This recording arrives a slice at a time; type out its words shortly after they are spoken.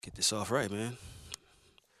Get this off right, man.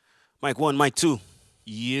 Mic 1, mic 2.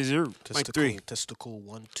 Yes, sir. Mic 3. Testicle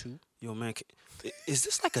 1, 2. Yo, man, is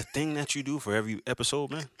this like a thing that you do for every episode,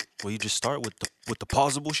 man? Where you just start with the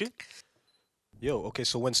pausable shit? Yo, okay,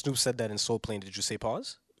 so when Snoop said that in Soul Plane, did you say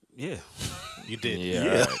pause? Yeah. You did. Yeah.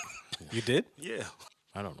 Yeah. Right. You did? Yeah.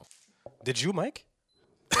 I don't know. Did you, Mike?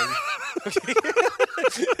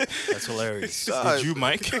 That's hilarious. God. Did you,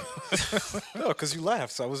 Mike? No, because you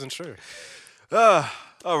laughed, so I wasn't sure.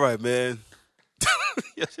 All right, man.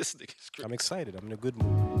 Yeah, this nigga's crazy. I'm excited. I'm in a good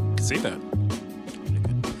mood. See that?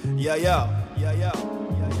 Yeah.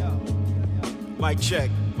 Mic check.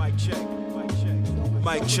 Mic check.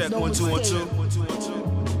 Mic check. 1 2 1 2. 1 2 1 2.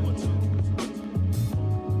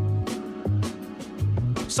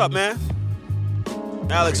 What's up, man?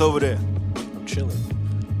 Alex over there. I'm chilling.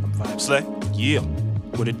 I'm vibing. Slay. Yeah.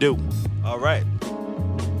 What it do? All right.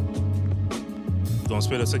 Gonna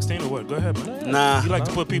spit at 16 or what? Go ahead, man. Nah. You like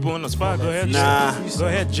to put people in the spot? Go ahead. Nah. Go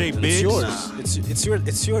ahead, Jay Biggs. It's yours.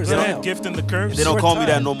 It's yours. Go now. ahead, gifting the curves. They don't your call me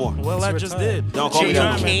that time. no more. Well, It's I your just time. did. Don't call me J.O.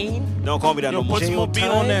 that no more. Kane. Don't call me that Yo, no more. put some more beat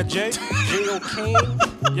on that, Jay. J.O.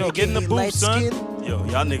 Kane. Yo, get in the AKA booth, light son. skin. Yo,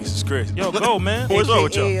 y'all niggas is crazy. Yo, go, man. What's wrong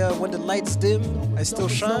with y'all? AKA, when the lights dim, I still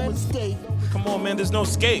shine. Come on, man. There's no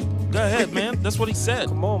escape. Go ahead, man. That's what he said.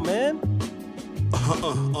 Come on, man.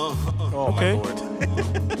 Oh, Okay. my Lord.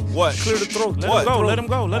 What? Clear the throat. Let What? him go. Let him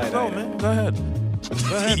go. Let him go, Alright, man. Go ahead.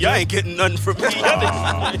 Go ahead. Y'all ain't getting nothing from me. Y'all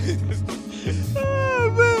niggas-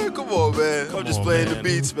 Oh, man, come on, man. I'm just on, playing the man.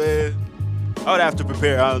 beats, man. I would have to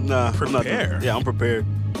prepare. I'm not Prepare? Yeah, I'm prepared.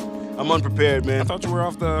 I'm unprepared, I man. thought you were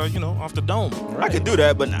off the, off the dome. I could do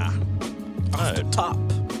that, but nah. Alright. Top.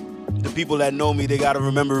 The people that know me, they gotta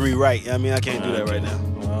remember me right. I mean, I can't do that right now.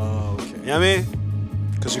 Oh, okay. You know what I mean?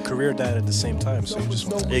 Because your career died at the same time, so you just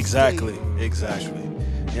want to... Exactly. You know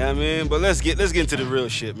what I mean? But let's get into the real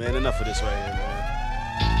shit, man. Enough of this right here, man.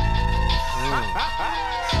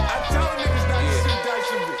 I tell niggas not to shoot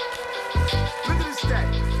dice with me. Look at this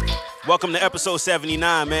stack. Welcome to episode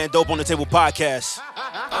 79, man. Dope on the Table podcast.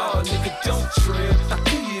 Oh, nigga, don't trip. I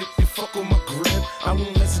kill you if you fuck with my grip. I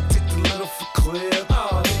won't hesitate to let off a clip.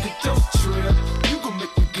 Oh, nigga, don't trip. You gon'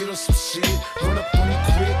 make me get on some shit. Run up on you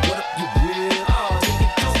quick, what up your whip? Oh, nigga,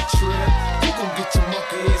 don't trip. You gon' get your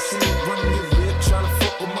monkey ass in, running your lip, tryna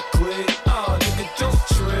fuck with my clip. Oh, nigga, don't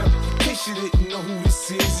trip. In case you didn't know who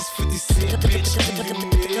this is, it's 50 Cent, bitch. I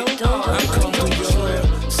come through your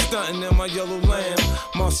hood, stunting in my yellow lamb.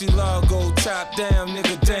 Marcy Lago, top down,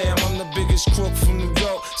 nigga, damn. I'm the biggest crook from New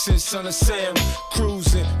York since Son of Sam.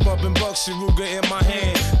 Cruising, bumping Bucks and Ruger in my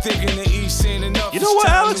hand. Thinking the East ain't enough. You know what,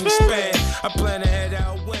 Alex, man? I plan to head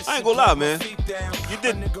out west. I ain't gonna lie, man. You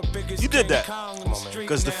did that. Come on, man.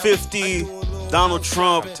 Because the 50, Donald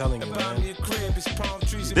Trump. I'm telling you, man.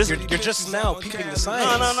 This, You're just now peeping the signs.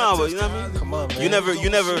 no, but you know what I mean? Come on, man. You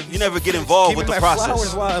never get involved Give with me the my flowers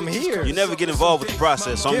process. while I'm here. You never get involved with the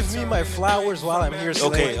process. So Give me my flowers while I'm here.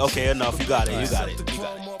 okay, enough. You got it.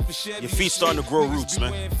 Your feet starting to grow roots,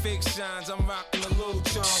 man.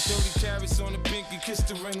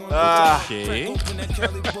 Okay.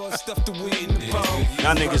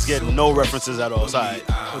 Y'all niggas getting no references at all. It's all right.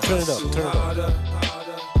 Turn it up.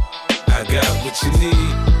 I got what you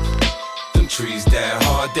need. Them trees that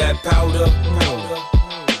hard, that powder.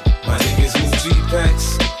 My niggas move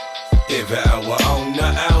G-Packs every hour on the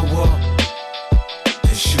hour.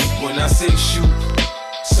 And shoot when I say shoot.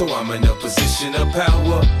 So I'm in a position of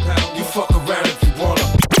power. You fuck around if you wanna.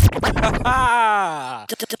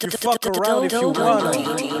 You fuck around if you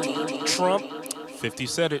wanna. Trump. 50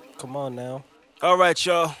 said it. Come on now. All right,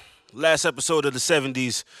 y'all. Last episode of the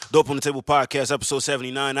 70s, Dope on the Table podcast, episode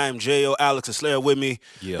 79. I am J.O. Alex and Slayer with me.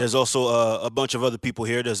 Yeah. There's also a bunch of other people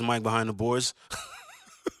here. There's Mike behind the boards.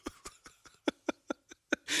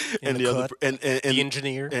 In the cut. And The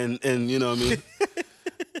engineer. and you know what I mean.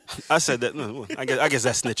 I said that. No, I guess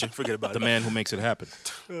that's snitching. Forget about The it. man who makes it happen.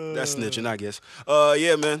 That's snitching, I guess.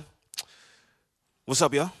 Yeah, man. What's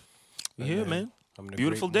up, y'all? We here, man. I'm in a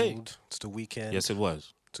Beautiful great day. mood. It's the weekend. Yes, it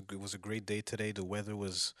was. It was a great day today. The weather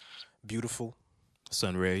was beautiful.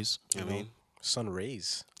 Sun rays. You know what I mean? Sun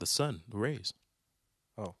rays. The sun. The rays.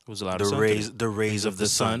 Oh. It was a lot The of sun. rays, today. the rays of the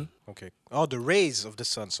sun. Okay. Oh, the rays of the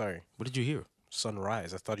sun. Sorry. What did you hear?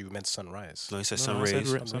 Sunrise. I thought you meant sunrise. No, he said No, sun I said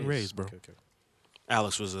rays. sun rays, bro. Okay, okay.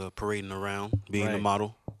 Alex was parading around, being a Right.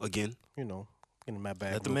 model again. You know, getting my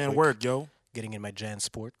bag. Let the real man quick. work, yo. Getting in my Jan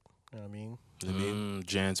Sport. You know what I mean? You know what I mean?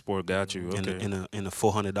 Jan Sport got you. Okay. In a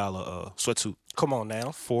 $400 sweatsuit. Come on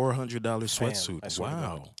now. $400 Fam, I sweatsuit. swear to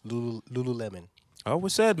Wow. God. Lululemon. I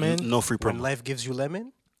always said, man, No free When promo. life gives you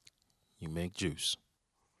lemon, you make juice.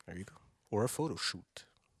 there you go. Or a photo shoot.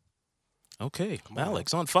 Okay. on,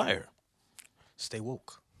 Alex, on fire. Stay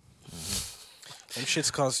woke. Them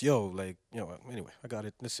shits cost, anyway, I got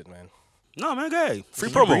it. Listen, man. No, man, go ahead. Free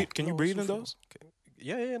Can you promo. breathe- Can you breathe in those?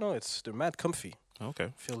 Yeah, no, they're mad comfy.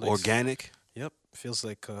 Okay. Feel like Organic. Yep, feels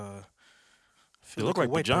like They look a like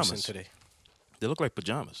white person pajamas. today. They look like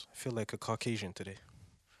pajamas. I feel like a Caucasian today.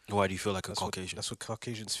 Why do you feel like a That's Caucasian? That's what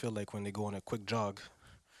Caucasians feel like when they go on a quick jog.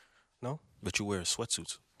 No? But you wear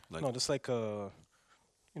sweatsuits. Like, No, just like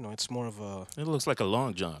it's more of a. It looks like a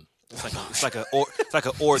long john. it's like an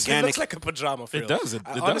It organic. looks like a pajama. For It real. does. It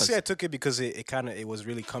Honestly, does. I took it because it was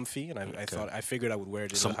really comfy, and I figured I would wear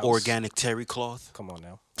it in some the house. organic terry cloth. Come on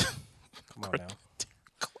now. Come on now.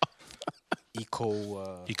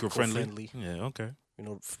 Eco-friendly. Eco-friendly. Yeah. Okay.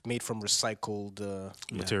 Made from recycled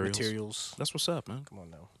Materials. materials. That's what's up, man. Come on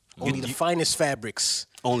now. Only the finest fabrics.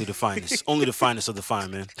 Only the finest. Only the finest of the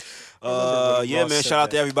fine, man. when Yeah, Ross man. said Shout out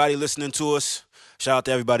to that. everybody listening to us. Shout out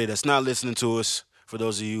to everybody that's not listening to us. For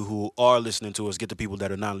those of you who are listening to us, get the people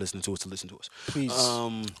that are not listening to us to listen to us. Please.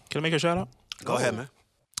 Can I make a shout out? Go ahead, man.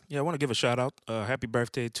 Yeah, I want to give a shout out. Happy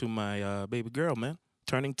birthday to my baby girl, man.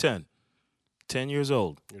 Turning 10. 10 years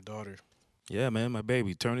old. Your daughter. Yeah, man, my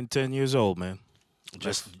baby turning 10 years old, man.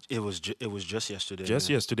 It was just yesterday. Just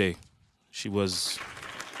man. yesterday, she was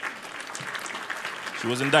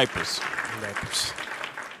in diapers.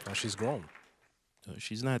 Now she's grown.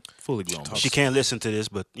 She's not fully grown. She can't listen to this,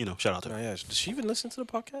 but shout out to Oh, her. yeah. Does she even listen to the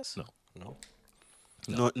podcast? No.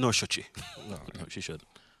 No. Nor should she. No, she shouldn't.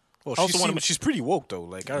 Well, I also wanna she's pretty woke though.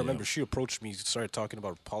 Like I remember she approached me, started talking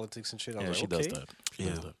about politics and shit. I was Yeah, like, she okay. does that. She Yeah.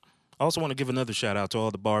 does that. I also want to give another shout out to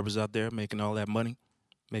all the barbers out there making all that money,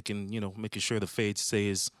 making sure the fade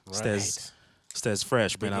stays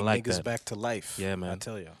fresh, man. I Bringing like niggas that. back to life. Yeah, man. I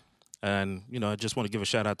tell you. And, I just want to give a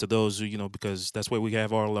shout out to those who, because that's where we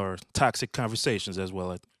have all our toxic conversations as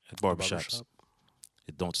well at barbershops. Barbershop.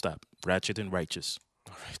 It don't stop. Ratchet and righteous.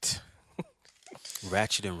 All right.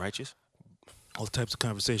 Ratchet and righteous. All types of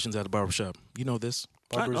conversations at the barbershop. You know this.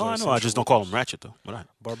 I know. I essential just don't call them ratchet though. But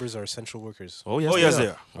Barbers are essential workers. Oh, yes, Oh, yes, they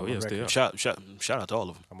are. Oh, yes, they are. shout out to all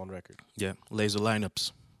of them. I'm on record. Yeah, laser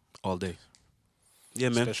lineups all day. Yeah,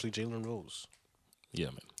 man. Especially Jalen Rose. Yeah,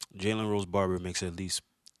 man. Jalen Rose Barber makes at least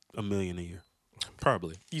 $1 million a year.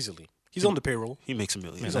 Probably. Easily. He's on the payroll. He makes $1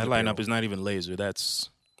 million. Man, He's on that the lineup payroll. is not even laser. That's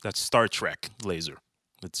Star Trek laser.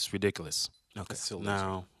 It's ridiculous. Okay. It's still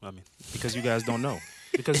Now, I mean, Because you guys don't know.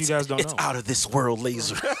 Because you guys don't it's know. out of this world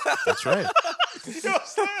laser. That's right.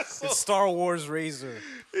 It's Star Wars Razor.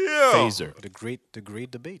 Phaser. The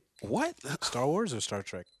great debate. What? Star Wars or Star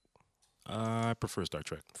Trek? I prefer Star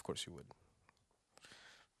Trek. Of course you would.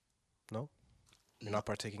 No? You're not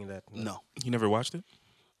partaking in that? No. You never watched it?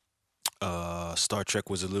 Star Trek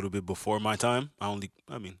was a little bit before my time. I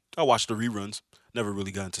watched the reruns. Never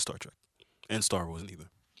really got into Star Trek. And Star Wars neither.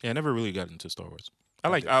 Yeah, I never really got into Star Wars. I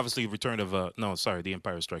like, obviously, The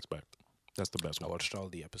Empire Strikes Back. That's the best I one. watched all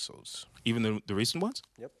the episodes. Even the recent ones?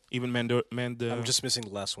 Yep. Even I'm just missing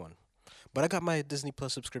the last one. But I got my Disney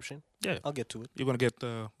Plus subscription. Yeah. I'll get to it. You're going to get,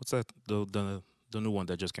 what's that? The new one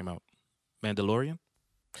that just came out. Mandalorian?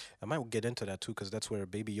 I might get into that too because that's where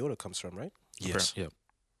Baby Yoda comes from, right? Yes. Yeah.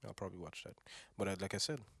 I'll probably watch that. But like I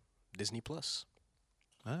said, Disney Plus.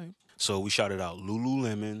 All right. So we shouted out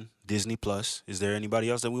Lululemon, Disney Plus. Is there anybody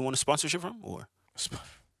else that we want a sponsorship from? Or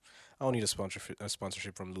I don't need a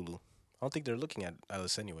sponsorship from Lulu. I don't think they're looking at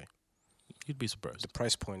us anyway. You'd be surprised. The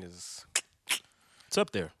price point is It's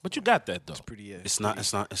up there. But you got that, though. pretty. it's not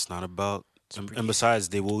about. pretty- And besides,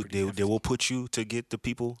 they pretty hefty. will put you to get the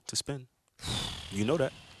people to spend. You know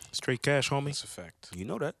that. Straight cash, homie. That's a fact. You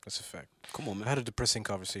know that. That's a fact. Come on, I man. had a depressing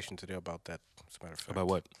conversation today about that. As a matter of fact, About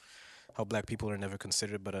what? how black people are never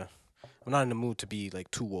considered. But I'm not in the mood to be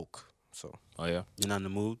like too woke. So Oh, yeah? You're not in the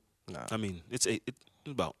mood. nah. I mean, it's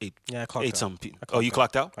about eight. Yeah, I clocked out. Some people. I Oh, you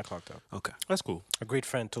clocked clocked out? I clocked out. Okay. That's cool. A great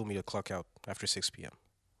friend told me to clock out after 6 p.m.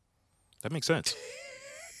 That makes sense.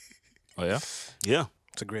 Oh, yeah? Yeah.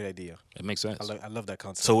 It's a great idea. It makes sense. I love that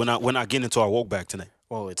concept. So we're not getting into our woke back tonight.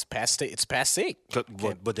 well, it's past 8. It's past 8.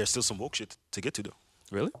 But there's still some woke shit to get to though.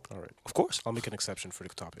 Really? All right. Of course. I'll make an exception for the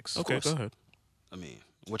topics. Okay, course. go ahead. I mean,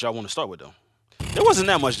 which I want to start with though. There wasn't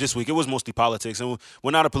that much this week. It was mostly politics, and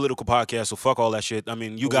we're not a political podcast, so fuck all that shit. I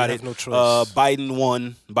mean, you But we got have it. no choice. Biden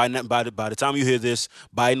won. By the time you hear this,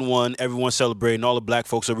 Biden won. Everyone's celebrating. All the black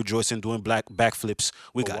folks are rejoicing, doing black backflips.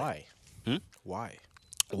 We But got why? it. Why?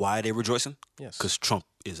 Why are they rejoicing? Yes. Because Trump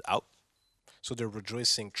is out, So they're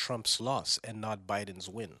rejoicing Trump's loss and not Biden's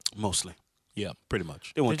win. mostly. Yeah, pretty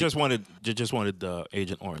much. They want just wanted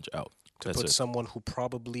Agent Orange out. To That's put it. someone who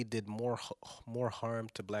probably did more harm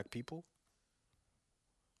to black people.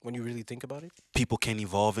 When you really think about it, People can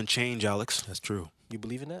evolve and change, Alex. That's true. you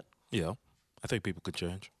believe in that? Yeah, I think people could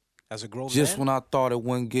change. As a grown Just man, when I thought it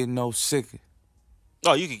wouldn't get no sicker,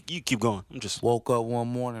 Oh, you keep going. Woke up one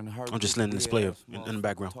morning and heard I'm just letting this play in the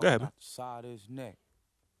background. Go ahead, man. Side of his neck.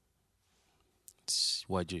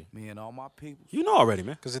 YG. Me and all my people. You know already,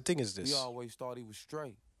 man. Because the thing is We this, always thought he was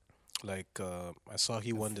straight. like, I saw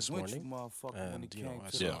he won this Went morning, you, motherfucker, when and it you know, came I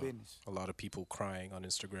to saw the business. a lot of people crying on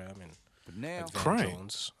Instagram and But now, like Van Crying?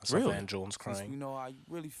 Jones. I saw Really? Van Jones since we crying. know how you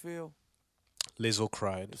really feel, Lizzo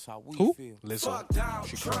cried. that's how we Who? feel. Lizzo,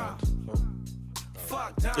 she cried.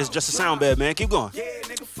 It's just a sound bed, man. Keep going.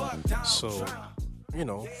 So, you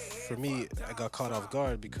know, for me, I got caught off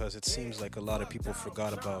guard because it seems like a lot of people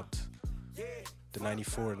forgot about the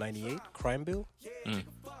 94 and 98 crime bill,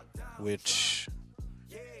 which,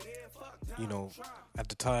 you know, at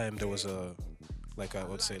the time there was a, like I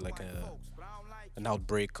would say, like an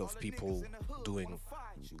outbreak of people doing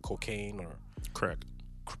cocaine or, Crack.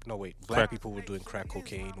 no wait, black people were doing crack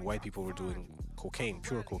cocaine, white people were doing cocaine,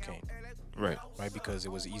 pure cocaine. Right. Right, because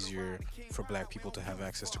it was easier for black people to have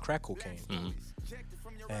access to crack cocaine.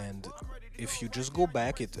 And if you just go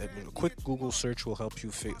back, a quick Google search will help you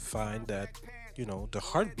find that, you know, the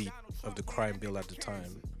heartbeat of the crime bill at the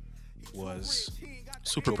time was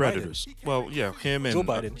Super Joe predators. Well, yeah, him and Joe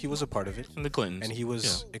Biden. He was a part of it. and the Clintons. And he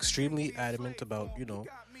was extremely adamant about, you know,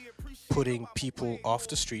 putting people off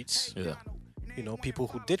the streets, Yeah. you know, people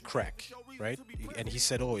who did crack, right? And he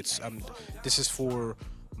said, oh, this is for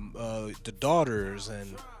the daughters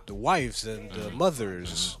and the wives and the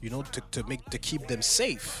mothers, you know, to keep them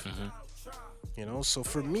safe. You know, so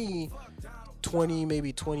for me, 20,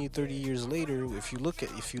 30 years later, if you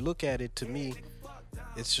look at it, to me,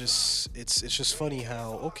 it's just funny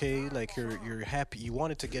how, okay, like you're happy, you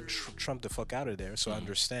wanted to get Trump the fuck out of there, so I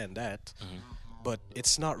understand that. But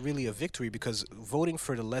it's not really a victory, because voting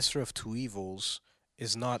for the lesser of two evils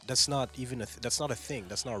that's not a thing.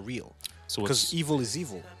 That's not real. So Because evil is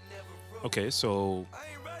evil. okay, so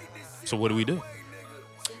what do we do?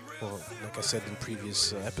 Well, like I said in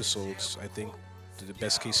previous episodes, I think the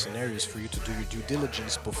best case scenario is for you to do your due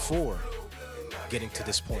diligence before getting to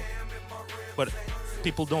this point. But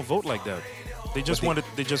people don't vote like that. They just they- wanted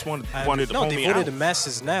They homie voted out. the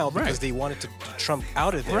masses now because Right. they wanted to Trump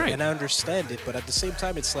out of there, Right. and I understand it. But at the same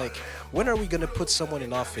time, it's like, when are we gonna put someone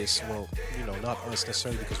in office? Well, you know, not us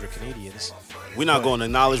necessarily because we're Canadians. We're not going to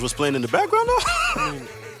acknowledge what's playing in the background, though. I mean,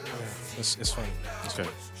 it's funny. Okay.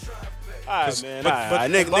 All right, man. But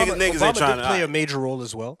Niggas Obama ain't trying did to. play a major role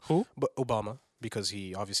as well. Who? But Obama, because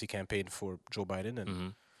he obviously campaigned for Joe Biden. And Mm-hmm.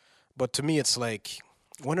 but to me, it's like,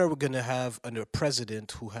 when are we gonna have a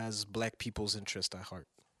president who has black people's interest at heart?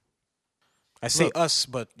 I say Look, us,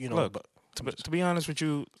 but you know, Look, but to be honest with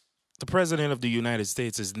you, the president of the United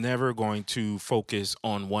States is never going to focus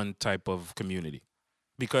on one type of community.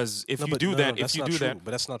 Because if you do that, that's if you not do true. that,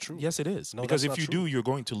 But that's not true. yes, it is. No, because that's if not you true. do, you're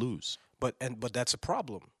going to lose. But that's a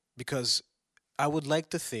problem, because I would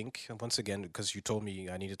like to think, and once again, because you told me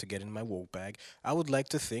I needed to get in my woke bag, I would like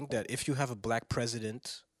to think that if you have a black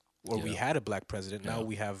president, or we Yeah. had a black president, now Yeah.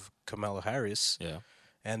 we have Kamala Harris, Yeah.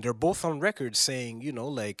 and they're both on record saying, you know,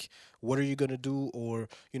 like, what are you gonna do? Or,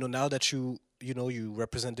 you know, now that you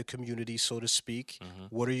represent the community, so to speak,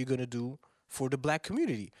 what are you gonna do for the black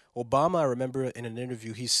community? Obama, I remember in an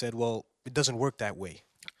interview, he said, well, it doesn't work that way.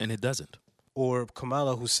 And it doesn't. Or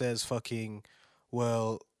Kamala, who says, fucking,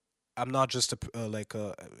 well, I'm not just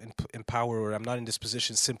in power, or I'm not in this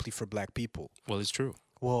position simply for black people. Well, it's true.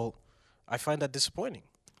 Well, I find that disappointing.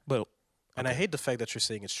 But And I hate the fact that you're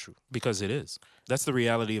saying it's true. because it is. That's the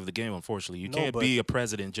reality of the game, unfortunately. You No, can't but- be a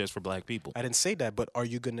president just for black people. I didn't say that, but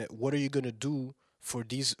what are you gonna do for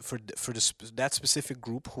that specific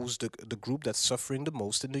group, who's the group that's suffering the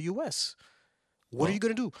most in the U.S.? What are you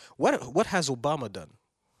gonna do? What has Obama done?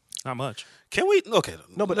 Not much. Can we? Okay.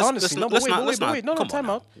 No, but let's- honestly, let's no, but not- let's not- wait, no, come on time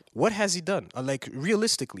now. out. What has he done? Like,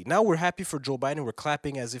 realistically, now we're happy for Joe Biden. We're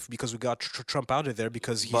clapping as if because we got Trump out of there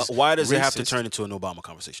because he's. But why does it have to racist. turn into an Obama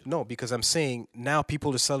conversation? No, because I'm saying now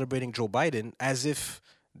people are celebrating Joe Biden as if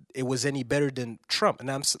it was any better than Trump.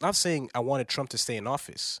 And I'm not saying I wanted Trump to stay in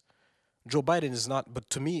office. Joe Biden is not, but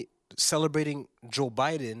to me, celebrating Joe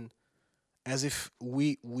Biden as if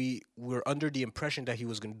we were under the impression that he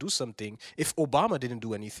was going to do something. If Obama didn't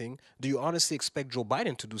do anything, do you honestly expect Joe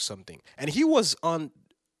Biden to do something? And he was on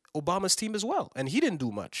Obama's team as well, and he didn't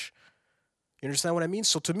do much. You understand what I mean?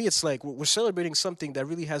 So to me, it's like we're celebrating something that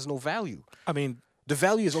really has no value. I mean, The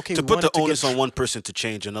value is, okay, To we put the wanted to onus get on one person to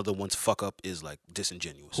change another one's fuck up is like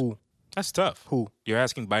disingenuous. Who? that's tough. Who? You're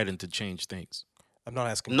asking Biden to change things. I'm not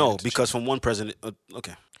asking. No, because from one president.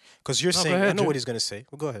 Okay. because you're No, go saying, ahead, I know Jim. what he's going to say.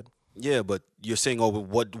 Well, go ahead. Yeah, but you're saying, oh,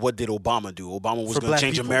 what did Obama do? Obama was For going to black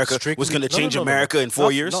change people, America. Was strictly- going to no, change no, no, no, America no. in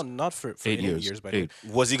 4 years. No, not for 8 in 8 years. years. By the way.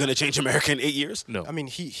 8. Was he going to change America in 8 years? No. I mean,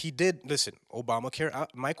 he did. Listen, Obamacare.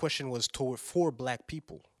 My question was for black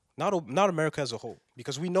people, not America as a whole,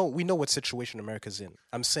 because we know what situation America's in.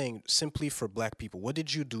 I'm saying simply for black people. What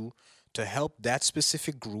did you do to help that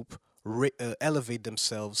specific group elevate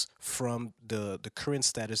themselves from the current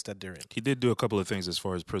status that they're in? He did do a couple of things as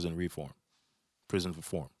far as prison reform.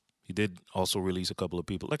 He did also release a couple of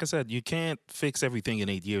people. Like I said, you can't fix everything in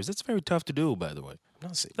 8 years. It's very tough to do, by the way.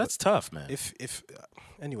 Not say- That's tough, man. if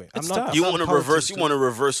anyway, It's I'm not. tough. I'm You not want to politics reverse? You to- want to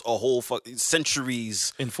reverse a whole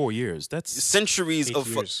centuries, In 4 years, that's centuries 8 of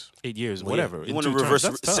years. 8 years, Well, whatever. yeah. In You want to 2 terms, reverse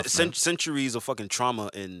that's tough, man. centuries of fucking trauma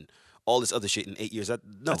and all this other shit in 8 years. No,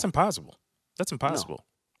 That's impossible. That's impossible.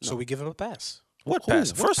 So we give him a pass. what Who?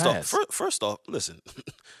 pass? What First pass? off, first off, listen.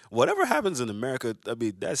 Whatever happens in America, I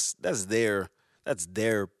mean, that's their. But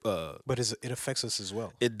it affects us as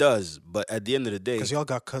well. It does, but at the end of the day, Because y'all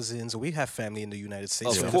got cousins, we have family in the United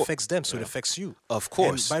States, Of so it course. affects them, so it affects you. of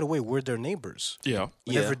course, And by the way, we're their neighbors. Yeah.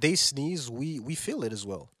 Whenever Yeah. they sneeze, we feel it as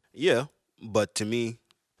well. yeah. But to me,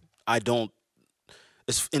 I don't.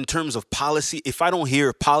 It's in terms of policy. If I don't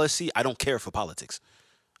hear policy, I don't care for politics.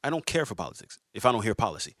 I don't care for politics if I don't hear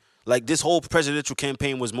policy. Like this whole presidential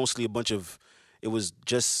campaign was mostly a bunch of. It was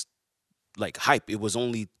just like hype. It was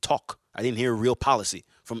only talk. I didn't hear real policy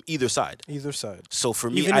from either side. Either side. So for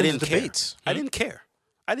me, Even I in the didn't care. debates. I didn't care.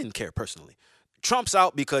 I didn't care personally. Trump's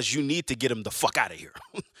out because you need to get him the fuck out of here.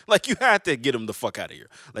 Like you had to get him the fuck out of here.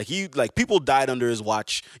 Like people died under his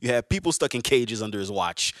watch. You had people stuck in cages under his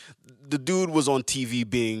watch. The dude was on TV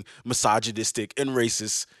being misogynistic and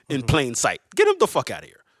racist in plain sight. Get him the fuck out of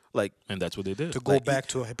here. Like And that's what they did. To go back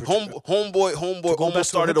to a hypocrite. homeboy go back almost to a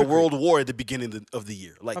started a hypocrite. world war at the beginning of the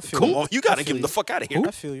year. Like, feel come you. on, you got to I get feel him the you. fuck out of here.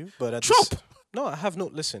 I feel you, but at Trump. no, I have no.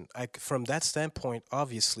 Listen, from that standpoint,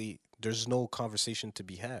 obviously, there's no conversation to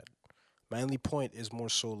be had. My only point is more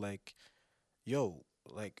so like, yo,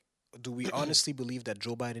 like, do we honestly believe that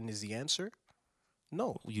Joe Biden is the answer?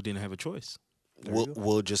 No. You didn't have a choice.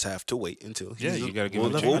 We'll just have to wait until. Yeah, you gotta give him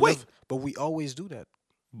a we'll chance. wait. But we always do that.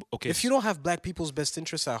 Okay. If you don't have black people's best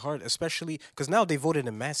interests at heart, especially because now they voted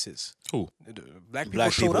in masses. Who? Black people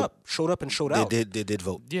Black showed people. up and showed They out. did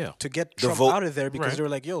vote. Yeah. To get The Trump vote- out of there because Right. they were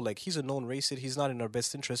like, yo, like he's a known racist. He's not in our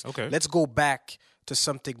best interest. Okay. Let's go back to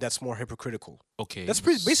something that's more hypocritical. Okay. That's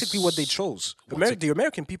basically what they chose. The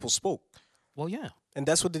American people spoke. Well, yeah. And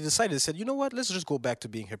that's what they decided. They said, you know what? Let's just go back to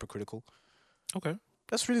being hypocritical. Okay.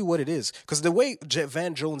 That's really what it is. Because the way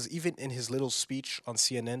Van Jones, even in his little speech on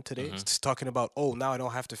CNN today, Mm-hmm. is talking about, oh, now I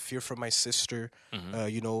don't have to fear for my sister,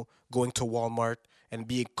 going to Walmart and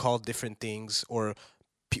being called different things or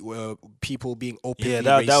people being openly Yeah,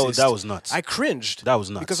 racist. that was nuts. I cringed. That was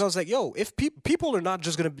nuts. Because I was like, yo, if people are not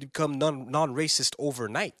just going to become non-racist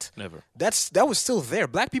overnight. Never. That was still there.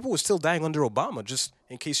 Black people were still dying under Obama, just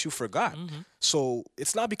in case you forgot. So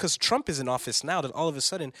it's not because Trump is in office now that all of a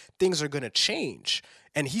sudden things are going to change.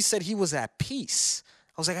 And he said he was at peace.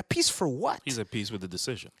 I was like, at peace for what? He's at peace with the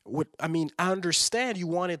decision. I mean, I understand you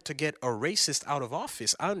wanted to get a racist out of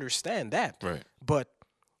office. I understand that. Right. But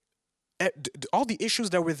all the issues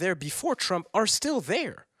that were there before Trump are still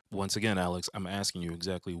there. Once again, Alex, I'm asking you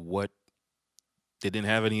exactly what they didn't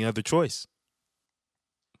have any other choice.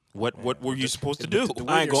 What were you supposed to do? the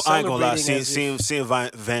way I ain't you're gonna lie. celebrating as Seeing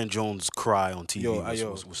Van Jones cry on TV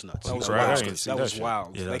was nuts. That was Right, I wild. didn't see That that was shit.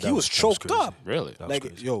 wild. Yeah, Like that he was- was that was choked crazy. up. Really? That was Like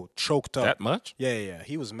crazy. choked up. That much? Yeah.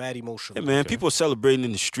 He was mad emotional. Hey man, people are celebrating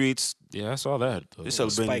in the streets. Yeah, I saw that. They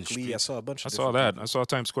celebrating in Spike the Lee. I streets. saw a bunch I of saw different that. I saw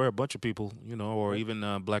Times Square, a bunch of people, or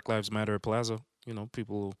even Black Lives Matter Plaza.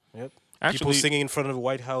 People. Yep. Actually, people singing in front of the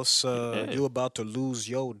White House, Yeah. you about to lose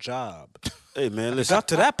your job. Hey man, It listen. got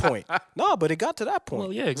to that point. No, but it got to that point.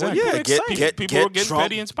 Well, yeah, exactly. People Yeah, were get excited. People are getting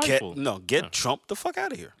petty and spiteful. Get Trump the fuck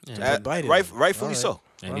out of here. Get Biden. Rightfully All so.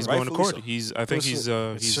 and he's Rightfully going to court. so. I think Listen,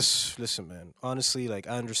 he's it's just listen, man. Honestly, like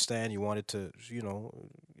I understand you wanted to,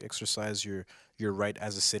 exercise your right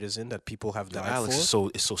as a citizen that people have died Alex for.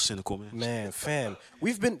 is so cynical, man. Man, fam,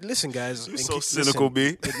 we've been listen, guys. You're and so keep- cynical,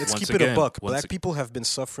 listen, B. Let's Once keep it a again, buck. once Black ag- people have been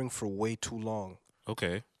suffering for way too long.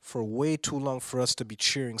 okay. For way too long for us to be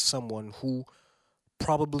cheering someone who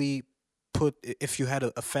probably if you had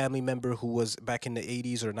a family member who was back in the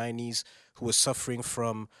 80s or 90s who was suffering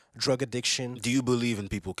from drug addiction. Do you believe in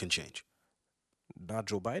people can change? Not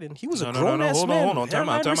Joe Biden. He was No, a no, no, grown no. ass Hold man. on. Time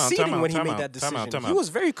Hairline out. receding when he Time made out, that time out, decision. time He out. was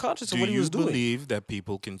very conscious of Do what he you was doing. believe that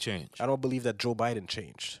people can change? I don't believe that Joe Biden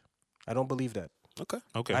changed. I don't believe that. Okay.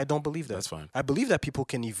 Okay. I don't believe that. That's fine. I believe that people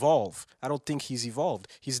can evolve. I don't think he's evolved.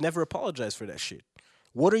 He's never apologized for that shit.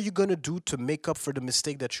 What are you gonna do to make up for the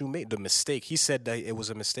mistake that you made? The mistake. He said that it was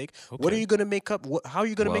a mistake. What are you gonna make up? How are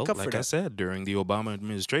you gonna make up for like that? I said, during the Obama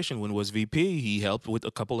administration, when he was VP, he helped with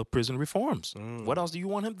a couple of prison reforms. What else do you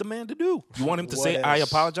want the man to do? You want him to What say, "I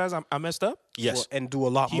else? apologize, I messed up"? Yes. Well, and do a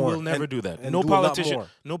lot He more. will never and, do that. and No do a lot politician, more.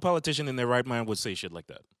 no politician in their right mind would say shit like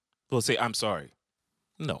that. They'll say, "I'm sorry."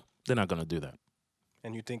 No, they're not gonna do that.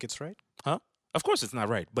 And you think it's right? Huh? Of course, it's not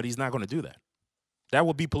right, but he's not gonna do that. That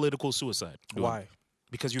would be political suicide. Why?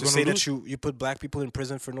 Because you're To gonna say lose. that you put black people in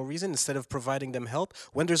prison for no reason instead of providing them help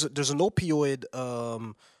when there's an opioid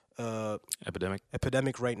Epidemic.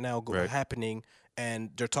 epidemic right now Right. happening,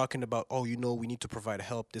 and they're talking about, we need to provide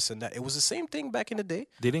help, this and that. It was the same thing back in the day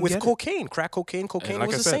They didn't with get it. cocaine, crack cocaine. Cocaine like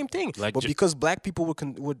was I the said, same thing, like but ju- because black people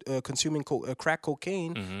were consuming crack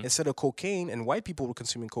cocaine Mm-hmm. instead of cocaine, and white people were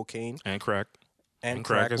consuming cocaine And crack. and And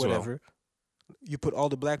crack crack, as well. whatever, you put all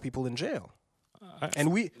the black people in jail.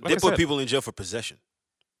 And we They I put said- people in jail for possession,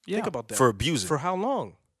 Yeah. think about that for abusing. for how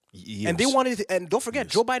long? Years. And they wanted, and don't forget,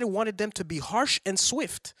 Yes. Joe Biden wanted them to be harsh and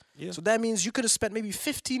swift. Yeah. So that means you could have spent maybe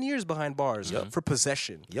 15 years behind bars for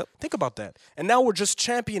possession. Yep. Think about that. And now we're just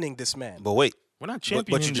championing this man. But wait. We're not But,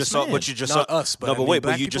 championing you just this saw. man. But you just Not saw us, but no. I But mean wait. But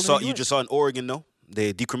black you people just in saw. the You US. just saw in Oregon, though.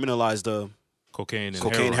 They decriminalized cocaine and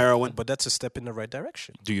cocaine, heroin. heroin. But that's a step in the right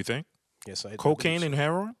direction. Do you think? Yes, I Cocaine believe and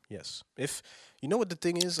heroin? so. Yes. If you know what the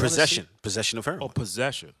thing is, Possession. Possession of heroin. Oh,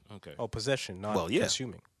 possession. Okay. honestly? Possession, not Well, yeah.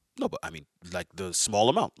 consuming. No, but I mean, like the small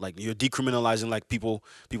amount. Like you're decriminalizing, like people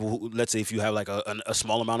who, let's say, if you have like a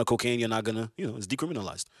small amount of cocaine, you're not gonna, it's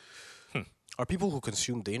decriminalized. Are people who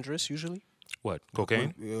consume dangerous usually? What?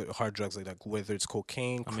 Cocaine? Hard drugs like that, whether it's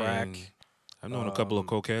cocaine, I crack. mean, I've known a couple of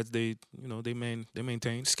cokeheads. They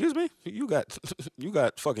maintain. Excuse me, you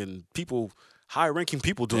got fucking people, high-ranking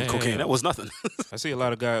people doing Yeah, cocaine. yeah. That was nothing. I see a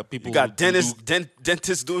lot of people. You got who dentists, do-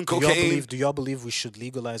 dentists doing Do cocaine. y'all believe we should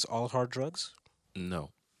legalize all hard drugs?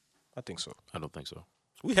 No, I think so. I don't think so.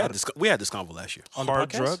 We had this convo last year. On the Hard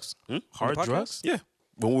podcast? drugs? Hard podcast? drugs? Yeah,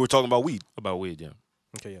 when we were talking about weed. About weed, yeah.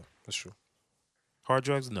 Okay, yeah, that's true. Hard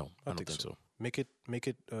drugs? No, I don't think think so. so. Make it.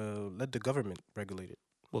 Let the government regulate it.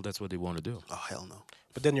 Well, that's what they want to do. Oh hell no.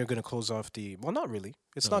 But then you're going to close off the. Well, not really.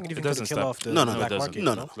 It's No, not it even going to doesn't kill stop- off the No, no, it black doesn't. market.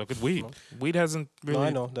 No, no. no. Look at weed. Weed hasn't really. No, I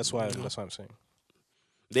know. That's why. That's what I'm saying.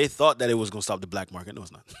 They thought that it was gonna stop the black market. No,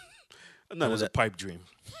 it's not. That None of was a that. pipe dream.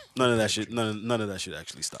 None of that shit. None of that shit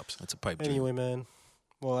actually stops. That's a pipe dream. Anyway, man.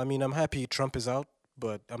 Well, I mean, I'm happy Trump is out,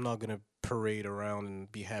 but I'm not going to parade around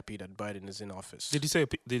and be happy that Biden is in office. Did he say?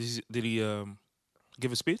 Did he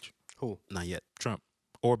give a speech? Who? Not yet. Trump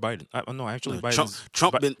or Biden? No, actually, No,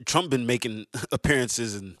 Biden. Trump been making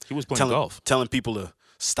appearances and He was playing golf. telling people to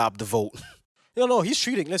stop the vote. No, he's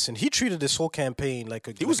treating. Listen, he treated this whole campaign like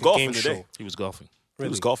a. He was like a golfing game today. show. He was golfing. He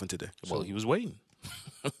was golfing today. Well, he was waiting.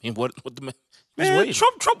 I mean, what the man? He was Man, waiting.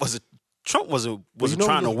 Trump wasn't But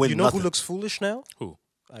trying to win You know nothing. who looks foolish now? Who?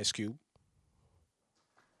 Ice Cube.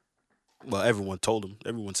 Well, everyone told him.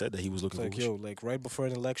 Everyone said that he was looking Like foolish. like right before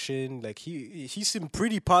an election, like he seemed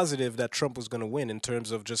pretty positive that Trump was going to win in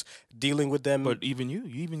terms of just dealing with them. But even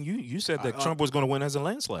you said that Trump was going to win as a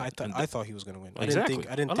landslide. I thought he was going to win. Exactly.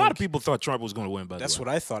 I didn't a think lot of people thought Trump was going to win. By that's the way,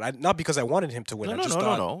 what I thought. Not because I wanted him to win. I just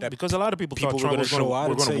thought no. that Because a lot of people people thought were Trump was gonna show out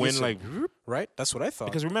we're and going say, to win. "Listen," Like right? That's what I thought.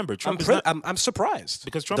 because remember, I'm, Trump is not I'm surprised.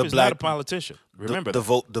 because Trump The is not a black- politician. Remember the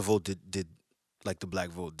that. vote did like the black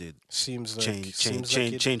vote did Seems like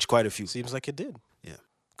change quite a few. Seems like it did. Yeah.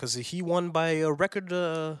 Because he won by a record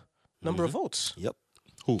number of votes. Yep.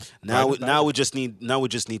 Who? Now Biden?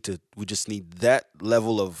 we just need that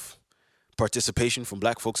level of participation from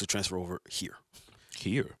black folks to transfer over here.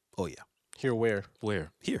 Here, Oh yeah. Here, where?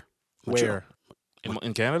 where? Here. Montreal. Where?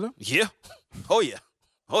 In Canada? Yeah. Oh yeah.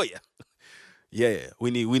 Oh yeah. Yeah.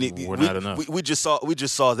 We need. We're not enough. We just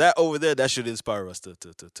saw that over there. That should inspire us to.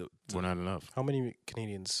 We're not enough. How many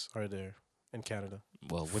Canadians are there in Canada?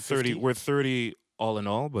 Well, we're 50? 30. We're 30 all in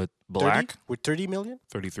all, but 30? black We're 30 million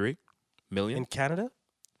 33 million in Canada.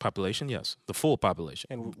 population. Yes, the full population.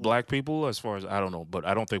 And Black people, as far as I don't know, but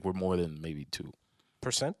I don't think we're more than maybe 2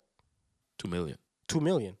 %? million. 2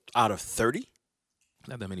 million. Out of 30.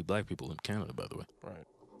 Not that many black people in Canada, by the way. Right.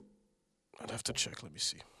 I'd have to check. Let me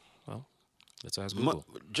see. Well, let's ask Google.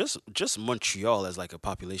 Just Montreal as like a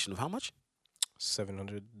population of how much?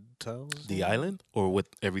 700,000. The island, or with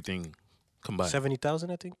everything combined? 70,000,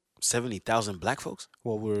 I think. 70,000 black folks.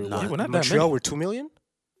 Well, we're Nah. Yeah, we're not that Montreal. many. We're 2 million.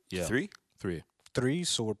 Yeah, 3. 3,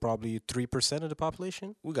 so we're probably 3% of the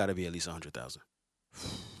population. We got to be at least 100,000.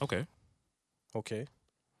 Okay. Okay.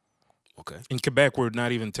 Okay. In Quebec, we're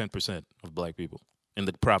not even 10% of black people in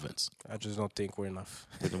the province. I just don't think we're enough.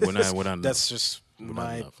 We're not. We're not. That's just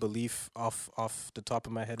my enough. belief off the top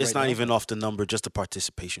of my head. It's right not now. even off the number, just the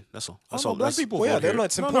participation. That's all. That's all. Black That's, people Well, yeah, vote they're here. not-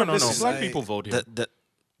 it's no, important. no, no, no. This is- Black I- people vote here. that,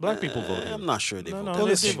 Black people vote here. I'm not sure they No, vote. no,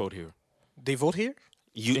 That- they vote here. They vote here.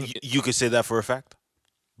 you could say that for a fact.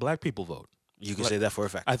 Black people vote. You can say that for a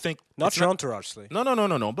fact. I think Not it's your entourage, Slay.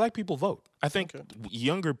 No. Black people vote. I think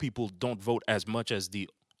younger people don't vote as much as the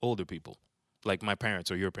older people, like my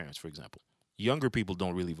parents or your parents, for example. Younger people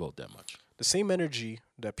don't really vote that much. The same energy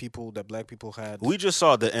that black people had. We just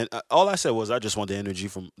saw the, and all I said was I just want the energy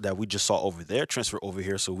from that we just saw over there transfer over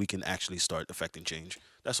here, so we can actually start affecting change.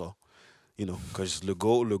 That's all, because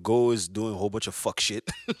Legault is doing a whole bunch of fuck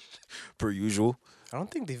shit, per usual. I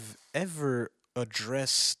don't think they've ever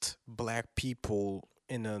addressed black people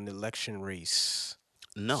in an election race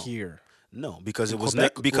No, here. no, because In it was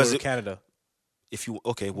Quebec because or it, Canada. if you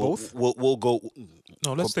okay, Both? we'll go.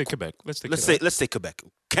 No, let's take Quebec. Let's take Let's Quebec. say Quebec,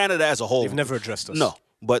 Canada as a whole. They've never addressed us. No,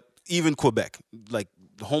 but even Quebec, like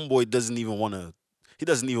the homeboy doesn't even want to. He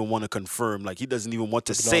doesn't even want to confirm. Like he doesn't even want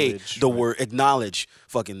to say Acknowledge, the right. word acknowledge.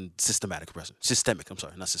 Fucking systematic oppression. Systemic. I'm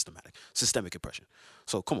sorry, not systematic. Systemic oppression.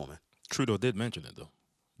 So come on, man. Trudeau did mention it though,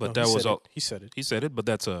 but No, that he was said all. it. He said it. He said it, but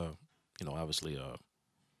that's obviously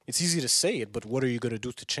It's easy to say it, but what are you going to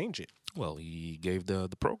do to change it? well, he gave the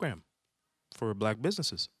program for black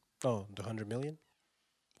businesses. Oh, the 100 million?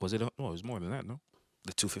 Was it? No, it was more than that. No,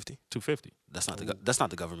 The 250. 250. That's not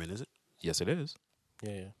the government, is it? Yes, it is.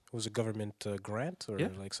 Yeah. It was a government grant or Yeah,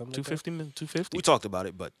 like something like that? 250. 250. We talked about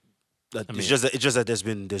it, but I mean- it's just that there's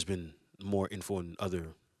been more info and other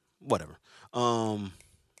whatever.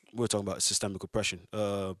 We're talking about systemic oppression.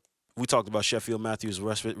 We talked about Sheffield Matthews.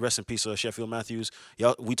 Rest in peace, Sheffield Matthews.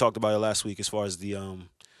 Yeah, we talked about it last week as far as the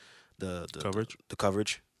Coverage? The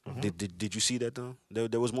coverage. Did you see that though?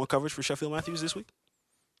 There was more coverage for Sheffield Matthews this week?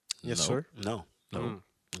 Yes, No. sir. No. No. Mm.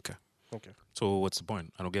 Okay. Okay. So what's the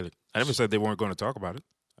point? I don't get it. I never said they weren't going to talk about it.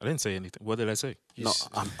 I didn't say anything. What did I say? No,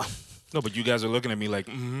 No, but you guys are looking at me like,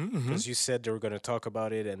 Because you said they were going to talk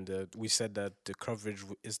about it, and we said that the coverage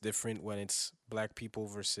is different when it's black people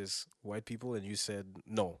versus white people, and you said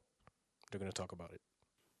no, they're going to talk about it.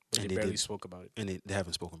 But And they they barely did. spoke about it. and they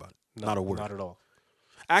haven't spoken about it. No, Not a word. Not at all.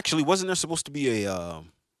 Actually, wasn't there supposed to be a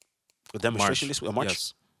demonstration this week? A march?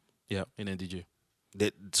 Yes. Yeah, in NDG.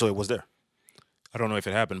 So it was there. I don't know if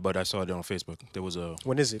it happened, but I saw it on Facebook. There was a.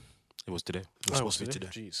 When is it? It was today. It was supposed to be today.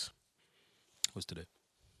 Jeez. It was today.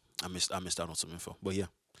 I missed out on some info, but yeah.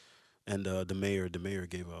 And the mayor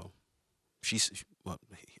gave I'm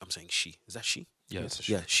saying she. Is that she? Yes.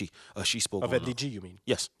 Yeah, she. She spoke Of on, NDG, you mean?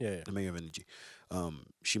 yes, Yeah. the mayor of NG.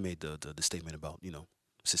 She made the statement about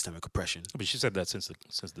systemic oppression. But she said that since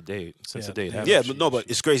the day Yeah, the day it yeah. happened. Yeah, she- but no, but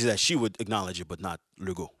it's crazy that she would acknowledge it, but not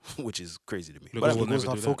Legault, which is crazy to me. Legault But I will mean, Legault's never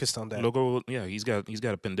not do that. focused on that. Logo, yeah, he's got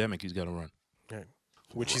a pandemic. He's got to run. Right.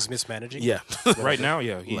 Which he's mismanaging. yeah, Right now,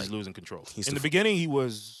 yeah, he's Like, losing control. he's In the the beginning, he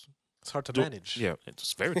was. It's hard to do- manage. Yeah,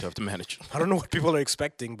 it's very tough to manage. I don't know what people are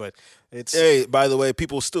expecting, but it's Hey, by the way,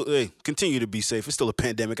 people still continue to be safe. It's still a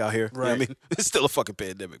pandemic out here. You know what I Right. mean, it's still a fucking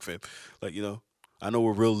pandemic, fam. Like I know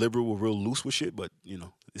we're real liberal, we're real loose with shit, but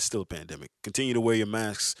it's still a pandemic. Continue to wear your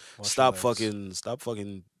masks. Wash Stop your legs.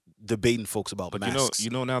 fucking debating folks about But masks. you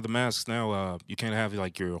know now the masks now you can't have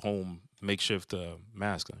like your home makeshift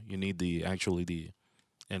mask. You need the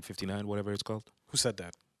N59, whatever it's called. who said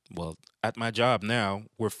that? Well, at my job now,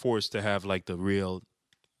 we're forced to have like the real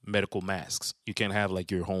medical masks. You can't have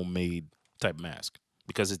like your homemade type mask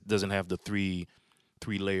because it doesn't have the three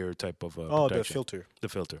layer type of Oh, the protection. filter. The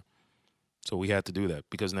filter. So we had to do that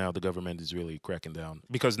because now the government is really cracking down.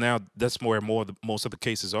 Because now that's where most of the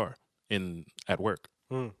cases are at work.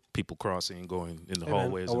 Mm. People crossing, going in the Hey, man,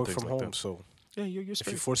 hallways I and work things from like home, that. so Yeah, you're if you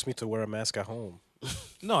straight. force me to wear a mask at home,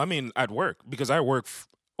 No, I mean at work because I work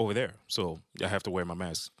over there, so I have to wear my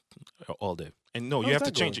mask all day. And no, you How's have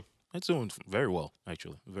to that change going? it. It's doing very well,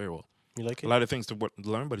 actually, very well. you like A it? lot of things to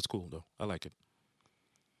learn, but it's cool though. I like it.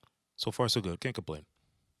 So far, so good. Can't complain.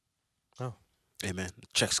 Hey man,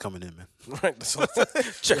 checks coming in, man. Right. That's all.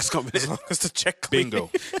 Checks coming As in. long as the check clean. Bingo,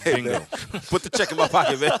 bingo. Put the check in my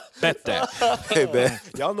pocket, man. Bet that. Hey man.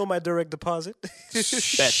 Y'all know my direct deposit.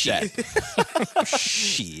 Bet that.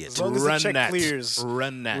 Shit. As long as the Run check that. clears.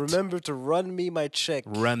 Run that. Remember to run me my check.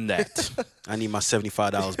 Run that I need my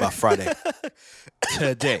 $75 by Friday.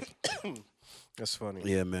 today. That's funny.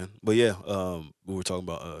 Yeah, man. But yeah, we were talking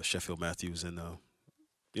about Sheffield Matthews and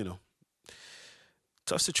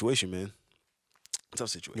tough situation, man. Tough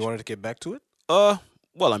situation. You wanted to get back to it?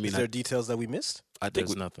 Well, I mean, Is there details that we missed? I think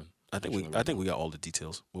There's we, nothing. I think we got all the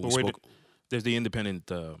details when we But spoke. There's the independent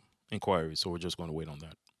inquiry, so we're just going to wait on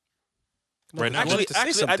that. No, Right you now- wanted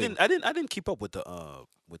Actually, to say I something. didn't keep up with the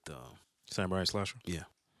Samurai Slasher. yeah.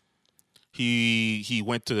 He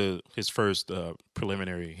went to his first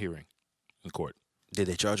preliminary hearing in court. Did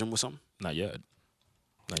they charge him with something? Not yet.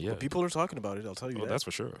 Not yet. Well, people are talking about it. I'll tell you Well, that. that's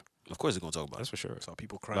for sure. Of course they're gonna talk about That's it. for sure. I saw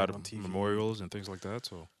people A crying lot on of TV. memorials and things like that.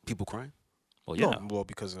 So, People crying. well, yeah. No, well,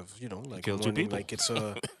 because of like killed two mourning, people. like it's a,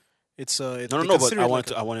 No. But consider I it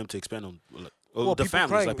wanted like I want him to expand on like, well, the people families,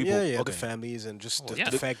 crying, like people. yeah, okay. the families, and just Well, the, yeah.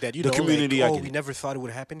 the fact that the community, I Like, oh, get we it. never thought it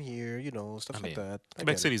would happen here, stuff I like mean, that. I Quebec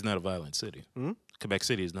get it. City is not a violent city. Hmm? Quebec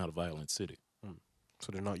City is not a violent city.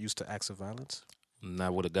 So they're not used to acts of violence.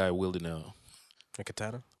 Not with a guy wielding A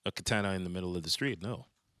katana. a katana in the middle of the street. No,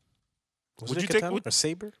 Was Would it you a take- katana? would- A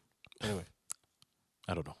saber? Anyway,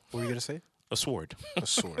 I don't know. what were you gonna say? A sword. A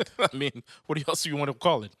sword. I mean, what else do you want to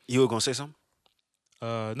call it? You were gonna say something?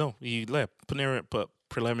 No, he left.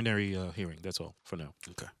 Preliminary hearing. That's all for now.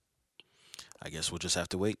 Okay. I guess we'll just have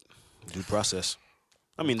to wait. Due process.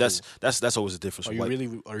 I mean, that's always the difference. Are with you white-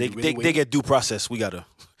 really? Are they, you really they waiting? get due process. We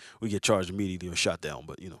get charged immediately or shot down.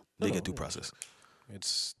 But they No, get due yeah. process.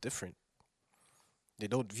 It's different. They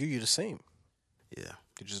don't view you the same. Yeah.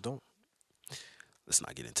 They just don't. Let's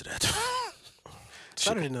not get into that.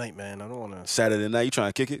 Saturday night, man. I don't want to Saturday night, you trying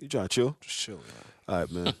to kick it? You trying to chill? just chill. Man. All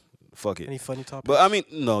right, man. Fuck it. Any funny topics? But I mean,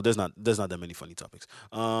 no, there's not that many funny topics.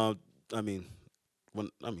 I mean,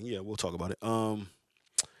 yeah, we'll talk about it.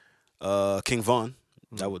 King Von,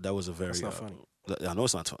 that was a very. That's not funny. I know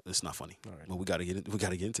it's not. It's not funny. All right. But we gotta get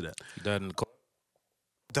into that. He died in the club.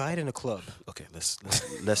 Died in a club. Okay, let's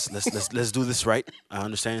do this right. I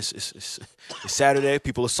understand it's Saturday.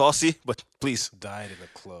 People are saucy, but please. Died in a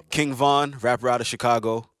club. King Von, rapper out of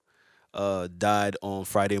Chicago, died on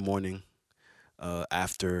Friday morning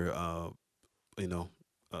after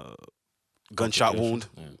gunshot wound,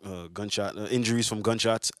 gunshot injuries from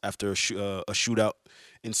gunshots after a shootout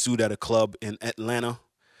ensued at a club in Atlanta.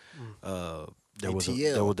 There was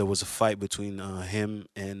ATL. there was a fight between him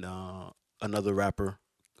and another rapper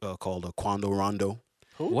called Quando Rondo.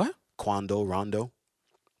 What? Quando Rondo.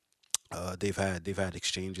 They've had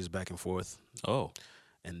exchanges back and forth, Oh,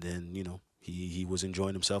 and then he was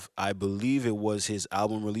enjoying himself. I believe it was his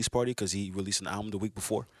album release party because he released an album the week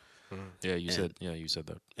before, yeah. You And- said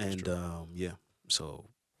that. and yeah, so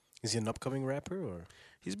Is he an upcoming rapper or?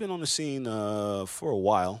 he's been on the scene for a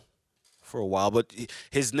while, but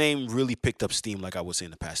his name really picked up steam, like I would say,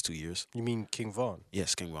 in the past 2 years. You mean King Von?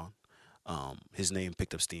 Yes, King Von. His name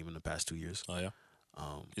picked up steam in the past 2 years. Oh yeah.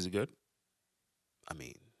 Is it good? I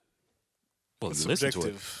mean, Well, It's you listen to it.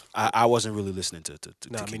 subjective. I wasn't really listening to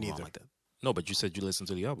Nah, me King Von neither. like that. No, but you said you listened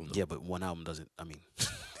to the album. Though. Yeah, but one album doesn't. I mean,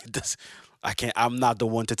 it does. I can't. I'm not the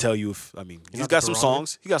one to tell you if. I mean, he's not got the some barometer?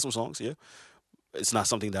 songs. He got some songs. Yeah, it's not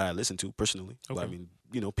something that I listen to personally. But I Okay.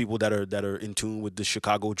 mean, people that are in tune with the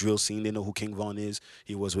Chicago drill scene, they know who King Von is.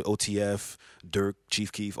 He was with OTF, Dirk,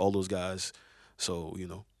 Chief Keef, all those guys. So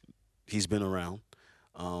he's been around.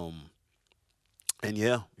 And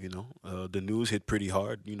yeah, the news hit pretty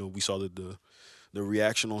hard. We saw the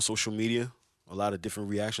reaction on social media. A lot of different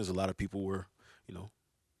reactions. A lot of people were,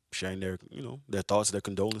 sharing their thoughts, their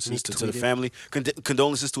condolences Meek to the tweeted. family.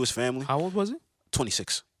 Condolences to his family. How old was he?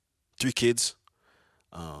 26, 3 kids.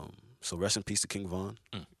 So rest in peace to King Von.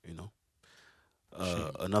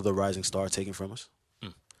 Another rising star taken from us.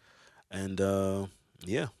 And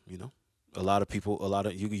yeah, a lot of people.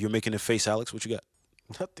 You're making a face, Alex. What you got?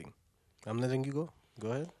 Nothing. I'm letting you go.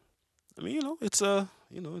 Go ahead. I mean, it's a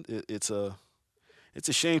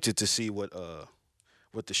shame to see what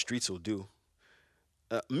the streets will do.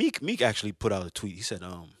 Meek actually put out a tweet. He said,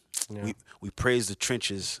 Yeah. we praise the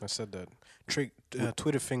trenches. I said that.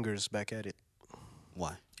 Twitter fingers back at it.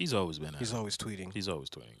 Why? He's always been. He's at it. always tweeting. He's always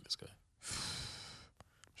tweeting. This guy.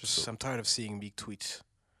 I'm tired of seeing Meek tweets.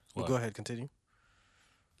 Well, Why? go ahead, continue.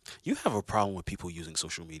 You have a problem with people using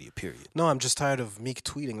social media, period. No, I'm just tired of Meek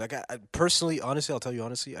tweeting. Like, I personally, honestly, I'll tell you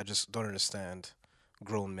honestly, I just don't understand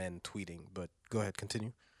grown men tweeting. But go ahead,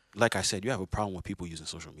 continue. Like I said, you have a problem with people using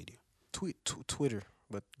social media. Twitter.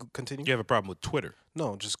 But continue. You have a problem with Twitter?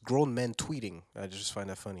 No, just grown men tweeting. I just find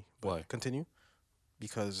that funny. But Why? Continue.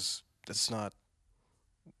 Because that's not.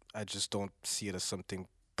 I just don't see it as something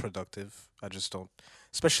productive. I just don't.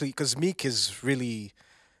 Especially because Meek is really,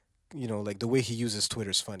 like the way he uses Twitter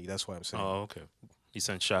is funny. That's why I'm saying. Oh, okay. He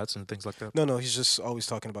sent shots and things like that. No, he's just always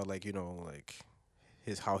talking about like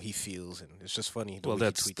how he feels, and it's just funny. The Well, way he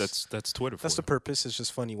that's tweets. that's Twitter. That's for the purpose. It's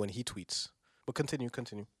just funny when he tweets. But continue.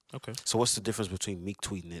 Okay. So what's the difference between Meek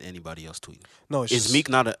tweeting and anybody else tweeting? No, it's Is just Meek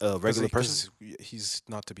not a 'cause regular he- person? 'cause He's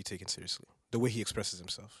not to be taken seriously. The way he expresses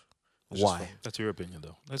himself. It's just Why? funny. That's your opinion,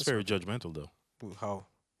 though. That's That's very judgmental, though. How?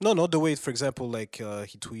 No. The way, for example, like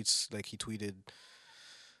he tweets, like he tweeted.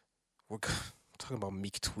 We're talking about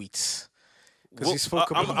Meek tweets. Because he spoke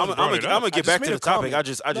I'm about. gonna get just back made to a the topic.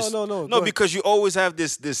 comment. I just No, no, go ahead. because you always have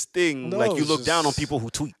this thing No, like you it's look down on just- people who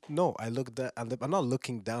tweet. No, I'm not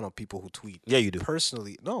looking down on people who tweet. Yeah, you do.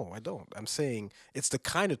 Personally, no, I don't. I'm saying it's the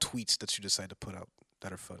kind of tweets that you decide to put out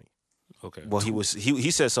that are funny. Okay. Well,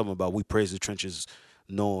 he said something about we praise the trenches,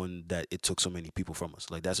 knowing that it took so many people from us.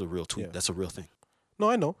 Like that's a real tweet. Yeah. That's a real thing. No,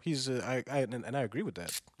 I know he's. I agree with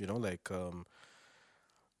that. You know, like,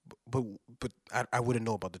 but I wouldn't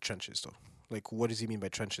know about the trenches though. Like, what does he mean by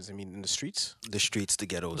trenches? I mean in the streets. The streets, the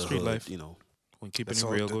ghetto, the street hood. life. You know, When keeping That's it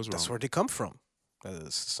all- real that- goes That's wrong. where they come from.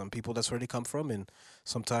 Some people, that's where they come from, and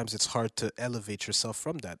sometimes it's hard to elevate yourself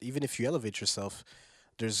from that. Even if you elevate yourself,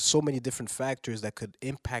 there's so many different factors that could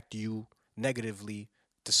impact you negatively,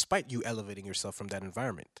 despite you elevating yourself from that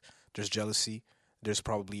environment. There's jealousy. There's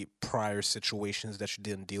probably prior situations that you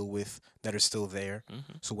didn't deal with that are still there.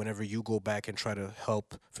 So whenever you go back and try to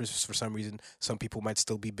help, for some reason, some people might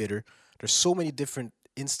still be bitter. There's so many different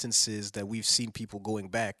instances that we've seen people going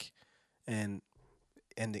back and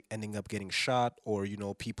ending up getting shot, or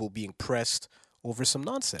people being pressed over some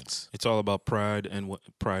nonsense. It's all about pride and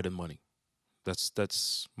pride and money.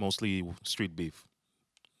 That's mostly street beef.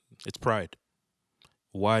 It's pride.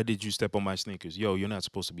 Why did you step on my sneakers? Yo, you're not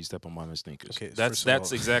supposed to be stepping on my sneakers. Okay, that's first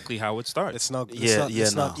of all- exactly how it starts. It's not. yeah,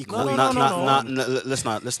 It's no, not equal.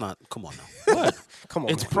 let's not. Come on now. What? Come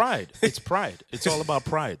on. It's man. pride. It's pride. It's all about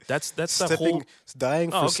pride. That's the Stepping, whole.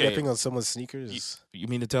 dying for Oh, okay. stepping on someone's sneakers. You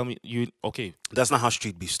mean to tell me you okay? That's not how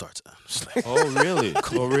street beef starts. I'm just like, Oh really?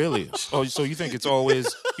 Oh really? Oh, so you think it's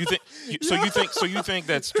always you think you think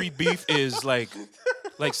that street beef is like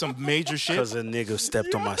some major shit? because a nigga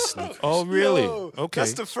stepped on my sneaker. Oh really? Yo, Okay.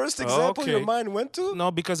 That's the first example your Okay. mind went to.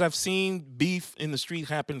 No, because I've seen beef in the street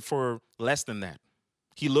happen for less than that.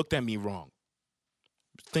 He looked at me wrong.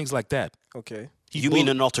 Things like that. Okay. He You mean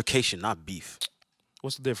bull- an altercation, not beef.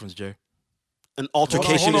 What's the difference, Jay? An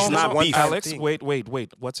altercation hold is on, not hold on. beef. Alex, thing. wait.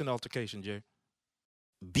 What's an altercation, Jay?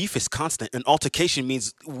 Beef is constant. An altercation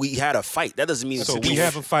means we had a fight. That doesn't mean So it's we beef.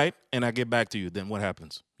 have a fight, and I get back to you. Then what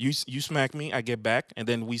happens? You smack me, I get back, and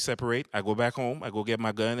then we separate. I go back home, I go get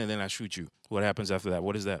my gun, and then I shoot you. What happens after that?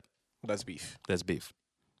 What is that? That's beef. That's beef.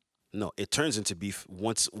 No, it turns into beef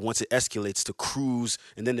once it escalates to cruise,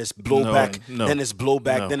 and then there's blowback, no, then there's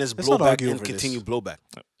blowback, no. then there's Let's not blowback, argue and over this. continue blowback.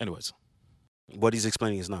 Anyways, What he's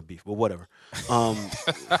explaining is not beef, but whatever.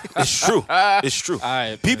 It's true. It's true.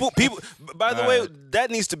 right, People. By the All way, right. that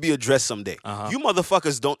needs to be addressed someday. Uh-huh. You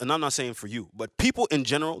motherfuckers don't, and I'm not saying for you, but people in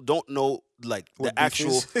general don't know like What the beef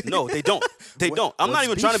actual. is? No, they don't. They don't. I'm not what's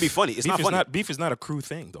even trying to be beef? funny. It's beef not is funny. beef is not a crew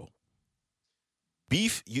thing though.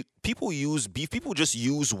 Beef. People use beef. People just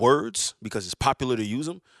use words because it's popular to use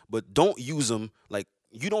them, but don't use them like.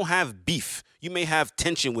 You don't have beef. You may have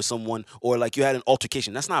tension with someone or like you had an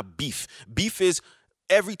altercation. That's not beef. Beef is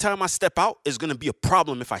every time I step out is going to be a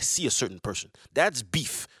problem if I see a certain person. That's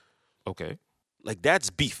beef. Okay. Like that's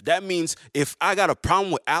beef. That means if I got a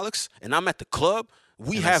problem with Alex and I'm at the club,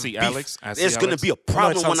 we And I have see beef. Alex, I see There's going to Alex. be a it's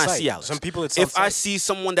problem when I outside. see Alex. Some people it's if I outside. see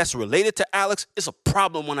someone that's related to Alex, it's a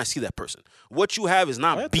problem when I see that person. What you have is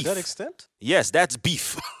not What? beef. To that extent? Yes, that's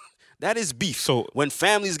beef. That is beef. So- when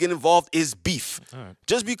families get involved, is beef. All right.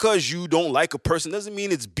 Just because you don't like a person doesn't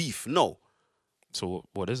mean it's beef. No. So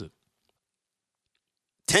what is it?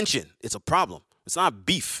 Tension. It's a problem. It's not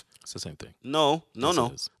beef. It's the same thing. No. Yes,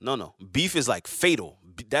 it is. No. Beef is like fatal.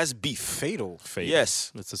 That's beef. Fatal. Fate.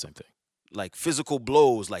 Yes. It's the same thing. Like physical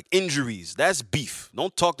blows, like injuries. That's beef.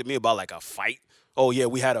 Don't talk to me about like a fight. Oh yeah,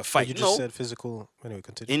 we had a fight. You just no. said physical. Anyway,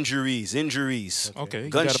 continue. Injuries. Okay.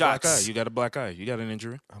 Gunshots. You got a black eye. You got an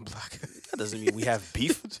injury. I'm black. That doesn't mean we have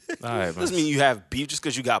beef. All right, man. Doesn't mean you have beef just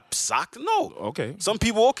because you got socked. No. Okay. Some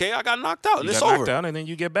people, okay, I got knocked out and You it's got knocked over. out and then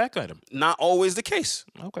you get back at him. Not always the case.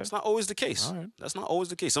 Okay. It's not always the case. All right. That's not always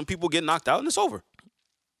the case. Some people get knocked out and it's over.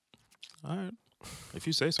 All right. If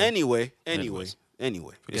you say so. Anyway. Anyways. Forget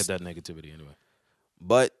Forget that negativity anyway.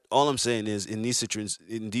 But all I'm saying is in these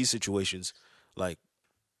situations, like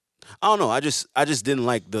I don't know. I just didn't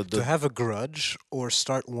like To the have a grudge or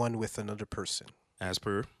start one with another person. As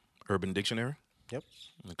per Urban Dictionary. Yep.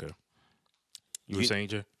 Okay. You were You- saying,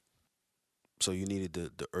 Jay? so you needed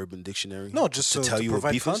the Urban Dictionary. No, just to so tell to you what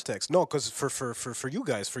provide beef is. context. No, because for you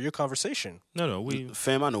guys, for your conversation. No, we.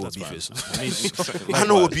 Fam, I know what That's beef fine. is. I I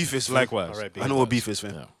know what beef is. Fam. Likewise. All right, I know what beef is,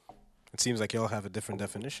 fam. Yeah, It seems like y'all have a different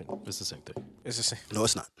definition. it's the same thing. It's the same. No,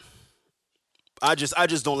 it's not. I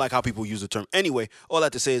just don't like how people use the term. Anyway, all I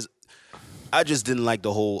have to say is I just didn't like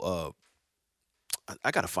the whole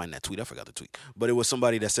I gotta find that tweet. I forgot the tweet. But it was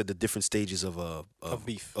somebody that said the different stages of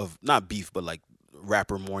beef. Of not beef, but like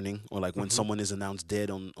rapper mourning, or like when someone is announced dead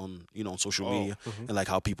on on social media, and like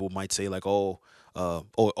how people might say like, oh,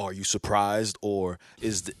 or are you surprised, or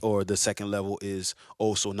or the second level is,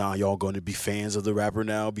 oh, so now y'all going to be fans of the rapper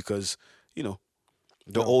now because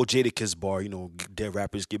the old Jadakiss bar, dead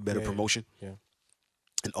rappers get better promotion,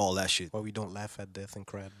 and all that shit. Why we don't laugh at death and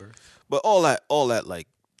cry at birth. But all that, like,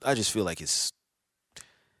 I just feel like it's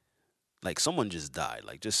like someone just died.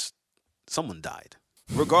 Like, just someone died.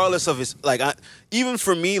 Regardless of his, like, even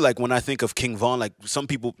for me, like, when I think of King Von, like, some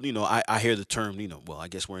people, I hear the term, well, I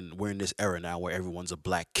guess we're in this era now where everyone's a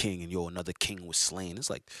black king and another king was slain. It's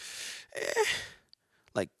like,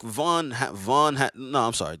 like Von had, no,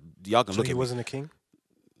 I'm sorry, y'all can So look he at me. wasn't a king?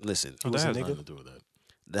 Listen, That was a has nigga? nothing to do with that.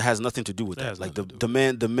 that has nothing to do with That that. has Like nothing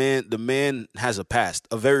to the man has a past,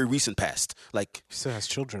 a very recent past. Like, He still has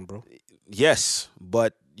children, bro. yes,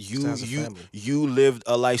 but Still has a family. you lived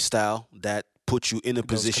a lifestyle that put you in a That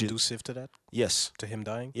was position. conducive to that, Yes, to him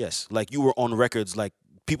dying. yes. Like, you were on records, like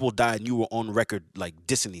people died, and you were on record like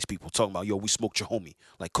dissing these people, talking about, yo, we smoked your homie.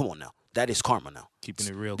 Like, come on now, that is karma now. Keeping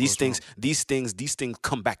it real. These goes things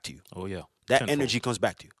come back to you. wrong. Oh yeah. That Tenfold. energy comes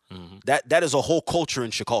back to you. Mm-hmm. That is a whole culture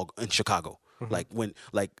in Chicago. Like when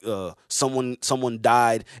someone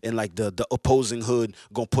died and like the opposing hood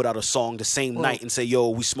gonna put out a song the same night and say, yo,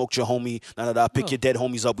 we smoked your homie, pick your dead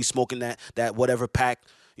homies up, we smoking that whatever pack.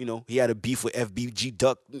 He had a beef with FBG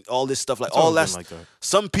Duck, all this stuff, like It's all always that. been like that.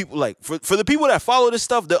 Some people, like, for the people that follow this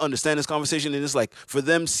stuff, they understand this conversation, and it's like, for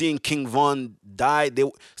them seeing King Von die,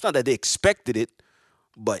 it's not that they expected it,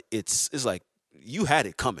 but it's like, you had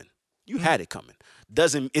it coming. You had it coming.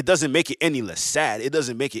 It doesn't make it any less sad. It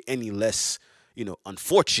doesn't make it any less,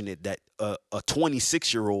 unfortunate that a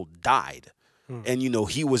 26-year-old died. And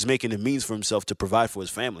he was making a means for himself to provide for his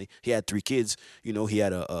family. He had 3 kids. He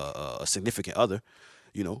had a significant other.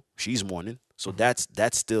 She's mourning. So that's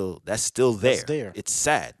still there. there. It's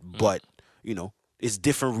sad, but it's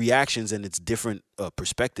different reactions and it's different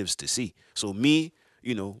perspectives to see. So me,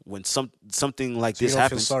 when something like So you this don't feel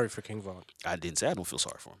happens, sorry for King Von. I didn't say I don't feel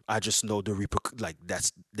sorry for him. I just know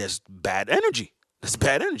there's bad energy. That's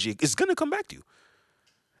bad energy. It's gonna come back to you.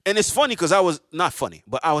 And it's funny because I was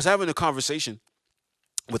having a conversation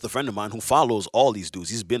with a friend of mine who follows all these dudes.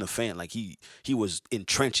 He's been a fan. Like he was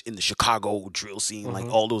entrenched in the Chicago drill scene, like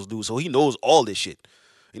all those dudes. So he knows all this shit.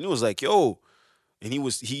 And he was like, yo, and he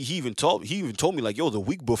even told me like, yo, the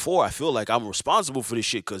week before, I feel like I'm responsible for this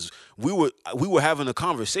shit because we were having a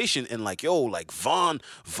conversation and like, yo, like Von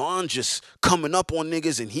just coming up on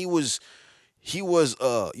niggas, and he was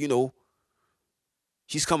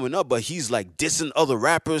he's coming up, but he's like dissing other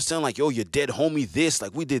rappers, saying like, yo, your dead homie this,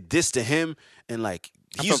 like we did this to him, and like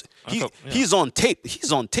he's on tape.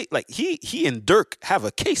 He's on tape. Like he and Dirk have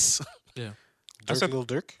a case. Yeah. Lil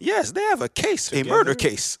Durk? Yes, they have a case, Together? a murder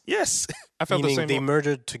case. Yes. I felt the Meaning same. they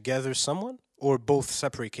murdered together someone? Or both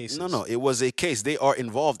separate cases? No, it was a case. They are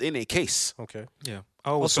involved in a case. Okay. Yeah. I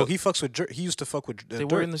always Also, felt he fucks with He used to fuck with they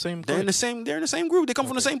Durk. were in the same. They're in the same group. They come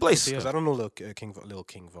from the same place. Yeah. Because I don't know Lil King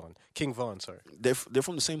Von. King Von, sorry. They're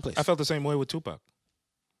from the same place. I felt the same way with Tupac.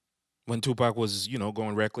 When Tupac was,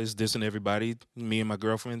 going reckless, dissing everybody, me and my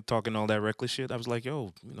girlfriend talking all that reckless shit, I was like,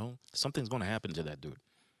 yo, something's going to happen to that dude.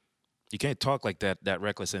 You can't talk like that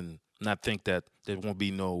reckless and not think that there won't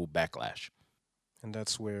be no backlash. And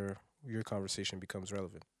that's where your conversation becomes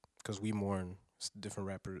relevant. Because we mourn different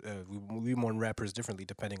rappers. We mourn rappers differently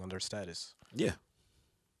depending on their status. Yeah.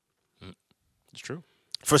 It's true.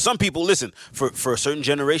 For some people, listen, for a certain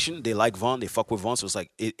generation, they like Von, they fuck with Von, so it's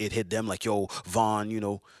like it hit them like, yo, Von,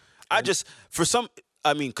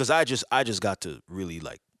 because I just got to really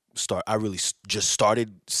like start. I really just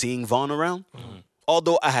started seeing Von around.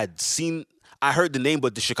 Although I heard the name,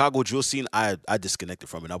 but the Chicago drill scene, I disconnected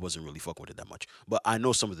from it. I wasn't really fucking with it that much. But I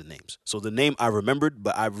know some of the names. So the name I remembered,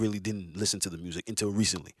 but I really didn't listen to the music until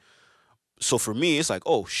recently. So for me, it's like,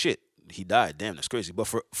 oh shit, he died. Damn, that's crazy. But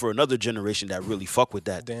for another generation that really fuck with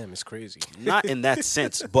that, Damn, it's crazy. not in that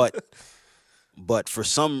sense, but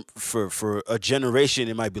for a generation,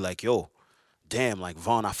 it might be like, yo, damn, like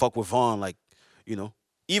Von, I fuck with Von, like,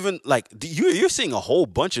 even like you're seeing a whole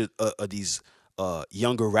bunch of these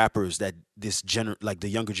younger rappers that the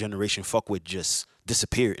younger generation fuck with just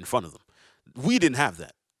disappear in front of them. We didn't have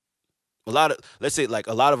that. A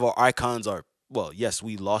lot of our icons are, well, yes,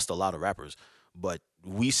 we lost a lot of rappers, but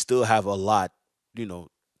we still have a lot,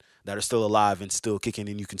 that are still alive and still kicking,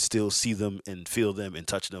 and you can still see them and feel them and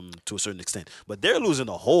touch them to a certain extent. But they're losing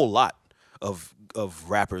a whole lot of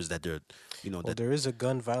rappers that they're, Well, that there is a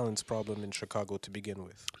gun violence problem in Chicago to begin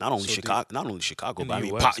with. not only So Chicago, In but the I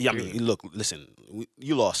mean, US, period. look, listen,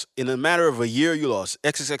 you lost in a matter of a year. You lost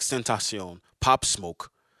XXX Tentacion, Pop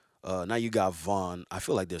Smoke, Now you got Vaughn. I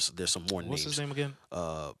feel like there's some more What's names. his name again?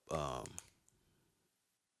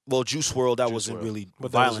 Well, Juice World, that Juice wasn't WRLD. really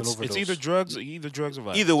But that was an violence. overdose. It's either drugs or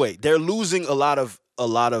violence. Either way, they're losing a lot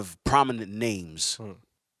of prominent names.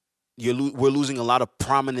 We're losing a lot of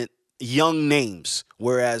prominent young names.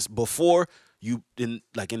 Whereas before, in the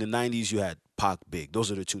 90s, you had Pac, Big.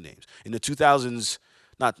 Those are the two names. In the 2000s,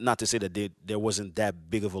 not to say that there wasn't that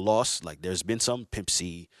big of a loss. Like there's been some Pimp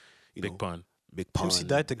C, Big Pun. Big Pun. MC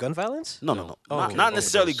died to gun violence? No. Oh, not okay. not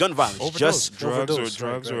necessarily gun violence. Overdose. Just Overdose,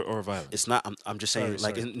 drugs right. or violence. it's not. I'm just saying,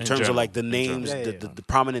 Sorry. in In terms of like the general. names, Yeah, the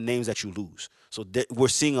prominent names that you lose. So we're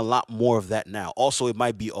seeing a lot more of that now. Also, it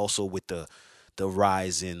might be also with the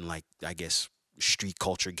rise in, like, I guess, street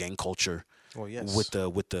culture, gang culture. Well, yes. With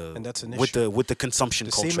the And that's an with the consumption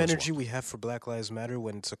the culture. same as well. energy we have for Black Lives Matter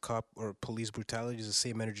when it's a cop or police brutality is the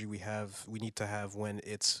same energy we need to have when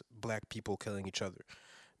it's black people killing each other,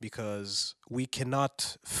 because we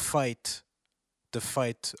cannot fight the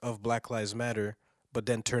fight of Black Lives Matter but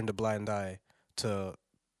then turn the blind eye to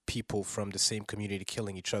people from the same community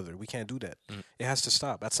killing each other. We can't do that. It has to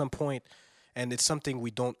stop at some point, and it's something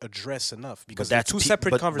we don't address enough because they're two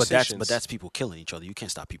separate conversations. But that's people killing each other. You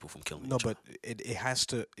can't stop people from killing no, each other. but it has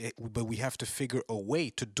to. But we have to figure a way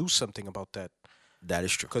to do something about that. That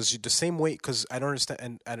is true. Because the same way, because I don't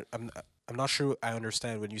understand, and I'm not sure I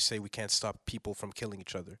understand when you say we can't stop people from killing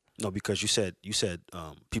each other. No, because you said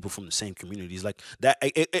people from the same communities, like that.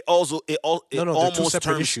 It also No, they're two almost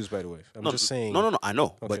separate turns, issues, by the way. I'm just saying. No, I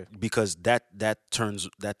know, Okay. but because that turns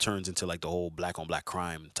into like the whole black on black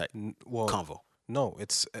crime type Well, convo. no,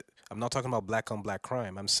 it's. I'm not talking about black on black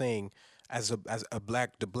crime. I'm saying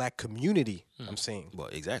the black community. I'm saying. Well,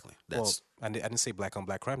 exactly. Well, That's I didn't say black on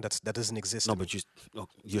black crime. That doesn't exist. no, to me. but you're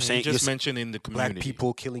You saying just you're, mentioned in the black community.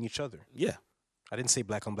 people killing each other. yeah. I didn't say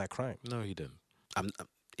black on black crime. No, he didn't.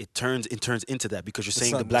 It turns into that because you're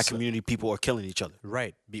saying not- the black it's not- community people are killing each other.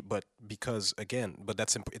 Right, but because again, but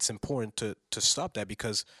it's important to stop that,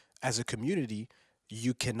 because as a community,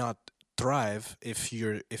 you cannot thrive if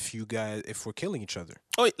we're killing each other.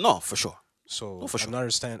 Oh no, for sure. So No, for sure. I'm not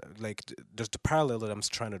understand, like there's the parallel that I'm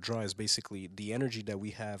trying to draw is basically the energy that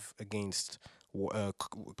we have against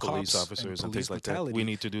Police cops officers and police things like that. brutality We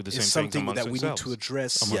need to do the is same things something amongst that we ourselves. need to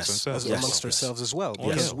address Amongst Yes. ourselves. Yes. amongst ourselves as well, Oh,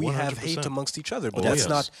 because yeah, we have hate 100%. amongst each other, but Oh, that's yes.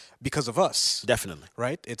 not because of us. Definitely.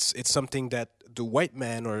 Right? It's something that the white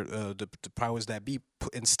man or the powers that be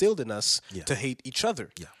instilled in us Yeah. to hate each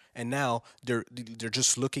other. Yeah. And now they're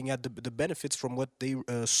just looking at the benefits from what the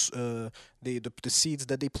seeds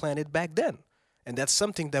that they planted back then, and that's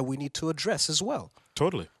something that we need to address as well.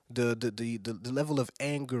 Totally. The level of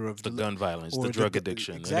anger of The gun violence, or the drug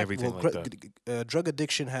addiction, and exactly. everything Well, like that. Drug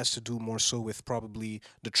addiction has to do more so with probably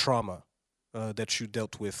the trauma that you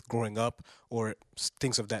dealt with growing up, or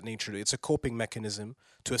things of that nature. It's a coping mechanism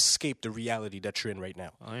to escape the reality that you're in right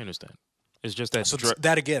now. I understand. It's just that So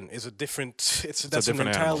that again is a different. That's different an animal,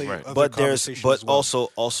 entirely right. other But there's conversation but as well.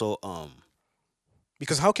 also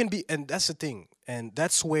Because how can be, and that's the thing, and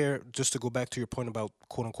that's where, just to go back to your point about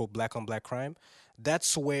quote unquote black on black crime,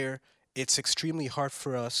 that's where it's extremely hard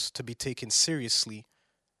for us to be taken seriously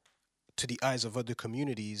to the eyes of other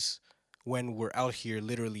communities when we're out here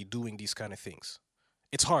literally doing these kind of things.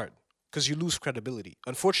 It's hard because you lose credibility.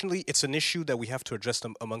 Unfortunately, it's an issue that we have to address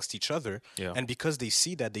them amongst each other. Yeah. And because they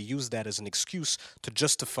see that, they use that as an excuse to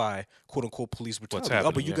justify quote unquote police brutality. Oh,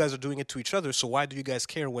 happening, but you yeah. guys are doing it to each other, so why do you guys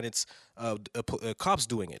care when it's cops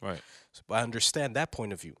doing it? Right. So I understand that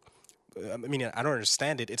point of view. I mean, I don't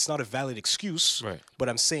understand it. It's not a valid excuse. Right. But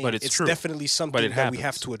I'm saying But it's true. definitely something it that we have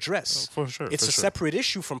happens. to address. For sure, It's for a sure. separate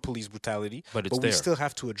issue from police brutality, But it's we there. still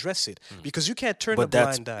have to address it because you can't turn but a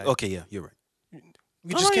that's blind eye. okay. Yeah, you're right. You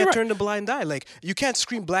No, just no, you're can't right. turn the blind eye. Like, you can't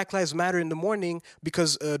scream Black Lives Matter in the morning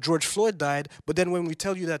because George Floyd died, but then when we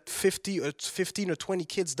tell you that 15 or 20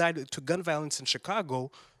 kids died to gun violence in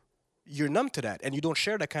Chicago, you're numb to that, and you don't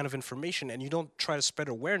share that kind of information, and you don't try to spread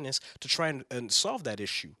awareness to try and solve that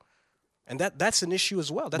issue. And that's an issue as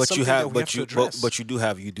well. That's But something you that have we but have to you address. but you do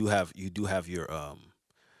have your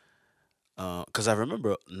because I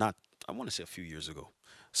remember I want to say a few years ago,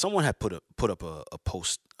 someone had put up a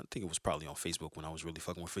post. I think it was probably on Facebook when I was really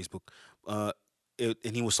fucking with Facebook.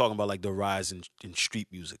 And he was talking about like the rise in street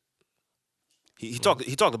music. He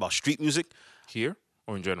talked about street music, Here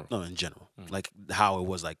or in general? no, in general, like how it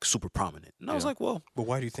was like super prominent. And I was Yeah. like, well, But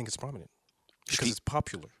why do you think it's prominent? Because Street- it's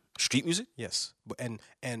popular. street music. Yes, but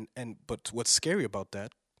but what's scary about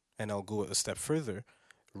that, and I'll go a step further,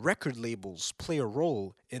 record labels play a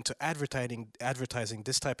role into advertising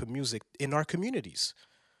this type of music in our communities,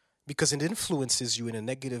 because it influences you in a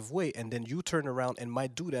negative way, and then you turn around and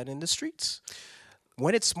might do that in the streets.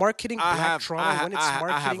 when it's marketing Black Toronto, when it's marketing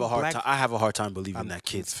I have a hard Black, time. I have a hard time believing that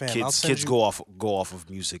fam, I'll kids send you- go off of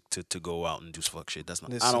music to go out and do fuck shit. That's not.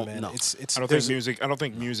 Listen, I don't man, know. It's I don't there's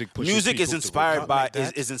think music pushes Music is people to inspired Not by like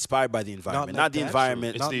that. is inspired by the environment, like not the that.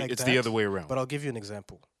 environment. It's Not the like it's that, the other way around. But I'll give you an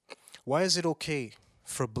example. Why is it okay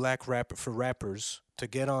for rappers to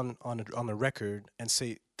get on a record and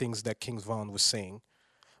say things that King Von was saying,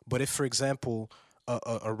 but if, for example,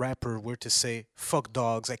 a rapper were to say "fuck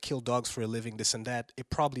dogs," I kill dogs for a living, this and that, it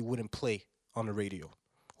probably wouldn't play on the radio.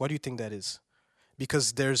 Why do you think that is?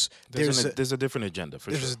 Because there's There's a different agenda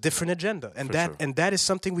for there's sure. a different agenda, and For that sure. and that is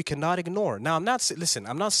something we cannot ignore. Now, I'm not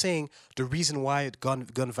saying the reason why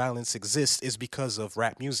gun violence exists is because of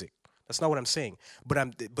rap music. That's not what I'm saying.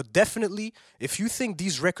 But definitely, if you think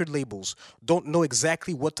these record labels don't know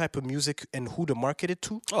exactly what type of music and who to market it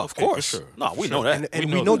to, Oh, of Okay, for course. sure. No, we For know sure. that. and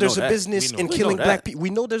We we know- know we there's know a that. business We in know. killing We know black that. people. We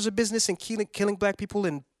know there's a business in killing black people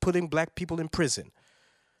and putting black people in prison.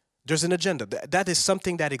 There's an agenda. That is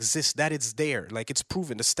something that exists. That it's there. Like it's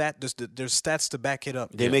proven. There's stats to back it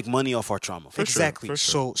up. They make money off our trauma. Exactly. for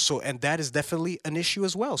sure. So and that is definitely an issue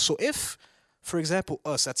as well. So if, for example,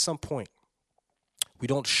 us at some point we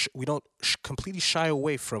don't completely shy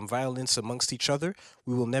away from violence amongst each other,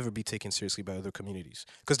 we will never be taken seriously by other communities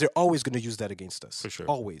because they're always going to use that against us. For sure.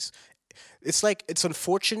 Always. It's like it's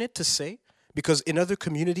unfortunate to say because in other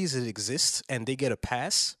communities it exists and they get a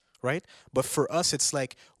pass, right? But for us, it's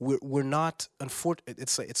like we're not.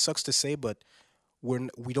 It's like, it sucks to say, but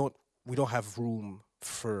we don't have room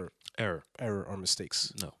for Error. error or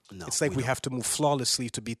mistakes. No. No, It's like we have to move flawlessly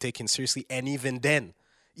to be taken seriously, and even then,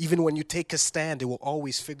 even when you take a stand, they will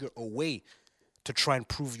always figure a way to try and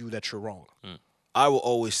prove you that you're wrong. I will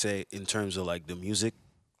always say in terms of like the music.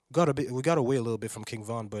 We got away a little bit from King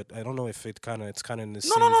Von, but I don't know if it's kind of in the No,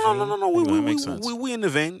 same no, no, no, vein. no, no, no. No, it makes sense. We in the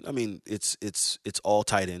vein. I mean, it's all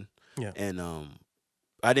tied in. Yeah. And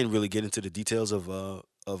I didn't really get into the details of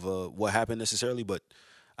what happened necessarily, but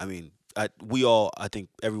I mean, I think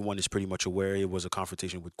everyone is pretty much aware it was a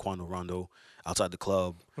confrontation with Quando Rondo outside the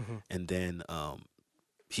club, and then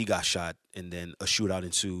he got shot, and then a shootout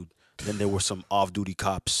ensued. Then there were some off-duty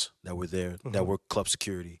cops that were there that were club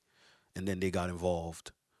security, and then they got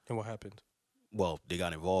involved. And what happened? Well, they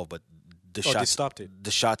got involved, but the Oh, they shots stopped it.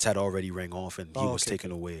 The shots had already rang off, and he Oh, was okay,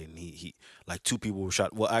 taken away, and he like 2 people were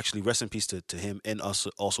shot. Well, actually, rest in peace to him, and also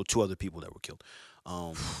 2 other people that were killed.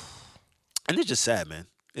 And it's just sad, man.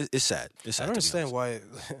 It's sad. It's sad. I don't to be understand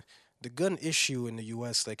honest. why the gun issue in the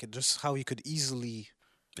U.S. like just how you could easily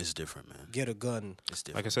It's different, man. get a gun. It's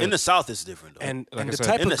different. Like I said- in the South, it's different. Though. And Like I the said,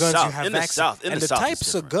 type in of the guns South- you have in the access South- in and the the South it's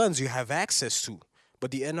types of different. guns you have access to. But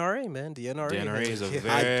the NRA, man, the NRA, The NRA is a Yeah.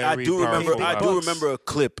 very I do remember. powerful I do power. remember a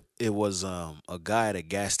clip. It was a guy at a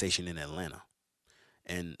gas station in Atlanta,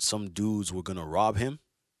 and some dudes were gonna rob him.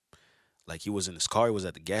 Like he was in his car. He was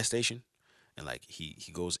at the gas station, and like he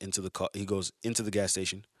goes into the car. He goes into the gas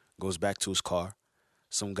station, goes back to his car.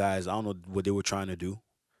 Some guys, I don't know what they were trying to do,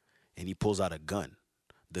 and he pulls out a gun.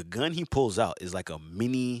 The gun he pulls out is like a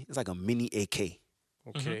mini. It's like a mini AK,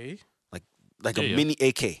 Okay. like Yeah, a yeah. mini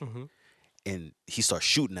AK, Mhm. and he starts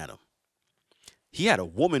shooting at him. He had a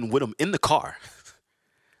woman with him in the car.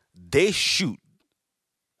 They shoot.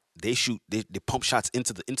 They pump shots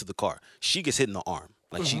into the car. She gets hit in the arm.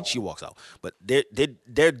 Like she walks out. But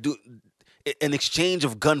they're do an exchange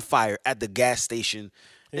of gunfire at the gas station.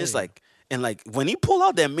 It's like and like when he pulled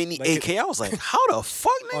out that mini Like AK, I was like, how the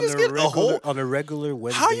fuck niggas get a hold? on a regular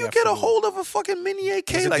Wednesday. How you get a afternoon. hold of a fucking mini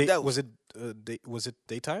AK like that? Was it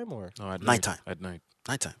daytime or No, at Nighttime. At night.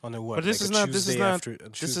 Nighttime. on a what? But this like is a not. This is Tuesday not. after- a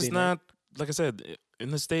This Tuesday is night? not. Like I said, in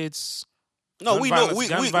the States, No, gun we know violence- we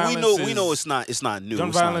gun we violence know is- it's not new. gun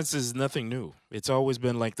It's not- violence is nothing new. It's always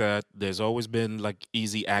been like that. There's always been like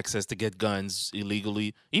easy access to get guns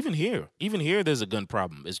illegally. Even here, there's a gun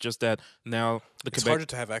problem. It's just that now the It's Quebec. harder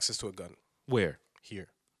to have access to a gun Where here.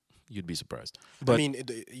 you'd be surprised. But I mean,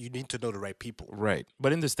 you need to know the right people. right.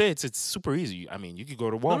 But in the States, it's super easy. I mean, you could go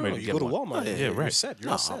to Walmart No, and you get go to one. Walmart. Yeah, You're right. set. You're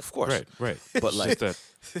No, all set. of course. Right. But It's like just that.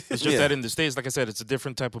 It's just Yeah. that in the States, like I said, it's a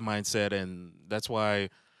different type of mindset, and that's why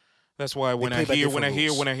when play I by hear different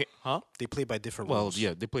rules. huh? They play by different Well, rules.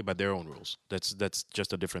 yeah, they play by their own rules. That's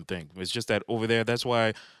just a different thing. It's just that over there, that's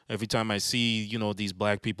why every time I see, these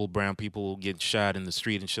black people, brown people get shot in the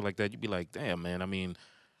street and shit like that, you'd be like, damn, man. I mean,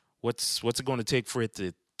 what's it going to take for it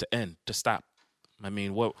to end, to stop? I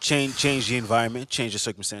mean, what? change the environment, change the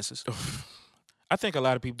circumstances. I think a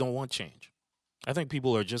lot of people don't want change. I think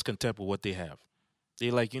people are just content with what they have.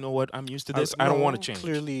 They're like, you know what? I'm used to this. I don't No, want to change.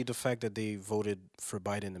 Clearly, the fact that they voted for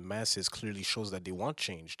Biden in masses clearly shows that they want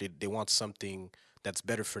change. They want something that's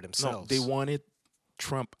better for No, themselves. they wanted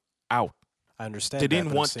Trump out. I understand. They that, didn't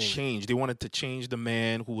but I'm want saying- change. They wanted to change the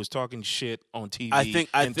man who was talking shit on TV I think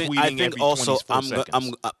and tweeting every also 24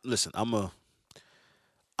 seconds. listen.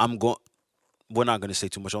 I'm going. We're not going to say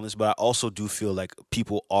too much on this, but I also do feel like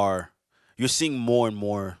people are. You're seeing more and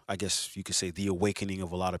more. I guess you could say the awakening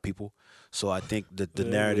of a lot of people. So I think that the Yeah,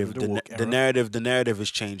 narrative, the woke the era. narrative is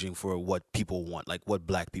changing for what people want, like what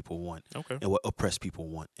black people want, Okay. and what oppressed people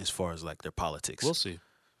want, as far as like their politics. We'll see.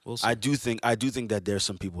 We'll see. I do think that there's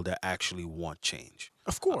some people that actually want change.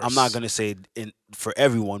 Of course. I'm not gonna say for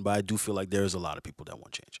everyone, but I do feel like there's a lot of people that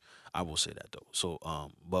want change. I will say that though. So,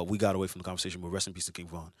 but we got away from the conversation. But rest in peace to King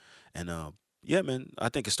Von. And yeah, man, I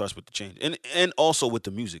think it starts with the change, and also with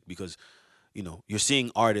the music, because you're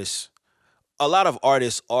seeing artists. A lot of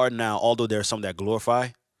artists are now, although there are some that glorify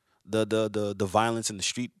the violence in the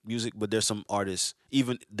street music, but there's some artists,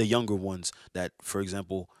 even the younger ones, that, for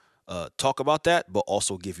example, talk about that, but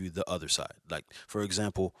also give you the other side. Like, for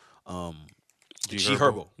example, G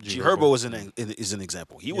Herbo. G Herbo is an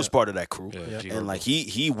example. He was part of that crew, Yeah, G and Herbo. like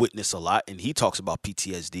he witnessed a lot, and he talks about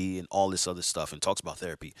PTSD and all this other stuff, and talks about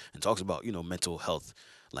therapy, and talks about mental health.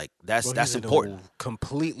 Like that's Well, that's he's important in a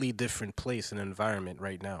completely different place and environment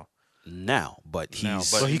right now. now, but he's Now,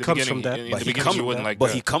 So in he the comes from beginning- that. In but the he beginning, comes he wasn't like but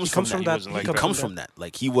that. he comes He from comes from that. that. wasn't like He that. comes from that.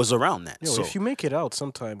 Like he was around that. Yo, So if you make it out,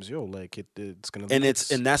 sometimes like it's gonna. and look-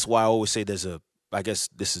 and that's why I always say there's a. I guess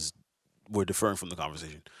we're deferring from the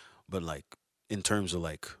conversation, but like in terms of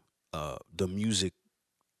like the music,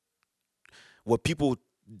 what people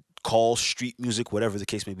call street music, whatever the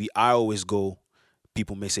case may be, I always go.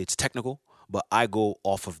 People may say it's technical, but I go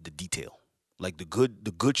off of the detail. Like the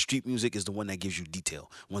good street music is the one that gives you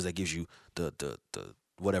detail, ones that gives you the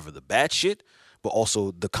whatever the bad shit, but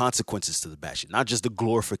also the consequences to the bad shit, not just the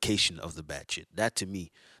glorification of the bad shit. That to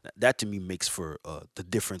me makes for the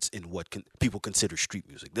difference in what people consider street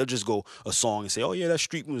music. They'll just go a song and say, "Oh yeah, that's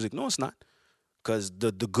street music." No, it's not, because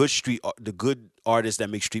the good artists that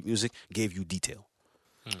make street music gave you detail.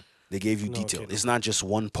 They gave you No, detail. okay, no. It's not just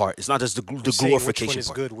one part. It's not just the You're saying glorification which one is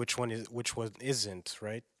part. good, which one isn't,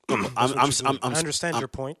 right? I'm I understand your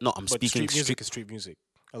point. No, I'm but speaking street music is street music.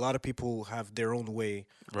 A lot of people have their own way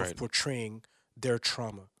Right. of portraying their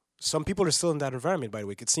trauma. Some people are still in that environment, by the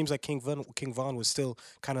way. It seems like King Von was still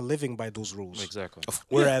kind of living by those rules. Exactly.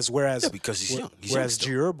 Whereas Yeah, because he's young. He's young whereas still.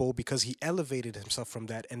 G Herbo, because he elevated himself from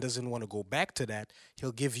that and doesn't want to go back to that,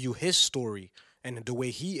 he'll give you his story and the way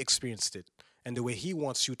he experienced it and the way he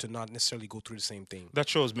wants you to not necessarily go through the same thing. That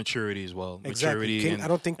shows maturity as well. Exactly. Maturity King- and, I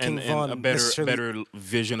don't think King and Von a better necessarily-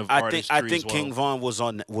 vision of I artistry think as well. King Von was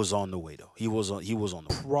on the way though. He was on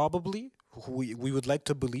the way. Probably, we would like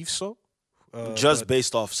to believe so. Just but,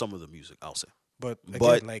 based off some of the music, I'll say. but again,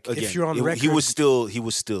 But like again, if you're on record, he was still.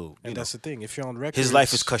 You and know, that's the thing. If you're on record, his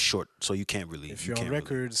life is cut short, so you can't really. If you you're on can't really-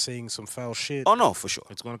 record saying some foul shit, Oh no, for sure.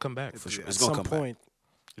 It's going to come back. For sure. at It's gonna some come back. point,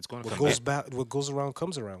 It's going to what come goes back. back, what goes around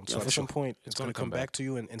comes around. So Yeah, at for some sure. point, it's gonna going to come come back back. to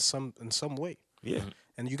you in some way. Yeah.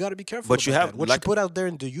 And you got to be careful. But you about have- that. What like- you put out there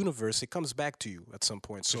in the universe, it comes back to you at some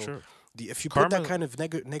point. So sure. if you put that Karma- kind of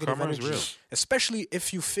negative karma is energy, real. especially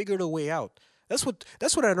if you figured a way out, that's what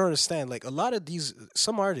I don't understand. Like a lot of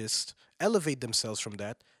some artists elevate themselves from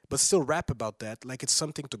that, but still rap about that like it's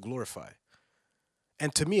something to glorify.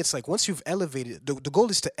 And to me, it's like once you've elevated, the goal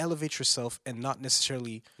is to elevate yourself and not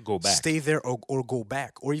necessarily Go back. stay there or go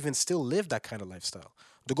back, or even still live that kind of lifestyle.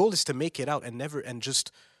 The goal is to make it out and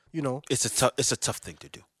just, It's a tough thing to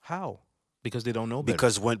do. how? Because they don't know better.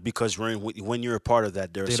 Because when you're a part of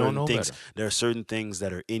that, there are They don't certain know things. better. There are certain things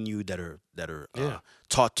that are in you that are Yeah.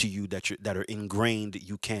 taught to you that are ingrained.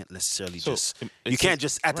 You can't necessarily So, just you it's can't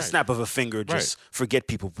just at the right. snap of a finger just forget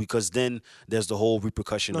people, because then there's the whole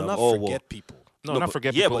repercussion No, of not oh forget well. people. no, not but-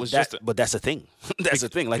 forget yeah, people. but It's just but that's the thing. That's the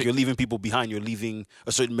thing. Like you're leaving people behind. You're leaving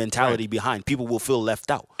a certain mentality behind. People will feel left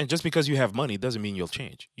out. and just because you have money doesn't mean you'll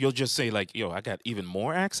change. You'll just say like, "Yo, I got even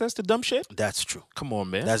more access to dumb shit." That's true. Come on,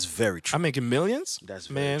 man. That's very true. I'm making millions. That's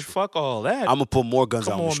very man. true. Fuck all that. I'm gonna put more guns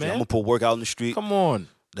Come out in the on, street. man. I'm gonna put work out in the street. Come on.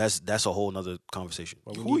 That's a whole nother conversation.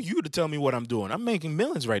 Who are you to tell me what I'm doing? I'm making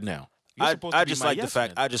millions right now. You're supposed to I be just my like the yes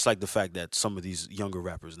fact man. I just like the fact that some of these younger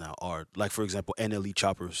rappers now are like, for example, NLE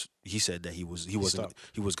Choppers. He said that he was stopped.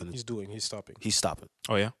 gonna He's stopping. he's stopping,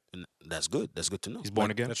 Oh yeah, and that's good. That's good to know. he's born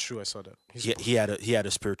Like, again. That's true. I saw that. He's he had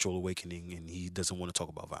a spiritual awakening, and he doesn't want to talk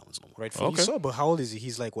about violence no more. rightfully Okay. so. But how old is he?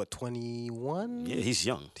 He's like what, 21? Yeah, he's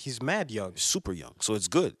young, He's mad young. super young. So it's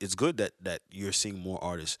good. It's good that you're seeing more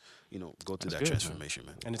artists, go through That's that good, man. transformation,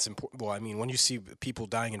 man. And it's important. Well, I mean, when you see people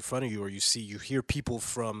dying in front of you, or you hear people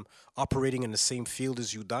from operating in the same field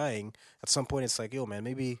as you dying, at some point it's like, yo, man,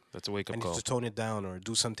 maybe That's a wake I up need call. to tone it down or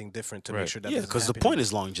do something different to Right. make sure that Yeah, doesn't because the happen point again.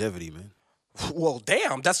 is longevity, man. Well,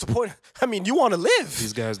 damn, that's the point. I mean, you want to live.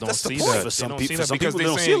 These guys don't That's the see point. that. For some They don't people- see for that some because people, they they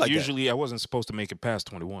don't say see it like that. usually I wasn't supposed to make it past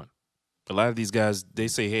 21. A lot of these guys, they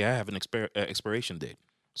say, hey, I have an expiration date.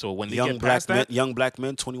 So when they young get black past men, that, young black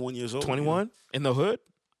men, 21 years old. 21 in the hood,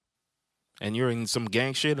 and you're in some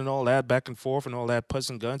gang shit and all that, back and forth and all that,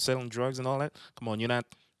 pussing guns, selling drugs and all that. Come on, you're not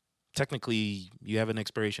technically, you have an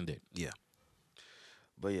expiration date.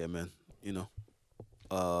 But yeah, man,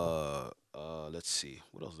 let's see.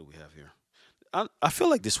 What else do we have here? I feel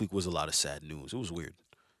like this week was a lot of sad news. It was weird.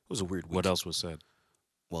 It was a weird week. What else was said?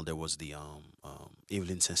 Well, there was the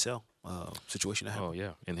Evelyn Sincel situation that happened. Oh,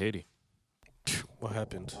 yeah, in Haiti. What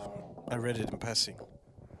happened? I read it in passing.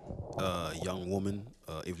 Young woman,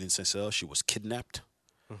 Evelyn Sincel, she was kidnapped,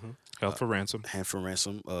 Held for ransom. hand for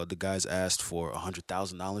ransom. The guys asked for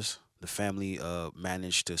 $100,000. The family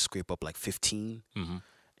managed to scrape up like 15,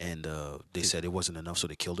 and they said it wasn't enough, so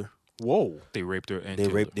they killed her. Whoa. They raped her and They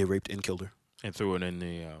killed raped, her they raped and killed her. and threw it in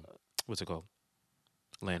the, what's it called?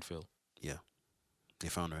 Landfill. They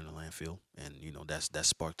found her in a landfill, and that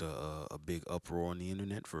sparked a big uproar on the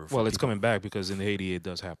internet for Well, it's people. coming back because in Haiti it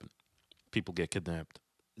does happen. People get kidnapped.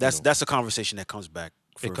 That's know. a conversation that comes back.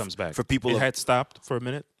 It comes back. For people. It of- had stopped for a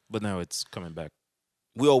minute, but now it's coming back.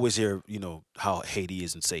 we always hear, how Haiti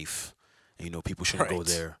isn't safe, and people shouldn't go Right.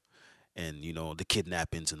 there, and the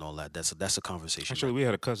kidnappings and all that. That's a conversation. Actually, we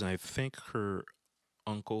had a cousin. I think her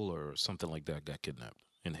uncle or something like that got kidnapped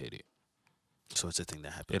in Haiti. so it's a thing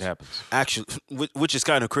that happens. It happens. Actually, which is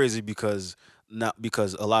kind of crazy because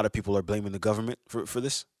a lot of people are blaming the government for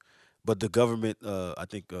this, but the government, I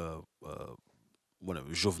think, whatever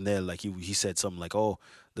Jovenel, like he said something like, oh,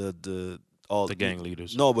 the gang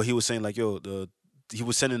leaders. No, but he was saying like, yo, he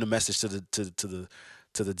was sending a message to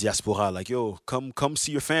the diaspora, like, yo, come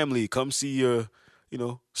see your family, come see your,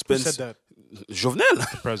 Who spend. said that?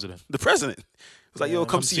 Jovenel, The president. the president. It was like, yo, Yeah.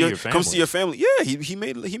 come see your family. family. Yeah, he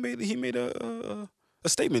made a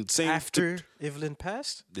statement saying After Evelyn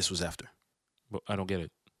passed? this was after. But I don't get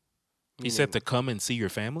it. He said to come and see your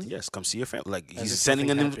family. Yes, come see your family. Like As he's if sending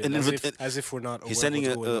something an happened, invitation. as if we're not. He's aware sending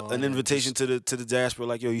of what's going on an and invitation just to the diaspora,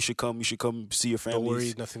 like, yo, you should come see your family. Don't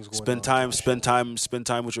worry, nothing's going Spend on. spend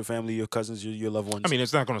time with your family, your cousins, your loved ones. I mean,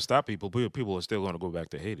 it's not going to stop people. People are still going to go back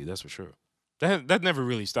to Haiti. That's for sure. That never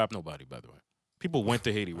really stopped nobody, by the way. People went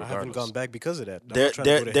to Haiti I regardless. haven't gone back because of that. I'm not trying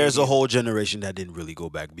to go to there's a Haiti. whole generation that didn't really go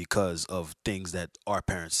back because of things that our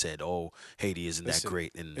parents said. Oh, Haiti isn't that Listen,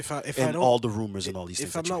 great, and if I and don't- all the rumors and all these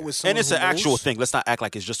if things. I'm that you not hear. with and someone it's an who actual knows- thing. Let's not act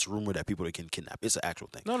like it's just a rumor that people can kidnap. It's an actual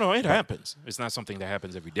thing. No, it happens. It's not something that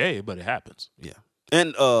happens every day, but it happens. Yeah.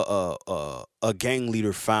 And a gang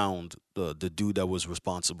leader found the dude that was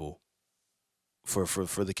responsible for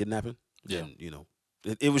the kidnapping. Yeah.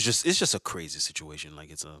 And it's just a crazy situation. Like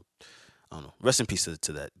I don't know. Rest in peace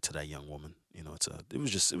to that young woman. It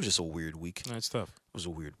was just a weird week. That's tough. It was a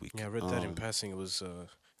weird week. Yeah, I read that in passing. It was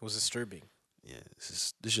disturbing. Yeah,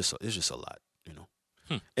 it's just a lot,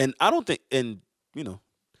 And I don't think, and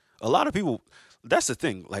a lot of people. That's the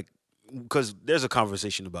thing, like, because there's a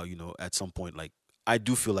conversation about, at some point, like, I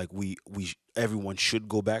do feel like everyone should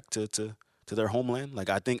go back to their homeland. Like,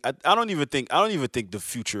 I don't even think the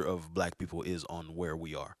future of Black people is on where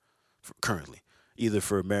we are currently, either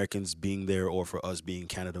for Americans being there or for us being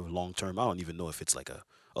Canada long term. I don't even know if it's like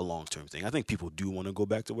a long term thing. I think people do want to go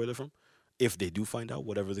back to where they're from, if they do find out,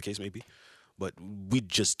 whatever the case may be. But we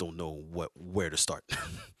just don't know where to start.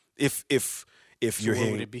 if So you're where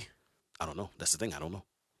hearing, would it be? I don't know. That's the thing. I don't know.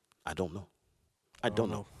 I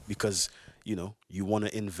don't know because you want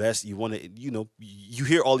to invest. You want to you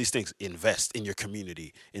hear all these things. Invest in your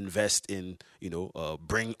community. Invest in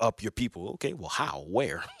bring up your people. Okay, well, how?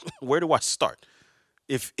 Where? Where do I start?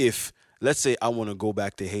 If let's say I want to go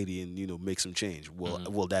back to Haiti and make some change,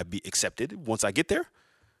 will that be accepted once I get there?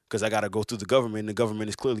 Because I got to go through the government, and the government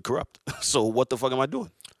is clearly corrupt. So what the fuck am I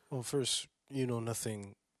doing? Well, first, you know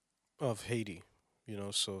nothing of Haiti,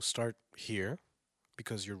 so start here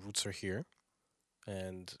because your roots are here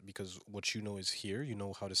and because what you know is here, you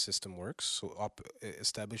know how the system works. So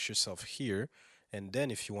establish yourself here, and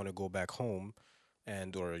then if you want to go back home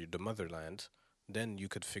or the motherland, then you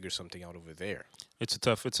could figure something out over there. It's a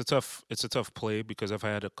tough play because I've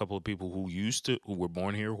had a couple of people who were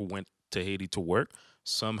born here who went to Haiti to work.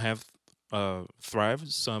 Some have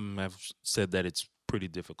thrived. Some have said that it's pretty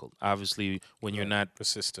difficult. Obviously, when you're not, The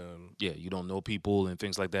system. you don't know people and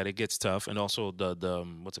things like that, it gets tough. And also the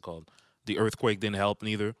what's it called? The earthquake didn't help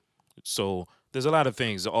neither. So there's a lot of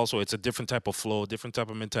things. Also, it's a different type of flow, different type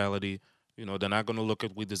of mentality. They're not going to look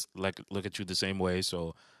at you the same way.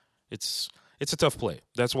 So it's a tough play.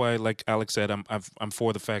 That's why, like Alex said, I'm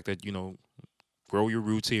for the fact that grow your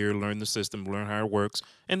roots here, learn the system, learn how it works,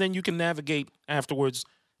 and then you can navigate afterwards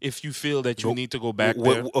if you feel that you But need to go back Wh-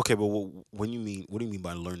 there. Okay, but what do you mean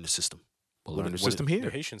by learn the system? Well, learn the what- system The here.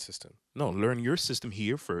 Haitian system. No, learn your system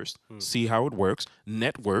here first. See how it works.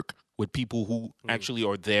 Network with people who actually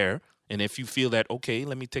are there. And if you feel that, okay,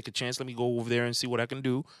 let me take a chance, let me go over there and see what I can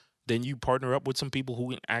do, then you partner up with some people who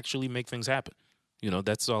can actually make things happen.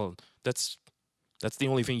 That's all. That's the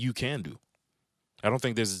only thing you can do. I don't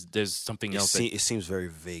think there's something else. It seems very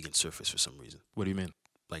vague and surface for some reason. What do you mean?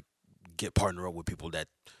 Like partner up with people that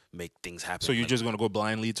make things happen. So you're Like, just going to go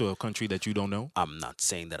blindly to a country that you don't know? I'm not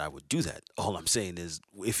saying that I would do that. All I'm saying is,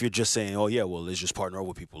 if you're just saying, "Oh yeah, well, let's just partner up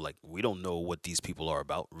with people," like we don't know what these people are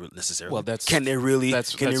about necessarily. Well, that's- can they really?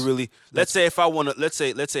 that's- Can they that's- really? Let's say if I want to, let's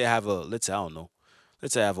say I have a, let's say I don't know,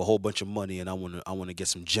 let's say I have a whole bunch of money and I want to get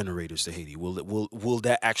some generators to Haiti. Will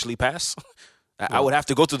that actually pass? I would have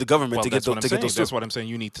to go to the government Well, to that's get what I'm to saying. get those. That's what I'm saying.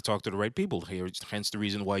 You need to talk to the right people here. Hence the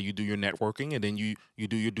reason why you do your networking and then you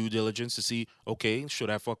do your due diligence to see, okay, should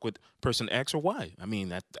I fuck with person X or Y? I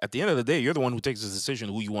mean, at the end of the day, you're the one who takes the decision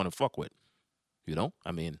who you want to fuck with.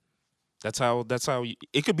 I mean, that's how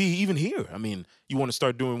it could be even here. I mean, you want to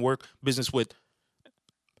start doing business with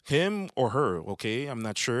him or her, okay? I'm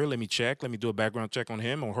not sure. Let me check. Let me do a background check on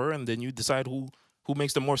him or her, and then you decide who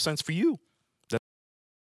makes the more sense for you.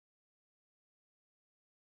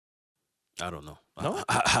 I don't know. No?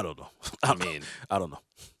 I don't know. I mean, I don't know.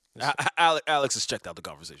 Alex has checked out the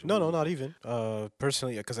conversation. No, not even.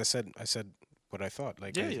 Personally, because I said what I thought.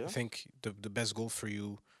 Like, Yeah, I yeah. think the best goal for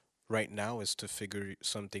you right now is to figure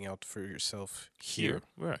something out for yourself here,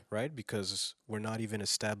 Right. right? Because we're not even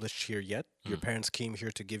established here yet. Your parents came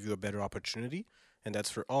here to give you a better opportunity, and that's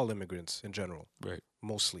for all immigrants in general, Right.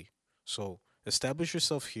 mostly. So establish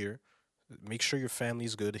yourself here. Make sure your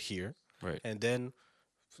family's good here, Right. and then,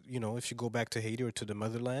 if you go back to Haiti or to the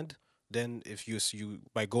motherland, then if you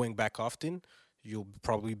by going back often, you'll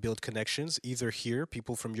probably build connections either here,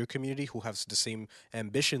 people from your community who have the same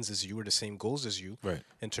ambitions as you or the same goals as you, Right.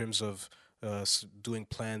 in terms of doing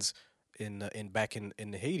plans in back in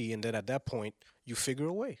Haiti, and then at that point you figure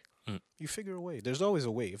a way. You figure a way. There's always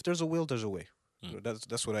a way. If there's a will, there's a way.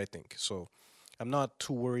 That's what I think. So I'm not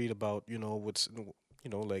too worried about what's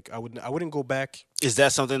like I wouldn't go back. Is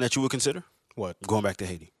that something that you would consider? What? Going back to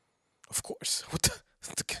Haiti? Of course.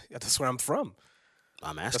 That's where I'm from.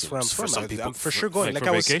 I'm asking. That's where I'm For from. some people, I'm for sure going. like Like for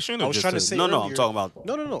I was, vacation I or was just trying to to- say. No, I'm earlier- talking about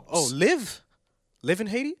No. Oh, live in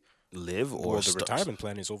Haiti. live or Well, the start- retirement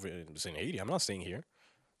plan is over. It's in Haiti. I'm not staying here.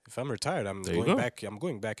 If I'm retired, I'm There you going go. back. I'm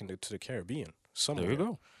going back to the Caribbean somewhere. There you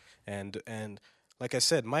go. And like I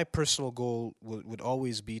said, my personal goal would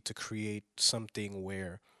always be to create something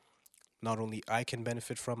where not only I can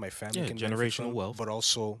benefit from, my family Yeah, can benefit generational from, wealth. but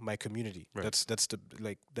also my community. Right. That's the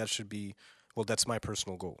that should be that's my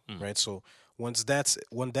personal goal, Mm. right? So when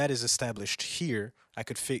that is established here, I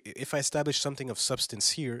could if I establish something of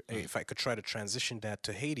substance here, if I could try to transition that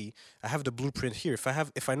to Haiti, I have the blueprint here.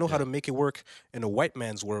 If I know how to make it work in a white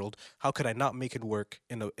man's world, how could I not make it work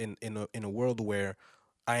in a world where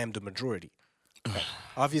I am the majority?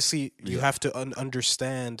 Obviously, you have to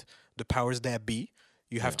understand the powers that be.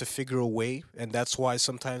 You have to figure a way, and that's why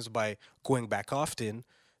sometimes by going back often,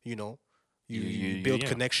 you build yeah,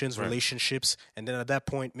 connections, right. relationships, and then at that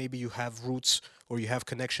point, maybe you have roots or you have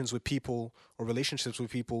connections with people or relationships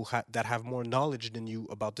with people that have more knowledge than you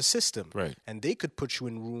about the system, Right. and they could put you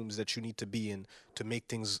in rooms that you need to be in to make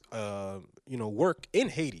things, work in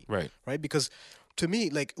Haiti, Right. Because to me,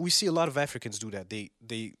 like we see a lot of Africans do that. They're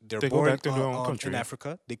They go born back to their own country, in yeah.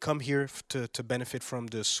 Africa. They come here to benefit from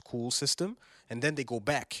the school system, and then they go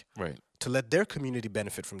back Right. to let their community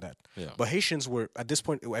benefit from that. Yeah. But Haitians were at this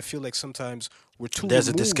point. I feel like sometimes we're too. There's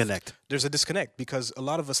a removed. disconnect. There's a disconnect because a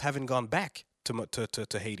lot of us haven't gone back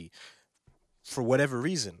to Haiti for whatever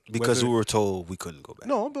reason. Because Whether- we were told we couldn't go back.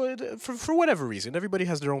 no, but for whatever reason, everybody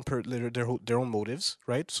has their own their own motives,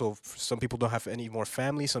 right? So some people don't have any more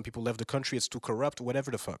family. Some people left the country. It's too corrupt.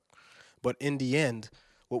 Whatever the fuck. But in the end,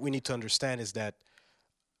 what we need to understand is that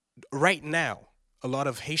right now, a lot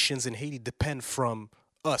of Haitians in Haiti depend from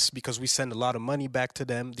us because we send a lot of money back to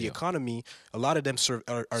them. The economy, a lot of them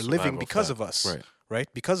are living off because that. of us, Right. right?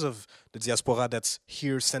 Because of the diaspora that's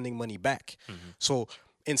here sending money back. So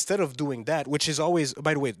instead of doing that, which is always,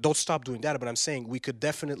 by the way, don't stop doing that. But I'm saying we could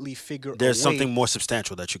definitely figure. There's a way, something more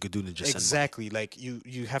substantial that you could do than just send money. exactly like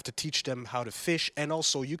you have to teach them how to fish, and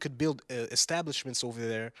also you could build establishments over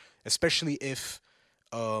there, especially if.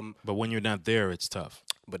 But when you're not there, it's tough.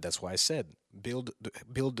 But that's why I said build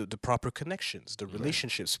the proper connections, the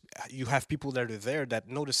relationships. You have people that are there that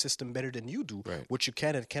know the system better than you do, Right. what you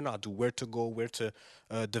can and cannot do, where to go, where to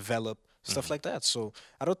develop, stuff Mm-hmm. like that. So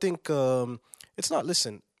I don't think It's not.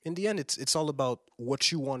 Listen, in the end, it's all about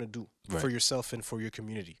what you want to do for Right. yourself and for your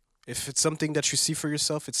community. If it's something that you see for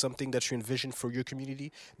yourself, it's something that you envision for your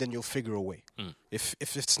community, then you'll figure a way. If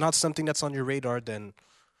it's not something that's on your radar, then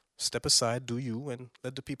step aside, do you, and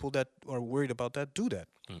let the people that are worried about that do that.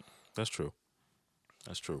 That's true.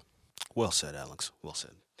 That's true. Well said, Alex. Well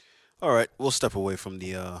said. All right, we'll step away from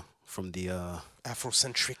the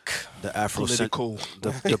Afrocentric. Political,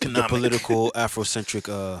 the political Afrocentric.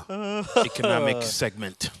 economic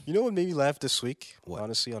segment. You know what made me laugh this week? What?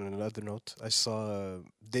 Honestly, on another note, I saw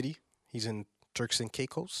Diddy. He's in Turks and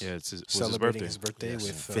Caicos. Yeah, it was his celebrating birthday. his birthday Yes,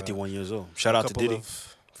 with 51 years old. Shout out to couple Diddy.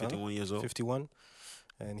 of- 51 years old. 51.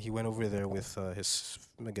 And he went over there with his,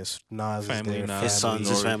 I guess, Nas Family, is there, Nas. His sons,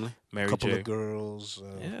 his Nori. family. Mary couple J. of girls.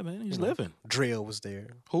 Yeah, man, he's you know. living. Drea was there.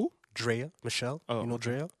 Who? Drea, Michelle. Oh, you know okay.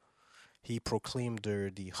 Drea? He proclaimed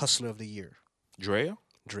her the Hustler of the Year. Drea?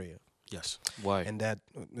 Drea. Yes. Why? And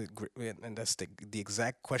that's the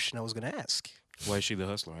exact question I was gonna ask. Why is she the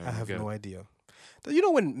hustler? I have no idea. You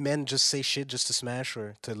know when men just say shit just to smash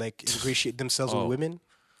or to like ingratiate themselves Oh. with women?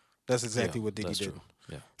 That's exactly what Diddy That's did. true.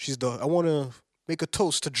 Yeah. She's the. I want to make a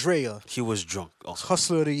toast to Drea, He was drunk also.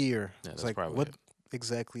 Hustler of the Year. Yeah, It's that's like, probably what it.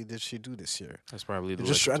 exactly did she do this year? That's probably the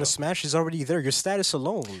You're just trying to liquor smash. She's already there. Your status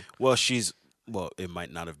alone. Well, it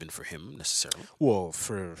might not have been for him necessarily. Well,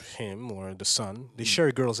 for him or the son, they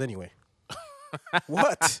share girls anyway.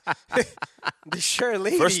 What? They share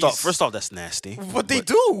ladies. First off, that's nasty. But they But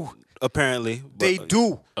do. Apparently, They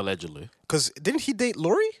do. allegedly. Because didn't he date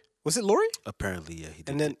Lori? Was it Lori? Apparently, yeah, he did.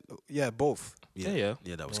 And then, yeah, both. Yeah.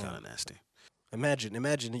 That was kind of nasty. Imagine.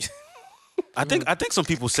 I think some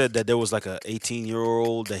people said that there was like a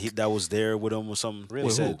 18-year-old that was there with him or something. Really? They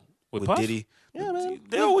With said who? With with Puff? Diddy. Yeah, man.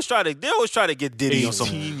 They always try to get Diddy on some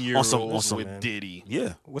 18-year-olds with with Diddy.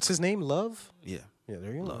 yeah What's his name? Love? yeah. Yeah,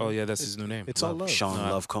 there you go. Oh, yeah, that's his new name. It's all love. Sean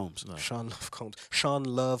No, Love Combs. No, Sean Love Combs. Sean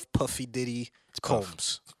Love, Puffy Diddy, Puff.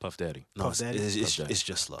 Combs. Puff Daddy. No, Puff it's, Daddy? it's, it's, Puff Daddy. it's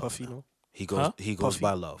just love. Puffy, now. no? He goes Huh? he goes Puffy?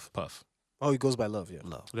 by love. Puff. Oh, he goes by Love, yeah.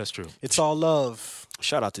 Love. That's true. It's all love.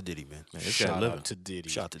 Shout out to Diddy, man. Man, this guy living. to Diddy.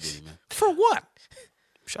 Shout out to Diddy, man. For what?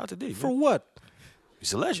 Shout out to Diddy. For Man. what?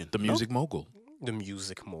 He's a legend. The music mogul. The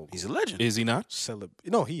music mogul. He's a legend. Is he not?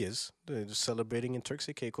 No, he is. They're just celebrating in Turks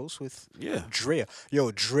and Caicos with Yeah. Drea. Yo,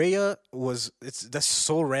 Drea was. That's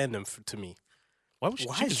so random to me. Why was she?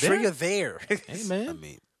 Why she is was Drea there? there? Hey, I man.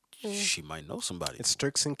 mean, she might know somebody. It's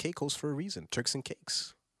Turks and Caicos for a reason. Turks and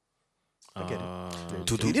Cakes. I get it.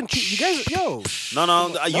 To You didn't. You guys. Yo. No,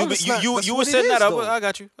 that's not- that's you what were it setting is, that up. though. I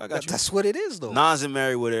got you. I got you. That's what it is, though. Nas and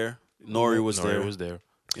Mary were there. Nori was Nori there. was there.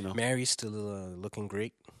 You know, Mary's still looking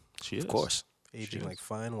great, She is. of course, aging is. like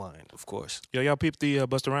fine wine. of course. Yo, y'all peeped the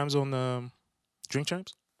Busta Rhymes on Drink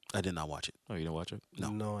Champs? I did not watch it. Oh, you didn't watch it?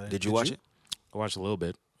 No. I- Did you watch it? I watched a little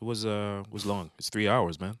bit. It was long. It's 3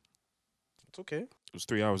 hours, man. It's okay. It was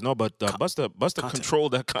 3 hours. No, but Busta content.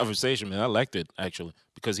 controlled that conversation, man. I liked it actually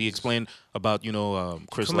because he explained about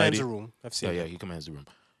Chris Commands Lighty. a room. I've seen. Yeah, it. he commands the room.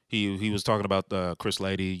 He was talking about Chris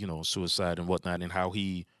Lighty, suicide and whatnot, and how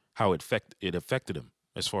it affected him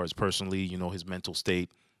as far as personally, his mental state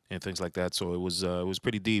and things like that. So it was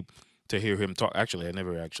pretty deep to hear him talk. Actually, I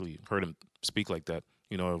never actually heard him speak like that.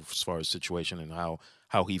 As far as situation and how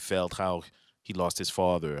he felt, how he lost his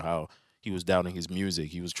father, how he was doubting his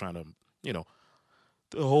music. He was trying to,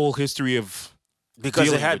 the whole history of Because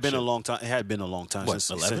it dealing had with been a shit. long time. It had been a long time What,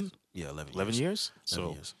 since 11? Yeah, 11. 11 years. 11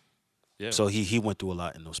 So years. yeah. So he went through a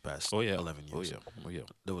lot in those past. 11 Oh years. yeah. Oh yeah.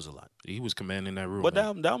 There was a lot. He was commanding that room. But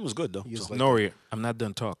man. that album was good though. He was So. like- Nori, I'm not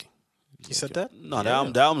done talking. He said that. No,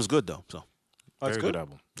 that album's good though. So Oh, it's Very good. good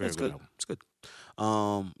album. Very it's good good. album. It's good.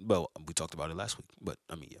 Well, we talked about it last week, but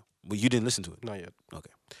I mean, yeah. But you didn't listen to it. Not yet.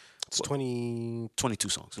 Okay. It's What? 20. 22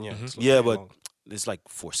 songs. Yeah. it's Yeah, very but long. there's like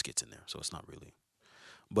 4 skits in there, so it's not really.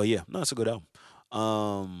 But yeah, no, it's a good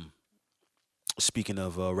album. Speaking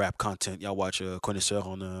of rap content, y'all watch Connaisseur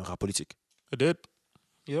on Rap Politique? I did.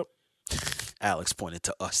 Yep. Alex pointed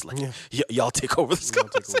to us like, Yeah. y'all take over this Y'all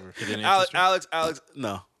take conversation. over. It didn't Alex,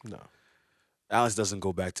 no. No. Alex doesn't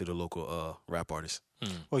go back to the local rap artist.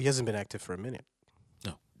 Well, he hasn't been active for a minute.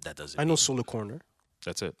 That doesn't. I know Solar Corner.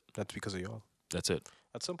 That's it. That's because of y'all. That's it.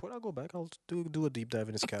 At some point, I'll go back. I'll do a deep dive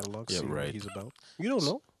in his catalog. Yeah, see right. what he's about. You don't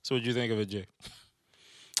know. So what do you think of it, Jay?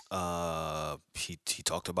 He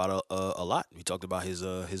talked about a lot. He talked about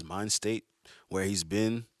his mind state, where he's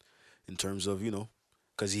been, in terms of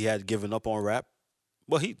because he had given up on rap.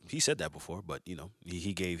 Well, he said that before, but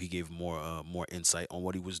he gave more insight on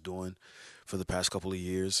what he was doing for the past couple of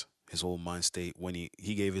years. His whole mind state when he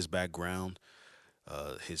gave his background,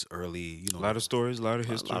 his early A lot of stories, a lot of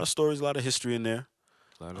history, a lot of stories, a lot of history in there.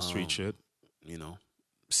 a lot of street shit.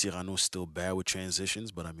 Cyrano's still bad with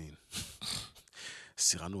transitions, but I mean,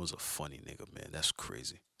 Cyrano is a funny nigga, man. That's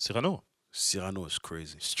crazy. Cyrano. Cyrano is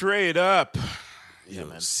crazy. Straight up. Yo,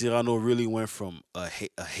 man. Cyrano really went from a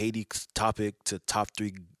Haiti topic to top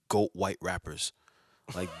 3 GOAT white rappers.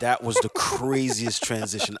 Like, that was the craziest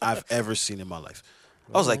transition I've ever seen in my life.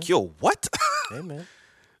 I was like, yo, what? Hey, man.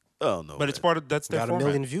 Oh, no. But it's part of that's their Got a format.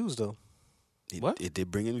 million views, though. What? It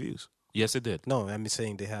did bring in views. Yes, it did. No, I'm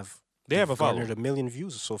saying they have They have a garnered following. 1 million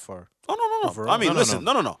views so far. Oh, no. Overall. I mean, No, no, listen.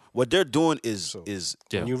 no. No. What they're doing is So-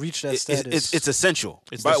 Yeah. When you reach that it's status, essential.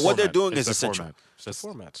 It's But the what they're format. doing It's is the essential. format. the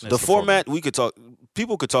formats. That's The format, we could talk.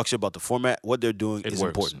 People could talk shit about the format. What they're doing It is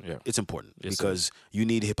works, important. yeah. It's important Yes, it because you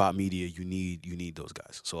need hip hop media. You need those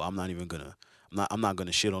guys. So I'm not even gonna. I'm not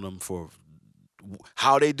gonna shit on them for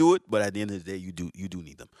how they do it. But at the end of the day, you do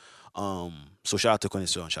need them. So shout out to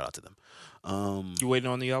Connoisseur and shout out to them. You waiting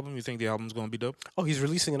on the album? You think the album's gonna be dope? Oh, he's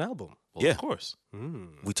releasing an album. Well, Yeah. of course.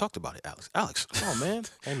 We talked about it, Alex. Oh man.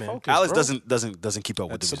 Hey, man. Focus, Alex bro. doesn't keep up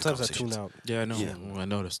with the music Sometimes I tune conversations. out. Yeah, I know. Yeah. I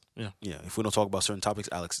noticed. Yeah. Yeah, if we don't talk about certain topics,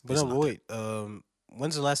 Alex. But is no, not wait.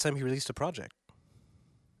 When's the last time he released a project?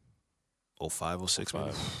 there. 05, 06,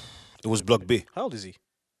 maybe. 05. It was Block B. How old is he?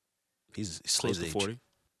 He's Close Slay's to age. 40.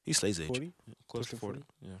 He's Slay's age. 40? Close to to 40.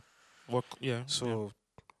 Yeah. Well, yeah. So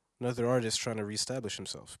another artist trying to reestablish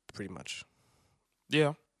himself, pretty much.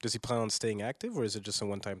 yeah. Does he plan on staying active, or is it just a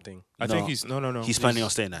one-time thing? I No. think he's no. He's planning on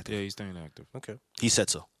staying active. Yeah, he's staying active. Okay. He said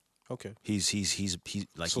so. Okay. He's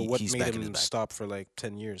like So he, what he's made back in his him bag. stop for like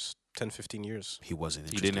 10 years, 10, 15 years? He wasn't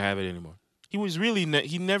He interested. didn't have it anymore. He was really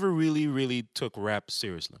he never really took rap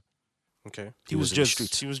seriously. Okay. He was in the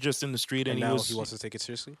streets. He was just in the street, And and, now he was. he wants to take it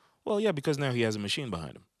seriously? Well, yeah, because now he has a machine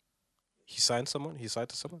behind him. He signed someone? He signed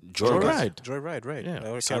to someone? Joyride. Joyride, right. Yeah.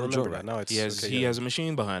 Okay, I Signed with remember Joyride. that. Now it's He has okay, he yeah. has a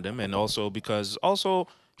machine behind him, and also because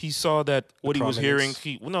he saw that what he was hearing.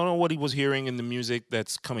 prominence. What he was hearing in the music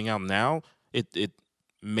that's coming out now. It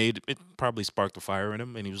probably sparked a fire in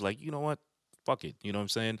him, and he was like, you know what, fuck it. You know what I'm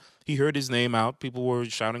saying? He heard his name out. People were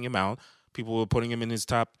shouting him out. People were putting him in his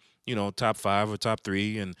top 5 or top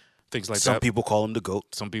 3 and things like Some that. people call him the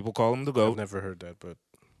GOAT. Some people call him the I've GOAT. never heard that, but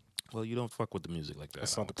Well, you don't fuck with the music like that.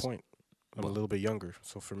 that's not the Alex. point. I'm a little bit younger,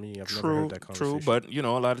 so for me, I've never True, heard that conversation. true, but a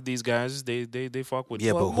lot of these guys they fuck with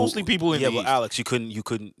Yeah, well, but mostly people in Yeah, the but East. Alex, you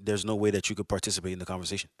couldn't. There's no way that you could participate in the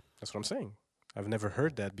conversation. That's what I'm saying. I've never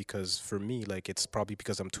heard that because for me, like, it's probably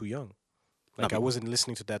because I'm too young. Like, No, I but- wasn't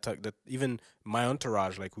listening to that. That even my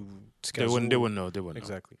entourage, like, who They wouldn't know. They wouldn't know.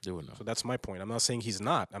 Exactly. They wouldn't know. So that's my point. I'm not saying he's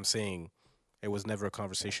not. I'm saying it was never a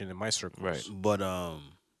conversation in my circles. Right. But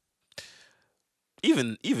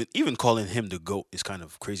even calling him the GOAT is kind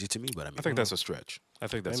of crazy to me. But I mean, I think that's a stretch. I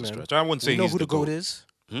think that's Hey, a man. stretch. I wouldn't say We know he's who the GOAT. GOAT is.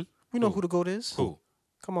 Hmm? We know Who? who the GOAT is. Who?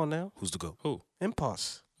 Come on now. who's the GOAT? Who?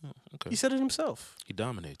 Impost. Okay. He said it himself. He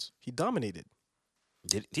dominates. He dominated.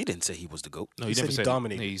 He didn't say he was the GOAT. No, He he, said never he said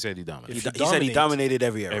dominated. He said he dominated. If He, you he said he dominate- dominated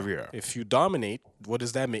every era. Every era. If you dominate, what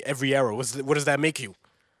does that mean? Every era. What does that make you?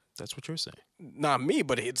 That's what you're saying. Not me,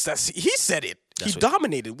 but he said it. That's He what-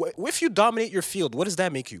 dominated. If you dominate your field, what does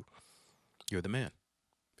that make you? You're the man.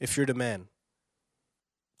 If you're the man.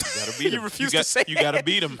 You gotta beat him. You refuse to say You gotta it.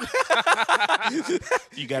 beat him.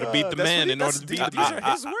 You gotta beat the That's man what in order that's to beat the- the these man.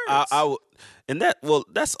 are his words. And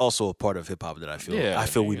that's also a part of hip hop that I feel. Yeah, I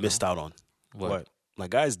feel we you know. missed out on. What? Like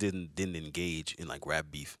guys didn't engage in like rap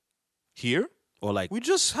beef Here? or like We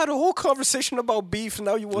just had a whole conversation about beef. And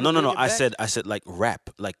now you want no. I said like rap.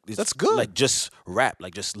 Like it's, That's good. Like just rap.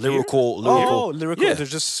 Like just lyrical. Oh, lyrical. Yeah. They're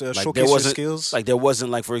just Like showcase there your wasn't skills. like there wasn't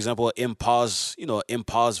like for example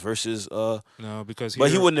Impause versus No, because but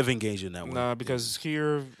he here- wouldn't have engaged in that way. Nah, because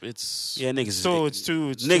here it's Yeah, niggas. So is,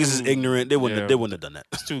 it's niggas is ignorant. They wouldn't. yeah. They wouldn't have done that.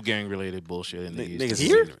 It's too gang related bullshit in the East. Niggas is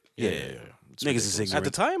Here? ignorant. Yeah. It's Niggas is ridiculous. ignorant. At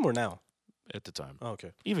the time or now? At the time, Oh,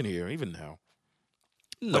 okay. even here, even now.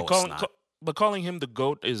 No, but calling, it's not. but calling him the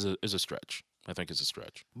GOAT is a stretch. I think it's a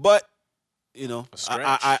stretch. But you know,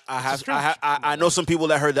 stretch. I know some people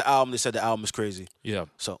that heard the album. They said the album is crazy. Yeah,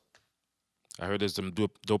 So I heard there's some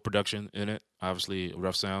dope production in it. Obviously,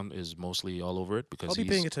 Rough Sound is mostly all over it because I'll be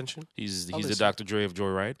paying attention. he's I'll the listen. Dr. Dre of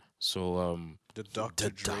Joyride. So The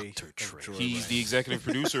Dr. Dre. Dr. of Dre. Joyride. he's the executive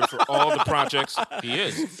producer for all the projects. He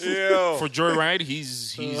is. For Joyride,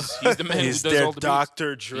 he's the man he's who does their all the beats.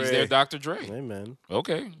 Dr. Dre. He's their Dr. Dre. Hey, man.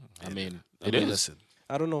 Okay, I mean I it mean, is. Listen,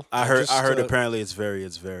 I don't know. I heard apparently it's very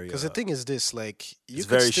Because the thing is this, like, you it's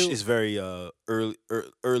could very still... it's very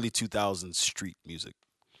early 2000s street music.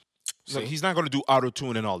 Look, he's not going to do auto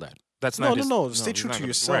tune and all that. That's No, not. no, his, no. Stay he's true not to gonna-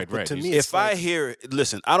 yourself. Right, But right. to He's- me, it's If I like- hear,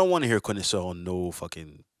 listen, I don't want to hear Connoisseur on no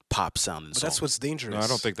fucking pop sounding But song. that's what's dangerous. No, I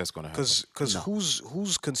don't think that's gonna happen. Because No.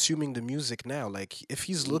 who's consuming the music now? Like, if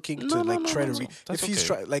he's looking No, to no, like no, try no, to, no. That's if he's okay.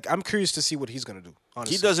 try, like, I'm curious to see what he's gonna do.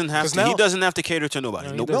 Honestly. He doesn't have 'Cause to. now- He doesn't have to cater to nobody.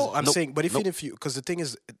 No, he Nope. doesn't. No, I'm Nope. saying, but Nope. if you, because the thing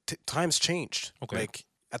is, times changed. Okay. Like,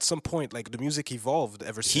 at some point, like, the music evolved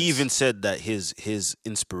ever since. He even said that his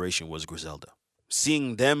inspiration was Griselda.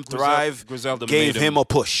 Seeing them thrive Griselda gave made him a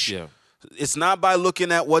push. Yeah. It's not by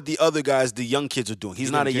looking at what the other guys, the young kids, are doing. He's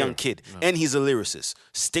He not a didn't young care. kid, No. and he's a lyricist.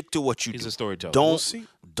 Stick to what you He's do. a storyteller. Don't We'll see.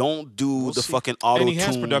 don't do We'll the see. fucking auto And he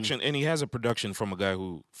has tune. production, and he has a production from a guy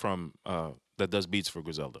that does beats for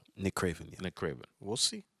Griselda, Nick Craven. Yeah. Nick Craven. We'll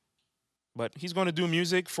see. But he's going to do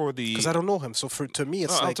music for the. Because I don't know him, so to me,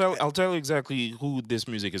 it's No, like I'll tell you exactly who this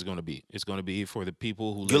music is going to be. It's going to be for the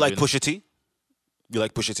people who. You live like in, Pusha T? You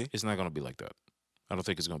like Pusha T? It's not going to be like that. I don't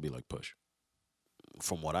think it's going to be like Push.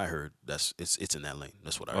 From what I heard, it's in that lane.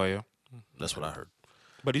 That's what I Oh heard. yeah. That's what I heard.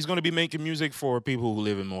 But he's going to be making music for people who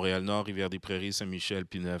live in Montréal Nord, Rivière-des-Prairies, Saint-Michel,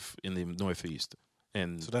 Pineuf, in the Northeast,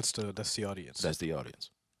 and so that's the audience. that's the audience.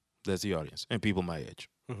 That's the audience, and people my age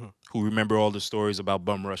Mhm. who remember all the stories about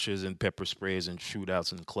bum rushes and pepper sprays and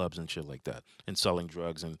shootouts in clubs and shit like that, and selling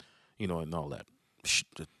drugs and and all that.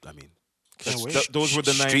 I mean, Can't wait. Those were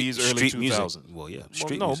the street- 90s, early street music. 2000s. Well, yeah, Well,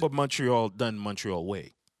 street no, music. but Montreal done Montreal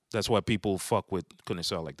way. That's why people fuck with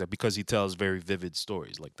Connaisseur like that, because he tells very vivid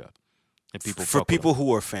stories like that, and people For fuck with people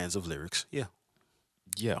who are fans of lyrics, yeah, him.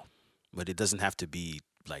 Yeah. but it doesn't have to be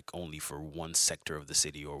like only for one sector of the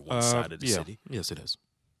city or one side of the yeah. city. Yes, it is.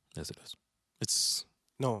 Yes, it is. It's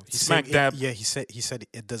No, he Smack said dab. yeah, he said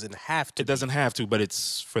it doesn't have to. it doesn't have to, but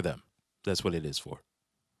it's for them. That's what it is for.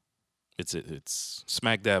 It's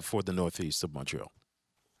smack dab for the northeast of Montreal.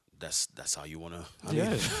 That's how you wanna. I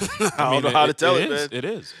don't know how to tell it, is. man. It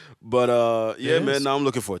is. But yeah, It man. is. Now I'm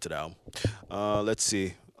looking forward to the album. Let's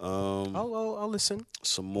see. I'll listen.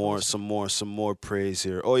 Some more praise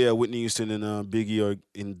here. Oh yeah, Whitney Houston and Biggie are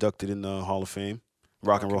inducted in the Hall of Fame,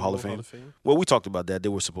 Rock and Roll Hall of Fame. Well, we talked about that. They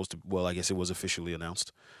were supposed to. Well, I guess it was officially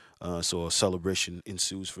announced. So a celebration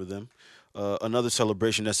ensues for them. Another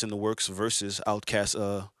celebration that's in the works versus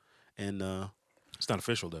Outkast and It's not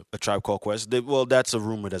official though. A Tribe Called Quest. Well, that's a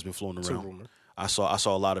rumor that's been flown It's a around. rumor. I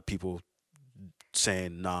saw a lot of people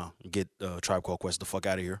saying, "Nah, get Tribe Called Quest the fuck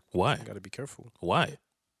out of here." Why? You gotta be careful. Why?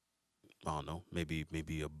 I don't know.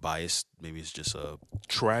 Maybe a bias. Maybe it's just a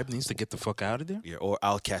Tribe needs to get the fuck out of there. yeah. Or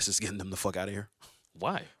Outkast is getting them the fuck out of here.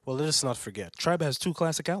 Why? Well, let us not forget. Tribe has 2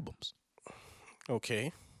 classic albums.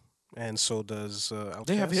 Okay, and so does Outkast.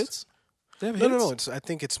 They have hits. They have No, hits. no, no. I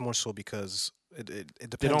think it's more so because it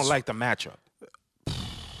depends. They don't like the matchup.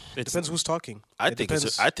 It depends who's talking. I It think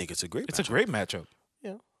depends. I think it's a great. It's a matchup. great matchup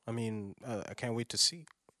Yeah, I mean, I can't wait to see.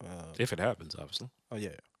 if it happens. Obviously, Oh yeah,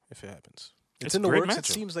 if it happens. It's It's in a the great works. It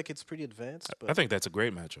matchup. seems like it's pretty advanced. But I think that's a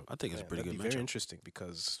great matchup. I think it's a pretty that'd good be very matchup. interesting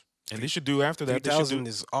because And they should do after that. They should 3000 do.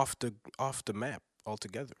 is off the map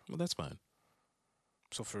altogether. Well, that's fine.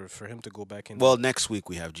 So for him to go back in, Well, next week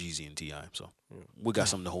we have Jeezy and Ti, so Yeah. we got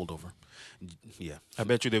something to hold over. Yeah, I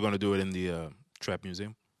bet you they're going to do it in the Trap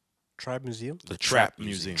Museum. Tribe Museum, the Trap Trap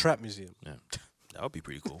Museum. Trap Museum, That would be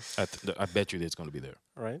pretty cool. I bet you it's going to be there.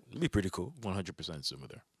 right? It'd be pretty cool. 100% similar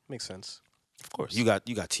there. Makes sense. Of course. You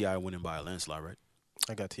got Ti winning by a landslide, right?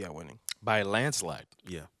 I got Ti winning. by a landslide.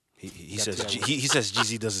 Yeah. He Got says T.I. he says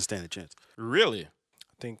Jeezy doesn't stand a chance. Really?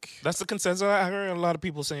 I think That's the consensus. I heard a lot of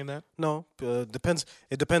people saying that. no. Depends.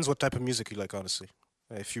 It depends what type of music you like. Honestly,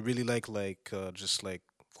 if you really like just like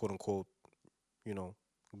quote unquote,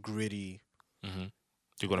 gritty. Mm-hmm.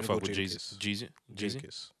 You're going to I'm fuck gonna with go Jeezy? Jeezy? Jeezy?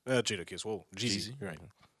 Jadakiss. Jadakiss. Whoa, Jeezy. Jeezy? Right.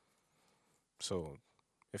 So,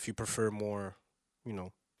 if you prefer more,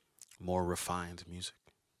 More refined music.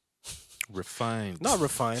 Refined. not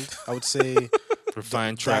refined, I would say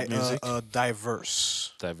Refined trap music.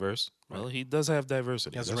 diverse, Diverse. Well, he does have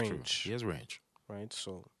diversity. He has That's range. True. He has range. right?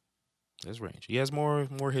 So He has range. He has more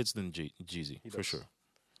hits than Jeezy, He for does. sure.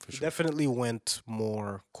 For he sure. definitely went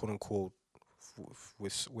more quote unquote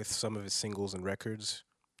with some of his singles and records.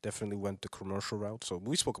 Definitely went the commercial route. So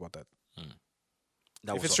we spoke about that.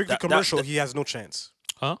 That If was it's a- strictly that- commercial, that- he has no chance.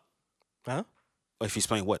 Huh? Huh? if he's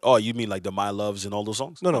playing what? Oh, you mean like the My Loves and all those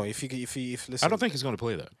songs? No. If listen, I don't think he's going to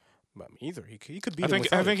play that. I mean, either he could be. I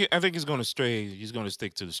think he's going to stray. He's going to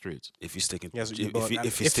stick to the streets. If he's sticking, Yes,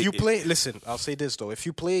 if you play, listen. I'll say this though: if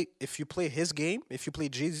you play his game, if you play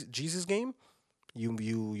Jesus' game,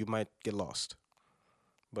 you might get lost.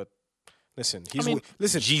 But listen,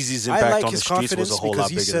 listen. Jeezy's I impact like on the his streets was confidence a whole because lot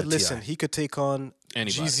he bigger said, than "Listen, T.I. he could take on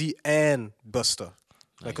Anybody. Jeezy and Busta,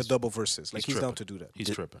 like a Nice. double verses. Like he's down tripping. to do that." He's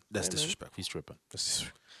tripping. That's Yeah, man. disrespectful. He's tripping.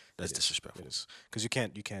 That's It is. disrespectful. It is because you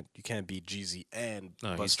can't be Jeezy and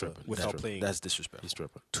No, he's Busta tripping. without That's playing That's disrespectful. He's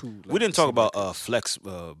tripping. two. We didn't talk about records. Flex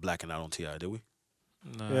blacking out on Ti, did we?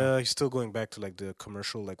 Nah. Yeah, he's still going back to like the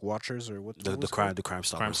commercial like Watchers or what? The what was it crime called? the crime Crime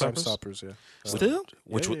stoppers. Crime Stoppers? Stoppers. Yeah. Still?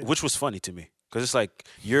 which Yeah, yeah. which was funny to me because it's like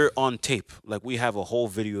you're on tape. Like we have a whole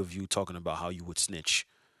video of you talking about how you would snitch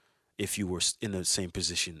if you were in the same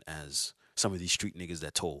position as some of these street niggas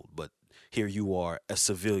that told. But here you are, a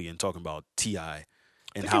civilian, talking about Ti and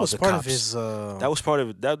I think how it was the part cops. of his. That was part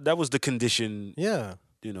of that. That was the condition. Yeah,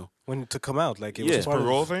 You know, when to come out, like it Yeah. was part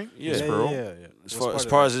Parole of, thing? Yeah. His yeah, parole? yeah,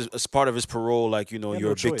 yeah. as part of his parole, like you know, He had you're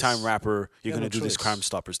no a big time choice. rapper. You're had gonna no do this choice. Crime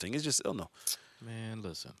Stoppers thing. It's just, oh no, Man,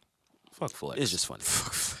 listen. Fuck Flex. it's just funny.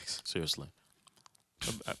 Seriously.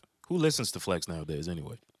 Who listens to Flex nowadays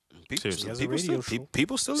anyway? People, Seriously. He has a people radio still, show.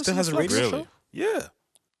 people still Still listen has to a Flex. radio Really? show. Yeah,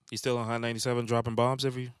 He's still on High 97 dropping bombs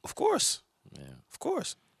every. of course. Yeah. Of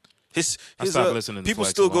course. His I stopped listening to people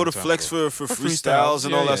Flex still a go long to time Flex ago. for freestyles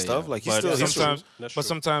and all that stuff. Like he's But still he's sometimes, That's but true.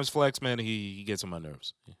 sometimes Flex, man, he gets on my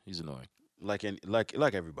nerves. He's annoying. like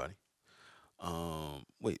everybody.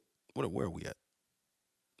 Wait, where are we at?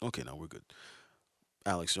 Okay, now we're good.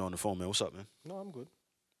 Alex, you're on the phone, man. What's up, man? No, I'm good.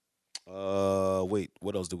 Wait,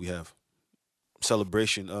 what else do we have?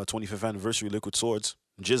 Celebration, 25th anniversary, Liquid Swords,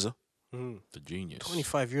 Jizza. The genius.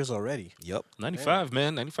 25 years already. Yep. 95,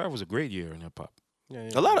 man. 95 was a great year in hip hop. Yeah,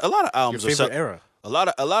 A lot of Your albums favorite are era. a lot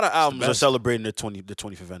of albums are best. celebrating the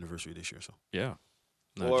 25th anniversary this year. So Yeah.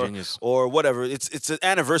 No, or genius. or whatever. It's an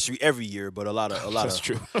anniversary every year, but a lot That's of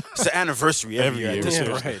true. it's an anniversary every year. Every at year. this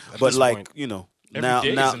Yeah, point. right. At But this like point. you know, Every now day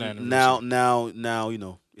is now an anniversary. now you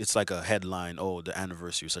know it's like a headline. Oh, the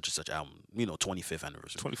anniversary of such and such album. You know, 25th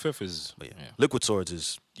anniversary. 25th is. But yeah. Yeah. Liquid Swords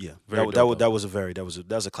is Very that dope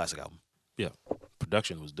was a classic album. Yeah.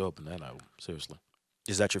 Production was dope in that album. Seriously.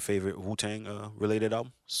 Is that your favorite Wu Tang related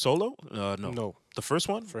album? Solo? No. No, The first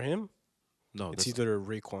one? for him, No. it's that's- either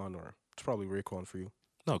Raekwon or it's probably Raekwon for you.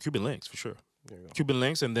 No, Cuban Links for sure. There you go. Cuban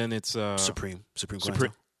Links, and then it's Supreme Supreme.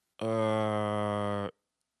 Supreme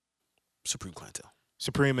Clientele.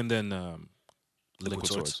 Supreme, and then Liquid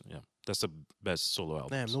Swords. Yeah, that's the best solo album.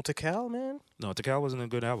 Damn, no Tikal, man. No, Tikal wasn't a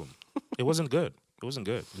good album. It wasn't good. It wasn't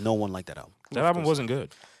good. No one liked that album. That album wasn't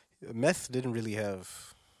good. Meth didn't really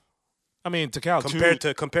have I mean, Tikal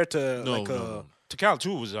compared to no, like no. Tikal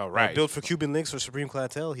 2 was all right. built for Cuban Links or Supreme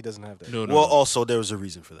Clientele. He doesn't have that. No, no, Well, no. also there was a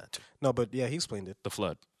reason for that too, No, but yeah, he explained it. The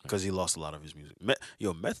Flood. because he lost a lot of his music.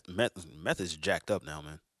 Meth is jacked up now,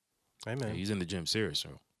 man. Hey Yeah, man, he's in the gym serious,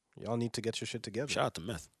 so y'all need to get your shit together. Shout out to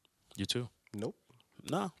Meth. you too. Nope,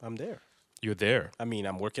 Nah, I'm there. You're there. I mean,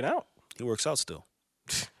 I'm working out. he works out still.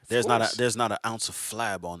 course. There's not an ounce of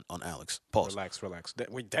flab on Alex. Pause. Relax.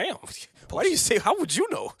 Wait, damn. Why do you say? How would you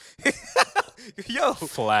know? Yo,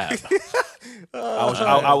 Flab.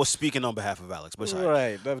 I was speaking on behalf of Alex, but it's all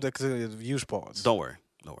right. right. The huge pause. Don't worry.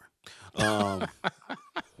 Don't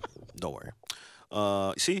worry.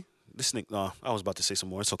 See, this thing. I was about to say some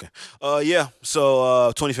more. It's okay. Yeah.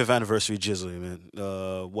 So 25th anniversary, Jizzle,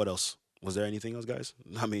 man. What else? Was there anything else, guys?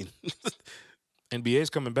 I mean, NBA's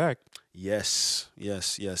coming back. yes.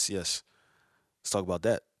 Let's talk about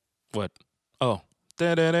that. What? Oh.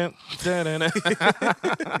 Da-da-da, da-da-da.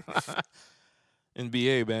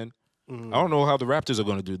 NBA, man. I don't know how the Raptors are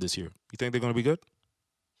going to do this year. You think they're going to be good?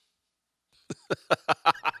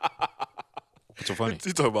 What's so funny?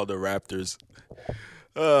 You talk about the Raptors.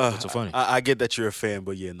 What's so funny? I get that you're a fan,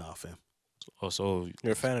 but yeah, nah, fam. Also,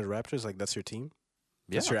 You're a fan of the Raptors? Like that's your team?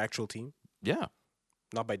 yeah, That's your actual team? yeah.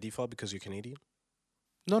 Not by default because you're Canadian.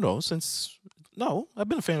 No. I've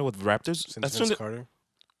been a fan with Raptors. Since As Vince soon Carter.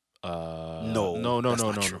 No, no, that's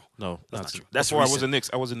not true. no. That's Not not true. true. That's Before recent.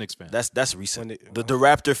 I was a Knicks fan. That's recent. When it- The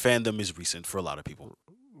Raptor fandom is recent for a lot of people.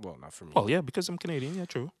 Well, not for me. Well, yeah, because I'm Canadian. Yeah,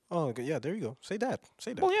 true. Oh, okay, yeah. There you go. Say that.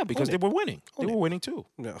 Well, yeah, because Own they it. were winning. They Own were it. winning too.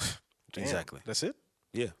 No. Damn, Exactly. That's it.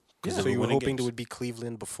 Yeah. Yeah. So they you were winning hoping games. it would be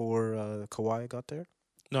Cleveland before Kawhi got there?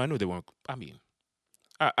 No, I knew they weren't. I mean,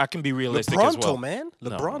 I can be realistic as LeBronto, well. man.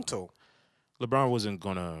 No. LeBronto. LeBron wasn't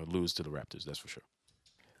gonna lose to the Raptors. That's for sure.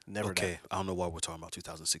 Never Okay, that. I don't know why we're talking about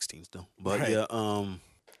 2016 still, but Right. yeah.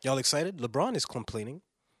 Y'all excited? LeBron is complaining.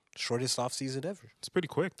 Shortest offseason ever. It's pretty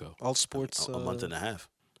quick though. All sports. A month and a half.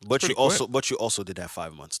 But you pretty also did have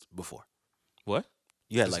 5 months before. What?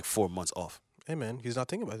 You had like 4 months off. Hey, man. He's not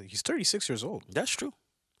thinking about it. He's 36 years old. That's true.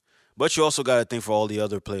 But you also got to think for all the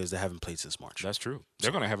other players that haven't played since March. That's true.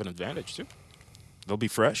 They're gonna have an advantage too. They'll be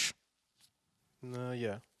fresh.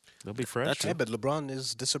 Yeah. They'll be fresh. That's Yeah, but LeBron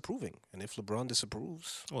is disapproving. And if LeBron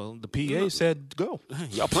disapproves, Well, the PA said go.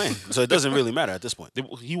 Y'all playing, so it doesn't really matter at this point.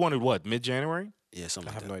 He wanted what? Mid-January? Yeah, I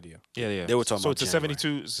something have like no that. idea. Yeah. They were talking so about it's a January.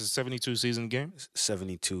 72. It's a 72 season game.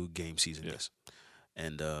 72 game season. Yes.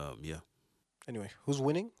 And yeah, Anyway, who's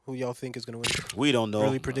winning? Who y'all think is gonna win? we don't know.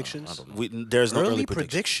 Early predictions. There's no Early predictions.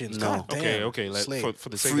 predictions. No. God damn. Okay. Slay. For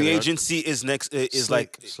the sake Free of agency is next. Is Slay.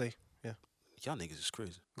 like Slay. Yeah. y'all niggas is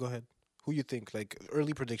crazy. Go ahead. Who you think? Like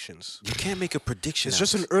early predictions. You can't make a prediction. It's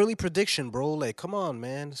just Alex. an early prediction, bro. Like, come on,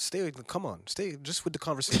 man. Come on. Stay just with the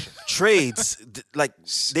conversation. trades. Like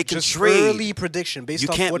they can just trade. early prediction based You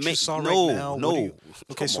off can't what you make- saw no, right now. no. What do you,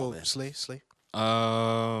 okay, Come so on, man. Slay.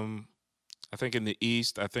 I think in the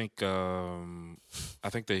East, I think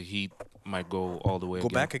the Heat might go all the way. Go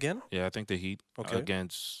again. back again Yeah, I think the Heat Okay.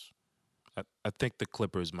 against. I think the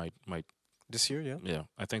Clippers might. this year. Yeah. Yeah,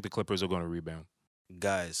 I think the Clippers are going to rebound.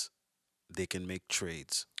 Guys, they can make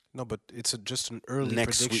trades. No, but it's just an early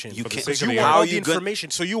Next week, prediction. you For the can't. sake Because of you the want How all are the you gonna- information.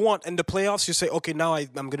 So you want in the playoffs, you say, okay, now I'm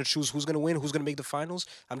going to choose who's going to win, who's going to make the finals.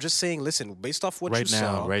 I'm just saying, listen, based off what Right you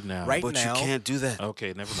now, saw, right now. right But now, you can't do that.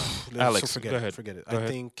 Okay, never mind. so Alex, forget go it. ahead. Forget it. Go I ahead.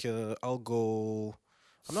 think I'll go.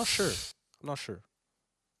 I'm not sure. I'm not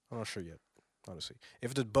sure yet. Honestly,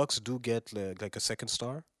 if the Bucks do get like a second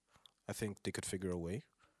star, I think they could figure a way.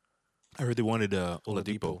 I heard they wanted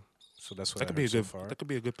Oladipo. So that's what That I could be a heard so good. far. That could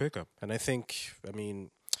be a good pickup. And I think, I mean,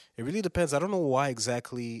 it really depends. I don't know why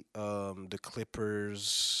exactly the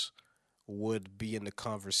Clippers would be in the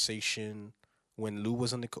conversation when Lou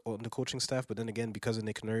was on the coaching staff. But then again, because of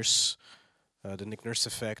Nick Nurse, the Nick Nurse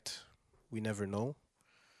effect, we never know.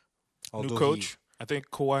 New coach. I think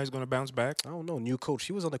Kawhi is going to bounce back I don't know. New coach.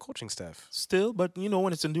 He was on the coaching staff. still, but you know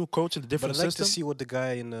when it's a new coach in a But different I'd like system. to see what the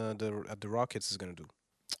guy in at the Rockets is going to do.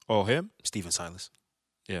 Oh, him? Steven Silas.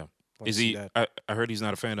 Yeah. Wanna Is see he? that. I heard he's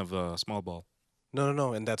not a fan of small ball.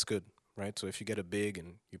 No, and that's good, right? So if you get a big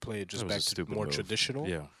and you play it just That was back a to stupid more move. traditional,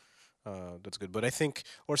 Yeah. that's good. But I think,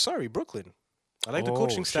 Brooklyn. I like the Oh,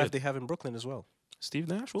 coaching staff shit. they have in Brooklyn as well. Steve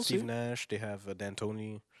Nash. We'll Steve see. Nash, they have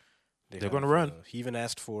D'Antoni. They're gonna run. He even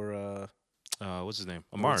asked for What's his name?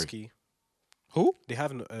 Amari. Nowitzki. Who? They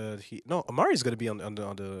have Amari's going to be on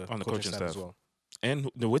the coaching staff as staff. well.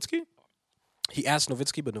 And Nowitzki? He asked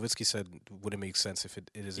Nowitzki, but Nowitzki said would it make sense if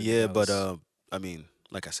it is. In Yeah, but Dallas. I mean,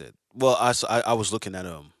 like I said, well, I was looking at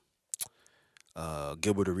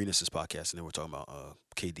Gilbert Arenas' podcast, and they were talking about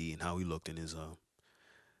KD and how he looked in his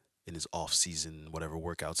off season whatever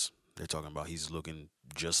workouts. They're talking about he's looking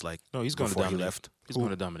just like No, he's going to before he dominate. left. He's Who?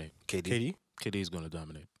 going to dominate. KD. KD KD is going to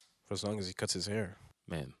dominate. for as long as he cuts his hair.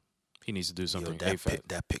 Man, he needs to do Yo, something.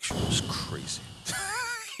 that picture was crazy.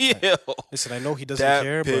 Yeah, Listen, I know he doesn't that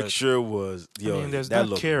care, picture was yo. I mean, there's that not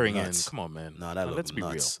looked caring nuts. in. Come on, man. No, that Let's looked be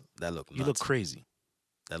real. nuts. That looked nuts. You look crazy.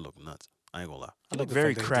 That looked nuts. I ain't gonna lie. You like look the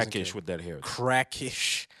very fact that he doesn't crackish care. with that hair. but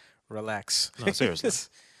crackish. Relax. No, seriously.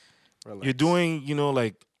 Relax. You're doing,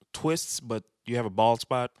 like twists, but you have a bald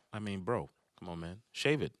spot. I mean, bro, come on, man.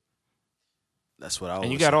 Shave it. That's what I. And you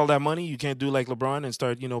always got say. all that money. You can't do like LeBron and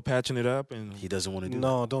start, patching it up and He doesn't want to do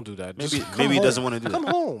No, don't do that. Maybe- Just come maybe he home. doesn't wanna do Come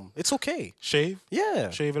that. home. It's okay. shave. Yeah.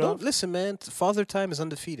 Shave it Don't- off? Listen, man. Father time is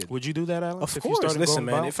undefeated. Would you do that, Alex? Of if you course. started Listen, going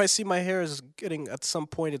man. bald? If I see my hair is getting at some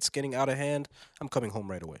point, it's getting out of hand. I'm coming home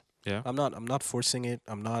right away. Yeah. I'm not forcing it.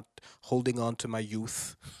 I'm not holding on to my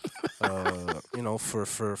youth.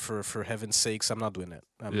 For heaven's sakes, I'm not doing that.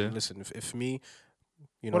 Yeah. Listen, if me,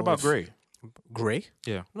 What about gray? Gray?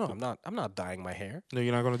 Yeah. No, I'm not dyeing my hair. No,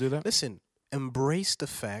 you're not going to do that? Listen, embrace the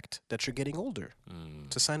fact that you're getting older. Mm,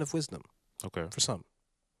 It's a sign of wisdom okay. for some.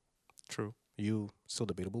 True. You still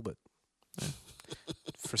debatable, but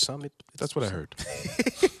for some, That's what I heard.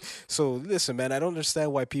 So listen, man, I don't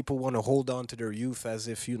understand why people want to hold on to their youth as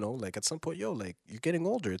if like at some point, you're getting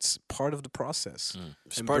older. It's part of the process.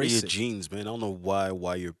 It's part of Embrace your it. genes, man. I don't know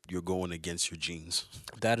why you're going against your genes.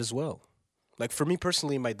 That as well. Like for me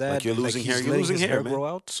personally, my dad, Like you're losing hair. he's You're letting losing his hair, man. grow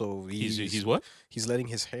out. So He's what? he's letting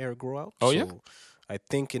his hair grow out. Oh, yeah? So I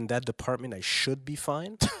think in that department, I should be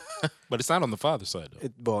fine. But it's not on the father's side, though.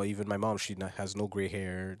 Well, even my mom, has no gray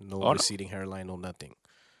hair, no Oh, no. receding hairline, no nothing.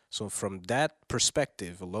 So from that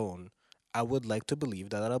perspective alone, I would like to believe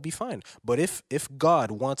that I'll be fine. But if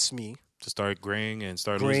God wants me To start graying and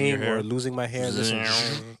start losing your graying hair. or losing my hair, listen,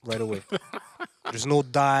 right away. There's no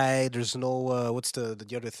dye. There's no what's the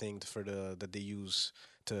other thing that they use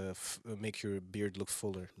to make your beard look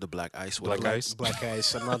fuller. The black ice. Black whatever. ice? Black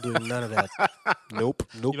ice. I'm not doing none of that. Nope.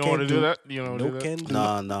 Nope. You don't want to can't do that? You don't want to Nope. do that? Can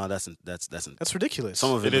do. No, that's That's ridiculous.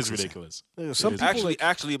 some of it. It is looks insane. ridiculous. Some It is. people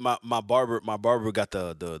Actually, my barber got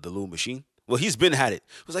the little machine. Well, he's been had it.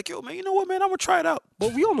 He was like, yo, man, you know what, man? I'm gonna try it out.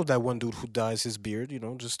 But we all know that one dude who dyes his beard,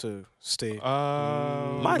 just to stay.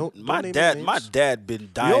 My no my name dad names. my dad been We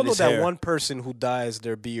dyeing all know his that hair. one person who dyes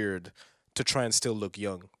their beard to try and still look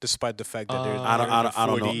young, despite the fact that they're. I don't- I don't- I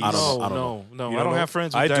don't know. I don't know. No, I don't no, no. You I don't know? have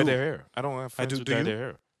friends who I dye do. their hair. I don't have friends do. who Do dye you? their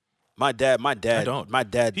hair. My dad I don't. my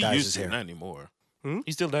dad He dyes used his to, hair. not anymore.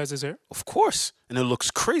 He still dyes his hair. Of course, and it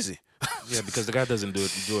looks crazy. Yeah, because the guy doesn't do it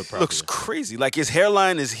properly. Looks crazy. Like his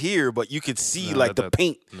hairline is here, but you could see like the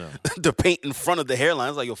paint, the paint in front of the hairline.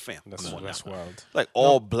 It's like, yo, fam, come on That's now. wild. Like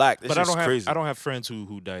all black. This But I shit's don't crazy. have I don't have friends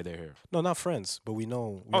who dye their hair. No, not friends, but we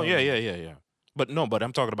know. Oh yeah. But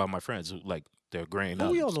I'm talking about my friends who like they're graying But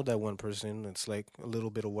out. we all know that one person. It's like a little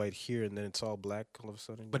bit of white here, and then it's all black all of a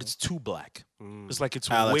sudden. But it's too black. It's like it's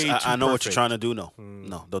Alex, way too I know what you're perfect. trying to do. No,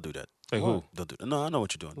 don't do that. Like who? Don't do that. No, I know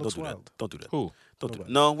what you're doing. Looks don't do wild. that. Don't do that. Who? Don't do that.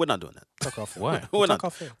 No, we're not doing that. talk off. Why? We're Talk not.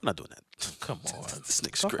 off air. We're not doing that. Come on. This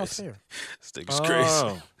nigga's Talk off crazy. air. This nigga's crazy.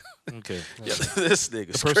 Oh, okay. Yeah, this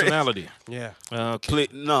nigga's The personality. Yeah. Okay.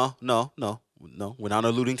 No. We're not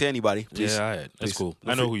alluding to anybody. Please. Yeah, all right. That's Please. cool.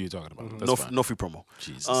 No I know free- who you're talking about. That's No, fine. no free promo.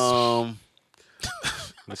 Jesus.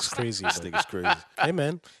 Looks crazy. This but- nigga's crazy. Hey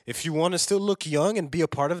man, if you want to still look young and be a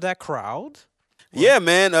part of that crowd, Yeah,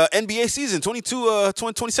 man. NBA season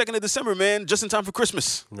 22nd of December, man. Just in time for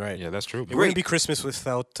Christmas. right? Yeah, that's true. It wouldn't be Christmas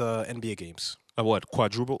without NBA games. What,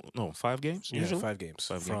 quadruple? No, 5 games Yeah, usually? 5 games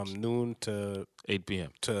 5 from games. noon to 8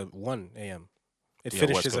 p.m. 1 a.m. It Yeah,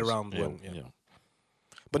 finishes West Coast. around Yeah, 1. Yeah. yeah.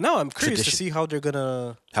 But now I'm curious to Tradition. see how they're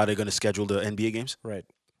gonna. How they gonna schedule the NBA games? Right.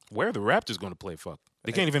 Where are the Raptors going to play? Fuck.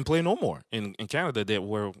 They can't even play no more. In Canada, they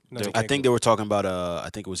were No, they I think they were talking about. I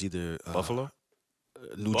think it was either Buffalo?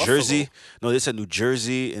 New Buffalo? Jersey. No, they said New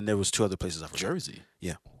Jersey, and there was 2 other places. I forgot. Jersey.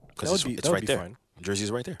 Yeah, That because would be it's that would right be there. fine. Jersey's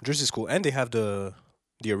right there. Jersey's cool, and they have the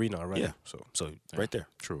arena, right? Yeah. So So right there.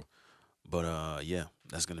 True. But yeah,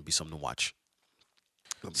 that's gonna be something to watch.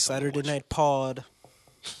 Gonna be something to Saturday watch. night pod.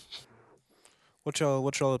 What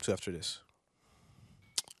y'all up to after this?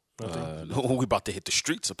 We about to hit the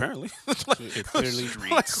streets apparently. It clearly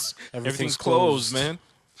Streets. everything's closed, man.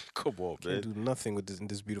 Come on, Can't man. do nothing with this in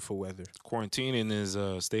this beautiful weather. Quarantining is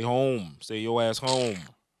stay home. Stay your ass home.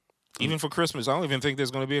 Even for Christmas. I don't even think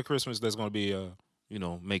there's going to be a Christmas that's going to be,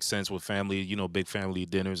 make sense with family, big family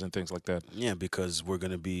dinners and things like that. Yeah, because we're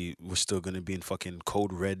still gonna be in fucking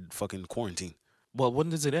code red fucking quarantine. Well, when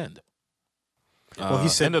does it end? Well, he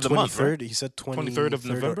said end of the month, 23rd. right? He said 23rd of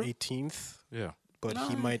November? or 18th. Yeah. But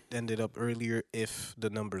he might end it up earlier if the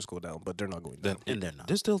numbers go down. But they're not going Then down. And they're not.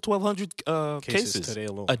 There's still 1,200 cases today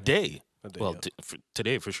alone. a day. A day, Well, yeah.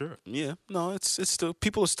 today for sure. Yeah, no, it's still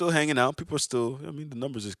people are still hanging out. People are still. I mean, the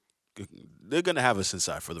numbers is they're gonna have us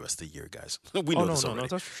inside for the rest of the year, guys. We know Oh, no, this no, already.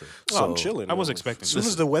 that's for sure. Well, I'm So, chilling. I was man. expecting As soon this.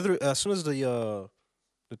 as the weather, as soon as the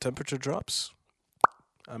temperature drops,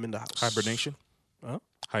 I'm in the house. Hibernation? Huh?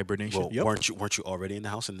 Hibernation? Well, Yep. weren't you already in the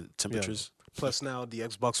house and the temperatures? Plus now the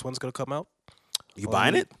Xbox One's gonna come out. You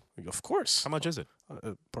buying it? Of course. How much is it?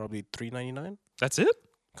 Probably $399. That's it?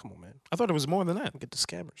 Come on, man. I thought it was more than that. Get the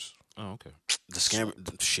scammers. Oh, okay. The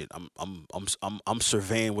scammer shit. I'm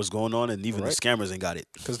surveying what's going on, and even Right. the scammers ain't got it.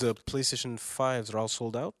 Because the PlayStation 5s are all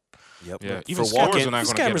sold out. Yep. Yeah, For even scammers walk-in, are not The going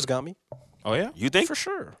to get scammers it. got me. Oh, yeah? You think For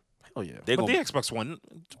sure. Hell yeah. they're But the gonna? Xbox One,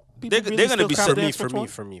 They're gonna be For the me, Xbox for me, One?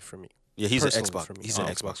 for me, for me. Yeah, he's an personally Xbox. for me. He's an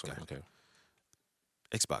Oh, Xbox guy. Okay.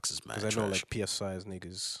 Xbox is mad Because I know trash. like PS5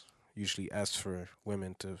 niggas usually ask for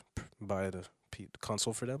women to buy the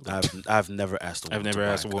console for them. I've never asked a woman. I've never to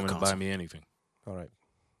buy asked a woman to buy console. me anything. All right.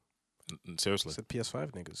 Seriously. Said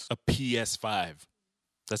PS5 niggas. A PS5.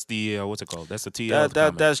 That's the, what's it called? That's the TL.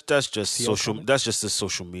 That's just TL social. comment? That's just the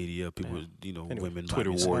social media. People, Anyway, women, buy Twitter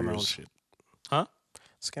music. my own warriors. shit. Huh?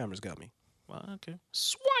 Scammers got me. Well, okay.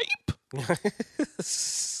 Swipe.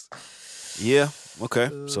 Yeah. Okay.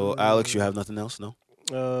 So Alex, you have nothing else? No.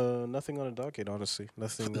 Nothing on the docket, honestly.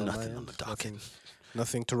 Nothing on my Nothing on end. the docket.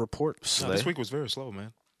 Nothing to report. No, this week was very slow,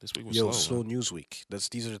 man. This week was Yo, slow. slow man. news week.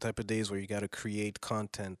 These are the type of days where you got to create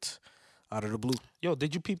content out of the blue. Yo,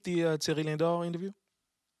 did you peep the Thierry Lindor interview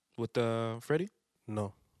with Freddie?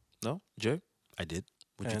 No. No? Jay? I did.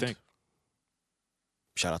 What'd you And? think?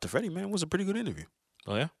 Shout out to Freddie, man. It was a pretty good interview.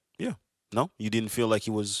 Oh, yeah? No, you didn't feel like he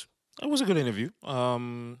was. It was a good interview.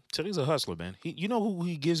 Thierry's a hustler, man. You know who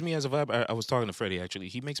he gives me as a vibe? I was talking to Freddie, actually.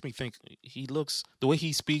 He makes me think he looks, the way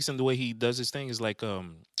he speaks and the way he does his thing is like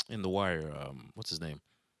in The Wire. What's his name?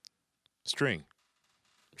 Stringer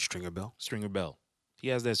Bell? Stringer Bell. He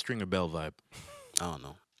has that Stringer Bell vibe. I don't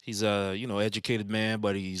know. He's a, educated man,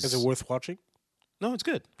 but he's... Is it worth watching? No, it's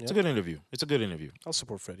good. It's a Yeah? good interview. It's a good interview. I'll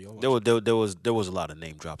support Freddie. I'll watch There was a lot of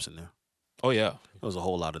name drops in there. Oh, yeah. There was a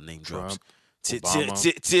whole lot of name drops. Trump,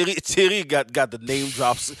 Obama. Thierry got the name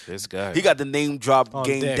drops. This guy. He got the name drop On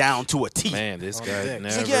game deck. down to a T. Man, this On guy deck.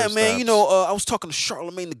 never He's like, yeah, man. You know, I was talking to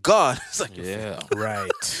Charlemagne the God. It's like, Yeah. Right.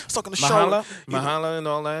 I was talking to Mahala, Charlemagne. Mahala and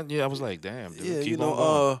all that. Yeah, I was like, damn, dude. Yeah, keep you know, on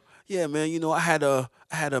going. yeah, man. You know, I had a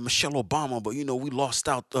Michelle Obama, but you know, we lost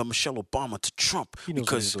out Michelle Obama to Trump He knows what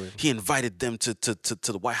because he's doing. he invited them to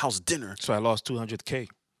the White House dinner. So I lost 200K.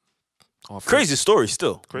 Off Crazy story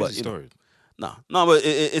still. Crazy but, you know, story. No, but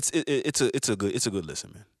it's a good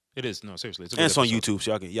listen, man. It is. No, seriously. It's a And good it's on episode. YouTube,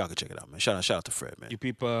 so y'all can check it out, man. Shout out to Fred, man. You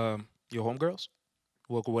peep your homegirls?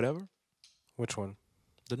 Woke or whatever? Which one?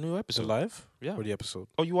 The new The episode. live? Yeah. Or the episode?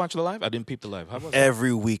 Oh, you watched the live? I didn't peep the live. How about that?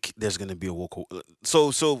 Every week there's gonna be a woke.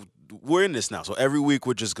 So we're in this now. So every week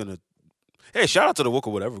we're just gonna. Hey, shout out to the woke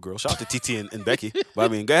or whatever girl. Shout out to TT and Becky. But I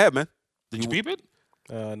mean, go ahead, man. Did you peep it?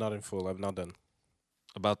 Not in full. I'm not done.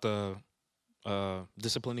 About the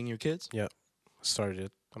disciplining your kids? Started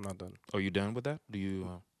it. I'm not done. Are you done with that? Do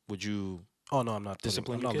you would you Oh no, I'm not.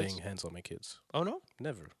 Discipline I'm your not kids? laying hands on my kids. Oh no?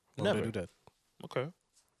 Never. Why would I Never. do that? Okay.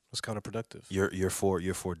 It's counterproductive. You're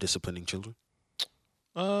for disciplining children.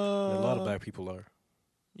 A lot of black people are.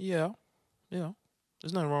 Yeah. Yeah.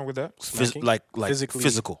 There's nothing wrong with that. Smacking? Like Physically?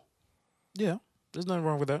 physical. Yeah. There's nothing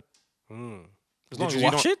wrong with that. Mm. As long Did as you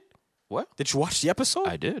watch don't- it? What? Did you watch the episode?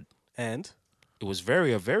 I did. And It was a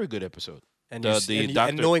very good episode. and, The- you, s- the and, you- doctor-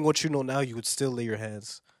 and knowing what you know now, you would still lay your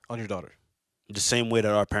hands on your daughter. The same way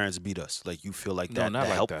that our parents beat us. Like you feel like No, that. not that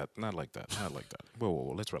like helped. that. Not like that. Not like that.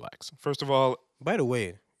 Whoa. Let's relax. First of all, By the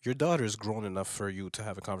way, your daughter is grown enough for you to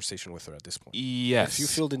have a conversation with her at this point. yes. If you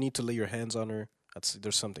feel the need to lay your hands on her,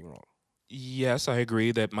 there's something wrong. Yes, I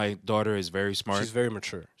agree that my daughter is very smart. She's very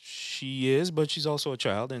mature. She is, but she's also a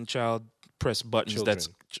child, and child press buttons. That's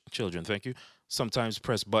children. Thank you. Sometimes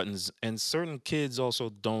press buttons, and certain kids also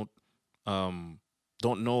don't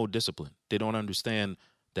know discipline. They don't understand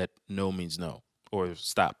that no means no or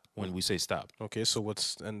stop when we say stop. Okay, so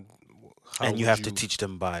how And you would have to teach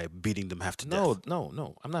them by beating them half to death.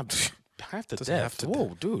 No. I'm not half to Doesn't death. have to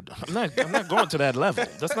Whoa, dude. I'm not going to that level.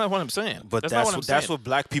 That's not what I'm saying. But that's not what I'm that's saying. what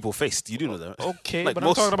black people faced. You do know that. Okay, Like but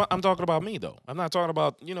most- I'm talking about me though. I'm not talking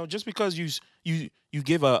about just because you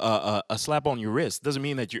give a slap on your wrist doesn't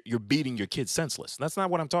mean that you're beating your kid senseless. That's not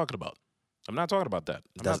what I'm talking about. I'm not talking about that.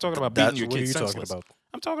 I'm not talking about beating your What are kid you senseless. talking about?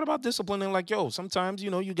 I'm talking about disciplining. Like sometimes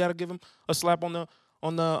you got to give him a slap on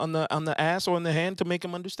the ass or on the hand to make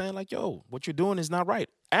him understand. Like what you're doing is not right.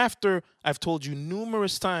 After I've told you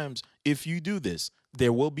numerous times, if you do this,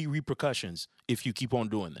 there will be repercussions if you keep on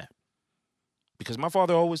doing that. Because my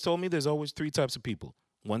father always told me there's always 3 types of people.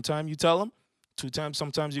 1 time you tell them, 2 times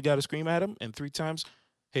sometimes you got to scream at them, and 3 times,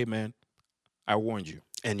 hey man, I warned you.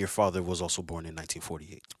 And your father was also born in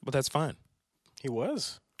 1948. But that's fine. He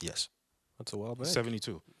was. Yes. That's a while back.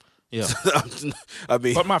 72. Yeah. I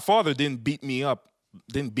mean, But my father didn't beat me up.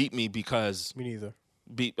 Didn't beat me because Me neither.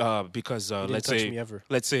 because He didn't let's touch say me ever.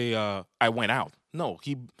 I went out. No,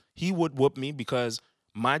 he would whoop me because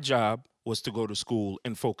my job was to go to school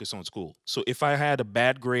and focus on school. So if I had a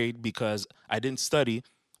bad grade because I didn't study,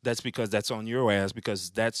 that's on your ass because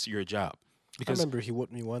that's your job. I Because remember he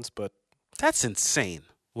whooped me once, but that's insane.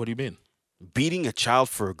 what do you mean? Beating a child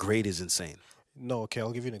for a grade is insane. no. Okay,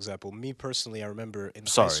 I'll give you an example. Me personally, I remember in high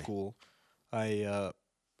Sorry. school, I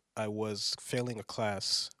was failing a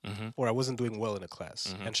class, Mm-hmm. or I wasn't doing well in a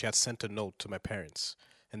class, and she had sent a note to my parents,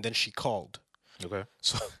 and then she called. Okay.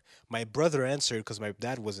 So my brother answered because my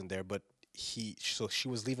dad wasn't there, but she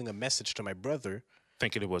was leaving a message to my brother.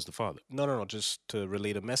 Thinking it was the father. No, just to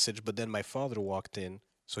relate a message. But then my father walked in,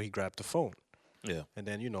 so he grabbed the phone, Yeah. and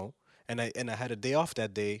then and I had a day off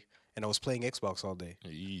that day, and I was playing Xbox all day.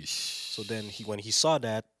 So then when he saw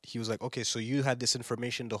that, he was like, "Okay, so you had this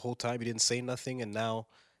information the whole time. You didn't say nothing, and now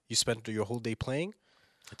you spent your whole day playing."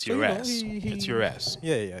 It's So, your you know, ass. he- It's your ass.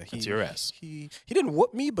 Yeah. It's your ass. He didn't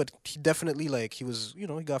whoop me, but he definitely he was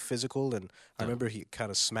he got physical, and I remember he kind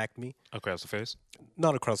of smacked me, Across the face.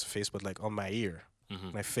 not across the face, but like on my ear. Mm-hmm.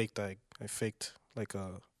 And I faked like I faked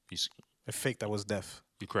I was deaf.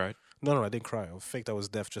 You cried. No, I didn't cry. I faked I was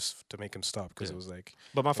deaf just to make him stop because Yeah. it was like.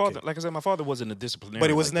 But my father, like I said, my father wasn't a disciplinarian. But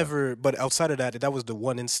it was like that. never. But outside of that, that was the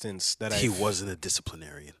one instance that He wasn't a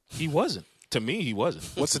disciplinarian. He wasn't. To me, he wasn't.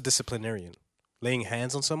 What's a disciplinarian? Laying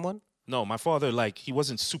hands on someone? No, my father, he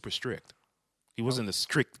wasn't super strict. He wasn't a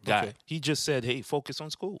strict guy. okay. He just said, hey, focus on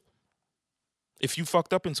school. If you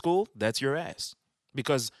fucked up in school, that's your ass.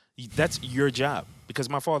 Because that's your job. Because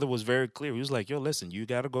my father was very clear. He was like, yo, listen, you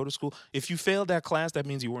got to go to school. If you failed that class, that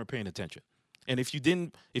means you weren't paying attention. And if you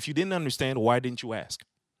didn't understand, why didn't you ask?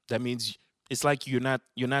 That means it's like you're not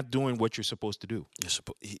doing what you're supposed to do.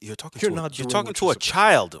 You're talking You're to not you're doing talking what to you're a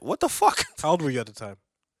child. What the fuck? How old were you at the time?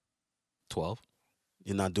 12.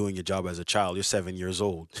 You're not doing your job as a child. You're 7 years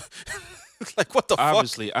old. Like what the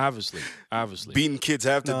Obviously. fuck? Beating kids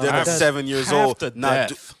half to No, death at that's 7 years Half old. to Not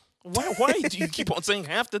death. Why do you keep on saying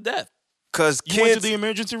half to death? because You went to kids. the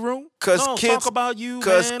emergency room? Because no, kids, talk about you,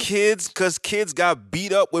 Because man. kids got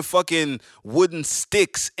beat up with fucking wooden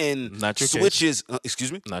sticks and Not your case. switches.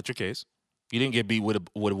 Excuse me. Not your case. You didn't get beat with a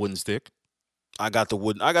wooden stick. I got the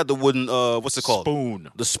wooden. What's it called? Spoon.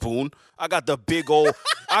 The spoon. I got the big old.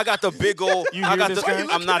 I got the big old. You I hear got this the. guy?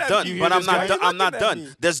 I'm not done. You hear But I'm this not. guy? Done. I'm not Looking at done. me.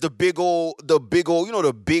 There's the big old. You know,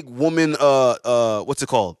 the big woman. What's it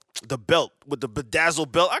called? The belt with the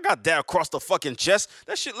bedazzled belt. I got that across the fucking chest.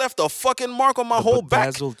 That shit left a fucking mark on my whole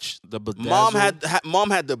back. The bedazzled. Mom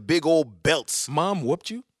had the big old belts. Mom whooped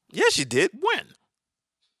you? Yeah, she did. When?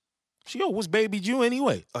 She always babied you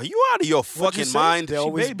anyway. Are you out of your fucking mind? They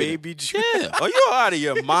always babied babied you. Yeah. Are you out of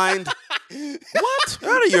your mind? What?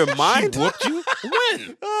 Out of your mind? She whooped you?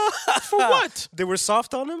 When? For what? They were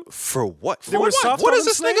soft on him. For what? For They were what? soft What on is him,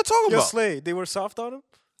 this Slay? nigga talking Yo, about? Slay, they were soft on him.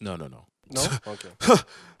 No. No. Okay. What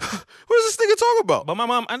is this nigga talking about? But my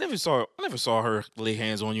mom, I never saw her lay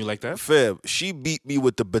hands on you like that. Feb, she beat me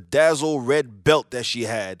with the bedazzled red belt that she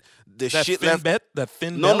had. The That shit thin left. bet? That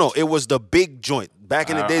thin No, belt? no, it was the big joint. Back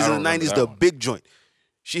in the I days don't of the remember '90s, that the one. big joint.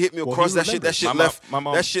 She hit me Well, across he that shit. That remembers. shit My mom- left. my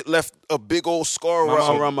mom- that shit left a big old scar My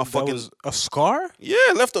mom- around my That fucking. was a scar. Yeah,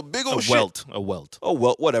 left a big old A shit. welt. A welt. Oh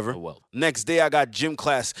well, whatever. A welt. Next day I got gym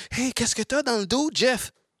class. Hey, qu'est-ce que t'as dans le dos,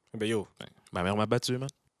 Jeff? But yo, Ma mère m'a battu, man.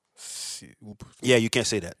 Yeah, you can't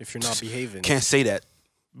say that. if you're not behaving, Can't say that.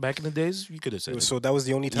 Back in the days, you could have said it. so that was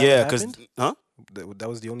the only time. Yeah, it because happened? huh? That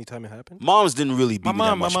was the only time it happened. Moms didn't really beat My me that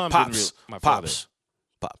mom- my much. mom didn't Pops, my father.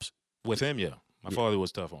 pops, With him, yeah. My father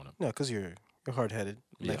was tough on him. No, because you're hard headed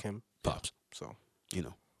like Yeah. him. pops. So You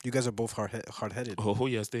know. you guys are both hard headed. Oh,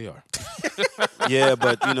 yes, they are. Yeah,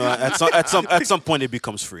 but you know, at some point it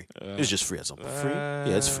becomes free. It's just free at some point. Free? Yeah,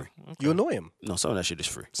 it's free. You annoy him. No, some of that shit is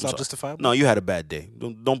free. It's I'm not sorry. justifiable. No, you had a bad day.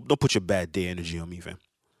 Don't put your bad day energy on me, fam.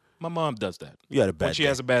 My mom does that. You had a bad When she day.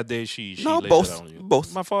 has a bad day, she No, lays both. it on you.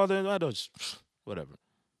 Both. My father, I don't. Whatever.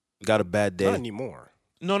 Got a bad Not day. anymore.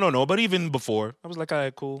 No. But even before, I was like, all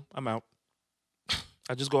right, cool. I'm out.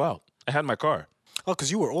 I just go out. I had my car. Oh,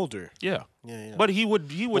 because you were older. Yeah. Yeah. But he would.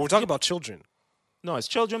 But we're talking about children. No, it's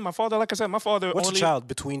children. My father, like I said, my father What's only. a child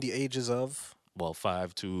between the ages of? Well,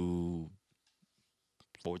 5 to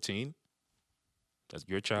 14. That's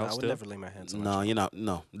your I child would still. never lay my hands on. my No, child. you're not.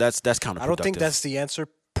 No, that's counterproductive. I don't think that's the answer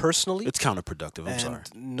personally. It's counterproductive. I'm and sorry.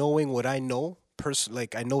 knowing what I know,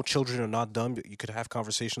 like I know children are not dumb. You could have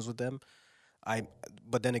conversations with them.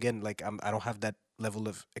 But then again, like I don't have that level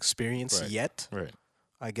of experience Right. yet. Right.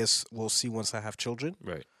 I guess we'll see once I have children.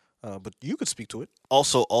 Right. But you could speak to it.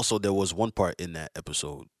 Also, there was one part in that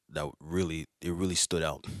episode that really stood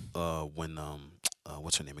out. When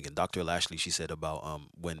what's her name again? Dr. Lashley. She said about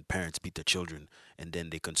when parents beat their children and then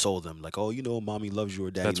they console them like, oh, you know, mommy loves you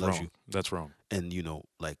or daddy That's loves wrong. you, That's wrong. and you know,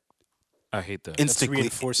 like I hate that. That's instantly, like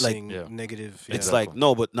reinforcing yeah. negative. it's yeah. like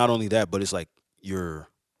no, but not only that, but it's like you're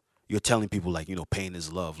telling people like, you know, pain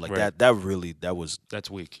is love, like Right. that was. That's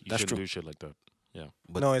weak. You That's shouldn't true. do shit like that. Yeah.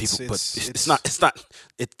 But No, people, it's- it's not.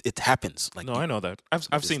 It happens. Like No, I know that.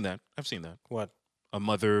 I've seen that. I've seen that. What? A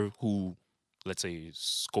mother who, let's say,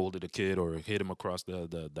 scolded a kid or hit him across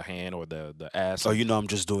the hand or the ass. Oh, you know, I'm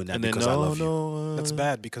just doing that and then because I love you. That's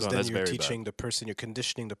bad because no, then that's you're very bad. teaching the person, you're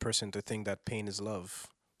conditioning the person to think that pain is love.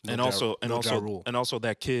 No And Ja- also, and no Ja also, Rule. and also,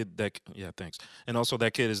 that kid. Yeah, thanks. And also,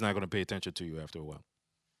 that kid is not going to pay attention to you after a while.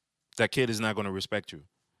 That kid is not going to respect you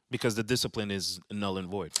because the discipline is null and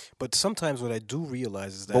void. But sometimes what I do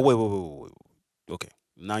realize is that But wait. Okay,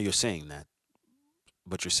 now you're saying that,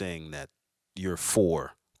 but you're saying that you're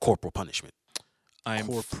for corporal punishment. I'm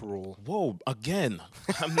corporal. Whoa, again.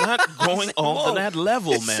 I'm not going on to that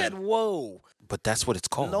level, It man. said whoa. But that's what it's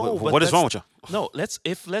called. No, but What is wrong with that's- you? No,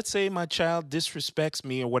 let's say my child disrespects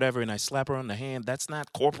me or whatever, and I slap her on the hand. That's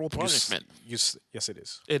not corporal punishment. Yes, it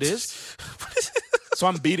is. It is. So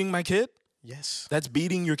I'm beating my kid. Yes. That's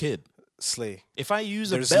beating your kid. Slay. If I use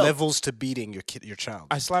There's a belt, levels to beating your child.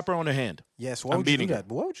 I slap her on the hand. Yes. Why I'm would you do beating her. that?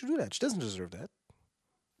 But why would you do that? She doesn't deserve that.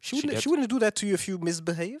 She She wouldn't. gets- She wouldn't do that to you if you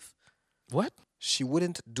misbehave. What? She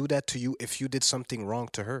wouldn't do that to you if you did something wrong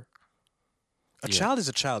to her. A Yeah. child is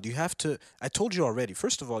a child. You have to. I told you already.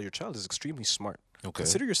 First of all, your child is extremely smart. Okay.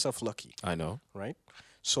 Consider yourself lucky, I know. right?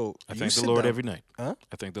 So I you thank the sit Lord down, every night. Huh?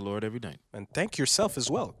 I thank the Lord every night. and thank yourself as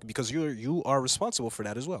well because you are responsible for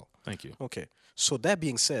that as well. Thank you. Okay. So that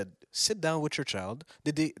being said, sit down with your child.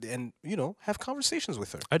 And have conversations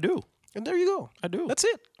with her. I do. And there you go. I do. That's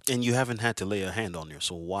it. And you haven't had to lay a hand on her,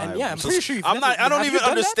 so why? And yeah, I'm pretty sure you've I'm not. never- I don't have you even done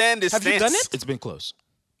that? understand this Have you stance. done it? It's been close.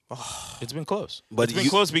 It's been close. But it's been you-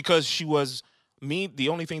 close because she was me. The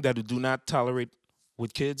only thing that I do not tolerate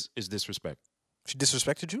with kids is disrespect. She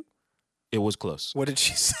disrespected you? It was close. What did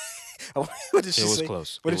she say? What did she It was say?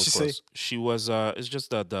 close. What It did was she close. say? She was. It's just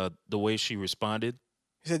the way she responded.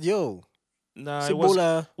 He said, "Yo, Nah, it was.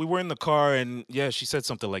 Cebola." We were in the car and yeah, she said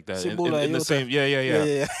something like that. Cebola, In the iota. same.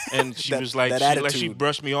 Yeah. And she That- was like, that she attitude.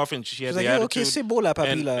 brushed me off and she had She's the like, "Yo, okay, attitude. cebola,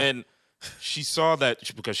 and papila." and she saw that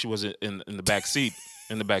because she was in the back seat.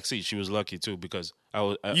 In the back seat, she was lucky too because I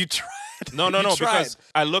was. You tried. No, You tried. because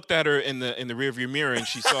I looked at her in the rearview mirror and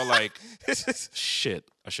she saw like, shit.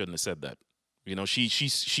 I shouldn't have said that. You know, she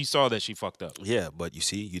saw that she fucked up. Yeah, but you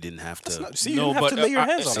see, you didn't have to. See, you didn't have to lay your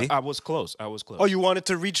hands on it. I was close. I was close. Oh, you wanted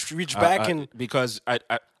to reach back and because I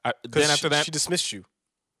then after that, she dismissed you.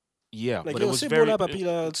 yeah, Like, but yo, it was c'est very. beau là, papi,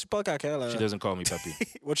 là, tu parles caca, là. She doesn't call me papi.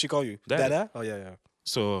 What'd she call you? Dada. Dada? Oh yeah.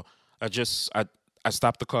 So I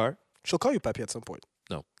stopped the car. She'll call you papi at some point.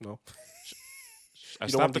 No. No. I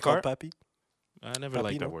You don't want stopped to the be called car. papi? I never Papi,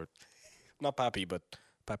 liked that no? word. Not papi, but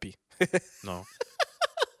papi. No.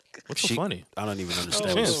 What's so funny? I don't even Oh, understand.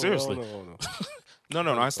 yeah, this. seriously. No.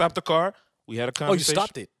 No. I stopped the car. We had a Oh, you conversation.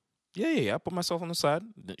 stopped it. Yeah. I put myself on the side.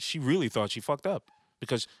 She really thought she fucked up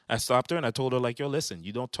because I stopped her and I told her like, yo, listen,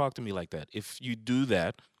 you don't talk to me like that. If you do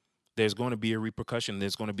that, there's going to be a repercussion.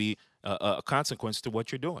 There's going to be a consequence to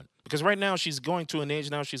what you're doing. Because right now she's going to an age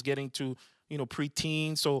now she's getting to,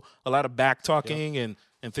 preteen. So a lot of back talking and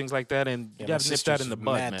things like that. And you got to nip that in the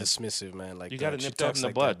bud, mad man. dismissive, man. Like You got to She nip that talks in the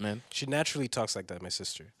like bud, that. man. She naturally talks like that, my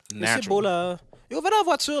sister. C'est beau Natural. là. Yo, va dans la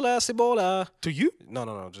voiture là, c'est beau là. To you?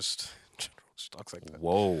 No, just she talks like that.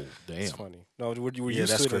 Whoa, It's damn. funny. No, we're Yeah,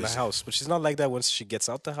 used to that's it in the crazy. house, but she's not like that once she gets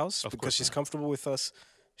out the house Of because course she's not. comfortable with us.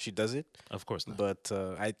 She does it, Of course not. but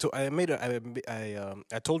I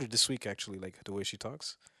told her this week actually like the way she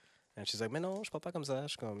talks, and she's like, "Mais non, je parle pas comme ça."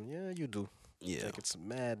 She's comme, "Yeah, you do." Yeah, Like it's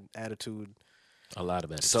mad attitude. A lot of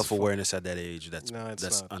that. self-awareness at that age. That's No, it's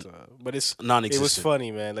that's not. But it's non-existent. it was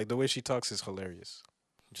funny, man. Like the way she talks is hilarious.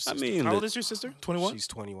 I mean, How old is your sister? 21? She's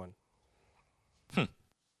 21.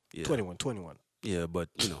 yeah, 21. yeah, but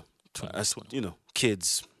as,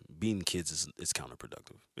 kids being kids is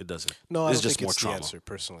counterproductive. It doesn't. No, I it's don't just think more it's trauma. the answer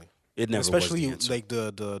personally. It never Especially was the answer. like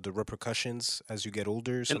the repercussions as you get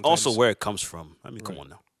older. And sometimes- also where it comes from. I mean, come Right. on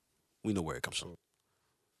now, we know where it comes from.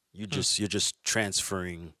 You're just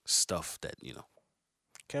transferring stuff that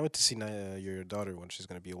Can't wait to see your daughter when she's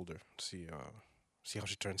gonna be older. See how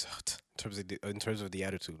she turns out in terms of the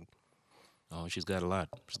attitude. Oh, she's got a lot.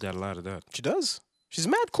 She's got a lot of that. She does. She's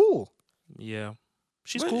mad cool. Yeah.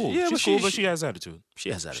 She's But- cool. yeah, but She's cool, she- but she has attitude. She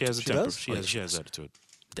has that. She has a She temper. does? She Oh, has yeah, she she has does. attitude.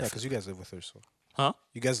 Yeah, because you guys live with her, so Huh?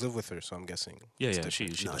 you guys live with her, so I'm guessing. Yeah, it's yeah.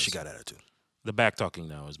 different. She No, does. she got attitude. The back talking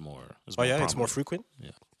now is more. Oh yeah, it's more prominent. frequent.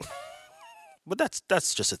 But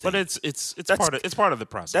that's just a thing. But it's That's- part of the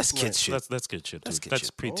process. that's kid shit. That's kid shit. That's Too. kid That's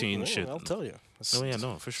shit. preteen Oh, shit. I'll tell you. Oh yeah,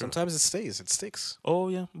 no, for sure. Sometimes it stays. It sticks. Oh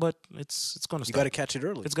yeah, but it's gonna You stop. got to catch it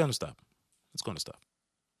early. It's gonna stop. It's gonna stop.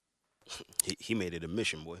 He made it a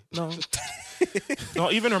mission, boy. No,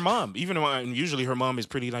 no. Even her mom. And usually her mom is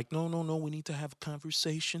pretty like, no. We need to have a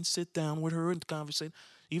conversation. Sit down with her and conversate.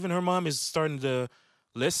 Even her mom is starting to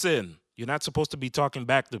listen. You're not supposed to be talking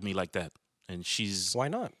back to me like that. And she's Why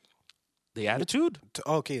not? the attitude.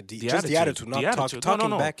 Okay, just the attitude, not The attitude. talking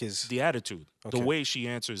No. back is. The attitude. Okay. The way she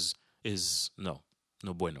answers is no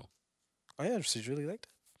bueno. Oh yeah, she's really like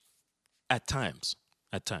that. At times.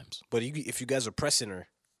 But if you guys are pressing her,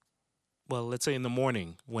 Well, let's say in the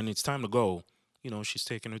morning when it's time to go, she's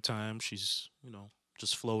taking her time. She's,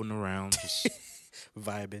 just floating around, just,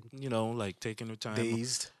 vibing, like taking her time.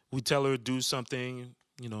 dazed. We tell her to do something,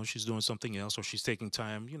 she's doing something else, or she's taking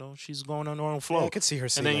time, she's going on her own flow. Yeah, I could see her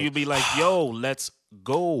and saying. then like, you'd be like, yo, let's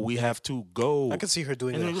go. We have to go. I could see her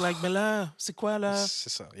doing And then that. you're like, mais là, c'est quoi là? C'est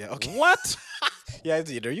ça. Yeah. Okay. What? Yeah.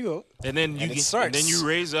 There you go. And then And you it get, starts. and then you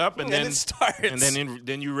raise up, and then it starts. and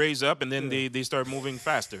then you raise up, and then they start moving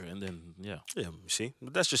faster, and then yeah. Yeah, you see,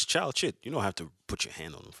 but that's just child shit. You don't have to put your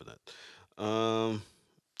hand on them for that.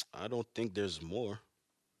 I don't think there's more.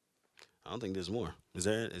 Is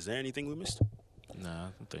there anything we missed? Nah,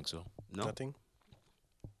 I don't think so. No, Nothing.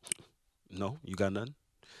 no, you got nothing.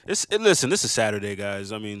 Listen, this is Saturday,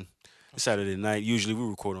 guys. I mean, it's Saturday night. Usually we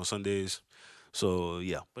record on Sundays, so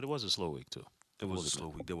yeah. But it was a slow week too. It was a slow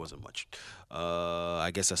week. There wasn't much. I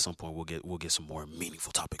guess at some point we'll get some more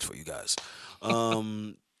meaningful topics for you guys.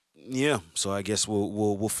 Yeah. So I guess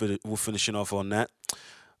we'll finish it off on that.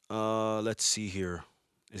 Let's see here.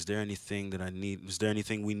 Is there anything that I need? Is there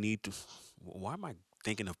anything we need to? Why am I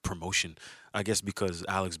thinking of promotion? I guess because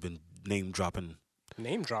Alex been name dropping.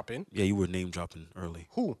 Name dropping. Yeah, you were name dropping early.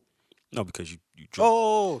 Who? No, because you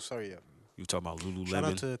Oh, sorry. Yeah. you talking about Shout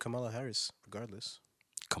out Lululemon, to Kamala Harris. Regardless,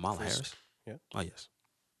 Kamala First. Harris. Yeah. Oh yes,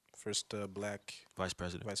 first black vice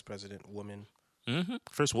president. vice president woman. Mm-hmm.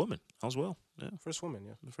 First woman as well. Yeah, First woman.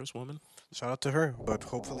 Yeah. the first woman. Shout out to her. But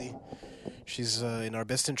hopefully, she's in our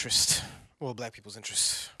best interest. Well, black people's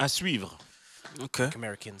interest. À suivre. Okay. Like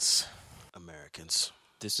Americans. Americans.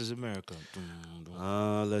 This is America. Dum,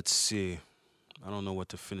 dum. Let's see. I don't know what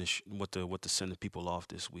to finish, what to send the people off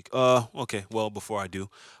this week. Okay. Well, before I do,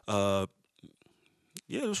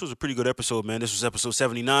 yeah, this was a pretty good episode, man. This was episode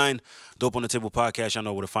 79, Dope on the Table podcast. Y'all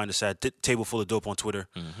know where to find us at. Table Full of Dope on Twitter.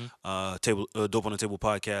 Dope on the Table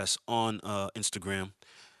podcast on Instagram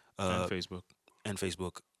And Facebook. and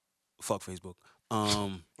Facebook. Fuck Facebook.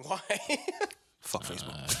 Why? Fuck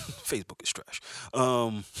Facebook. Facebook is trash.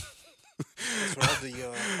 That's where all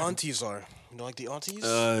the aunties are. You know, like the aunties.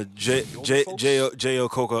 J.O.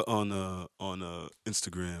 Coca on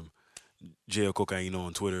Instagram. J.O. Cocaino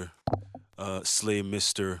on Twitter. Slay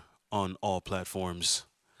Mister on all platforms.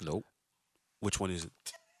 Nope. Which one is it?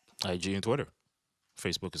 IG and Twitter.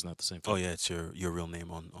 Facebook is not the same thing. Oh yeah, it's your real name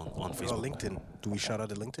on Facebook. LinkedIn. Do we shout out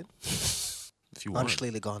to LinkedIn? If you want. Ansley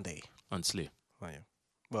Legande. Ansley. Oh, yeah.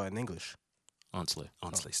 Well, in English. Ansley.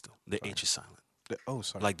 Honestly, still the H is silent,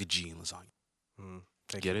 Sorry. like the G in lasagna.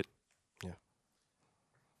 Thank Get you. it?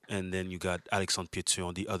 And then you got Alexandre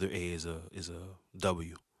Pietron. The other A is a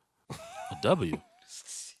W. A W.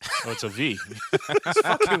 Oh, it's a V. He's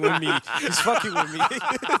fucking with me. He's fucking with me.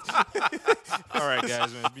 All right,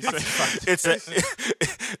 guys, man. Be safe.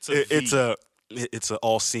 It's a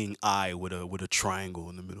all-seeing eye with a triangle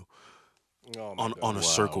in the middle Oh my God. on a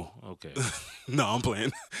circle. Okay. No, I'm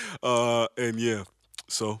playing. And yeah,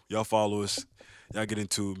 so y'all follow us. Y'all get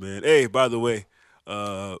into it, man. Hey, by the way,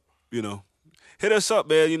 hit us up,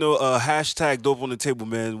 man. Hashtag Dope on the Table,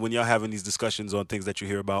 man, when y'all having these discussions on things that you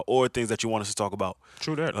hear about or things that you want us to talk about.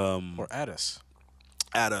 True that. Or at us.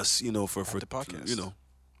 At us, for the podcast.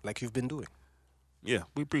 Like you've been doing. Yeah.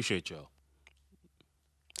 We appreciate y'all.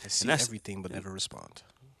 I see that's- everything but never respond.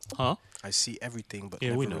 Huh? I see everything but Yeah,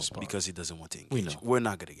 never we know. respond. Because he doesn't want to engage. We know. We're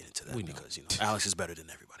not gonna get into that We know. because Alex is better than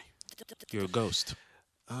everybody. You're a ghost.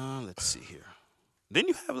 Let's see here. Didn't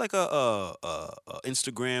you have like a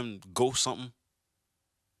Instagram Go something?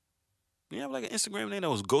 Didn't you have like an Instagram name that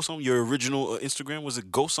was Go something? Your original Instagram, was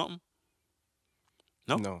it Go something?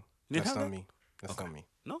 No? No, You didn't that's have not that? me. That's not me.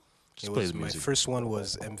 No? Just play the My music. first one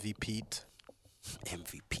was MVP.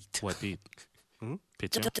 MVP. What, Pete? Hmm?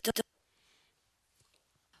 Pitcher?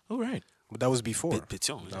 All right. But that was before.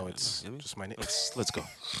 Piton. Now it's Yeah, just my name. Let's go.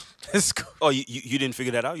 Let's go. Oh, you didn't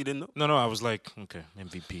figure that out? You didn't know? No, I was like, okay,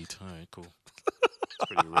 MVP. All right, cool. It's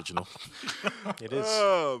pretty original. It is.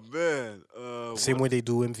 Oh, man. Same way they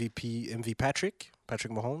do MV Patrick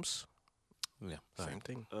Mahomes. Yeah. all Same right.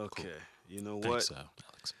 thing. Okay. You know what? Thanks,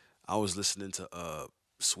 Alex. I was listening to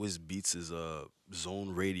Swizz Beats' Zone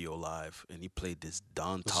Radio Live, and he played this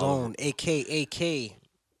Don Toliver. Zone, AKAK.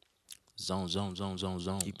 Zone.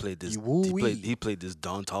 He played this. Woo-wee. He played this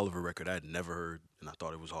Don Toliver record I had never heard, and I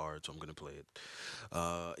thought it was hard, so I'm gonna play it.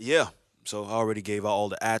 Yeah. So I already gave out all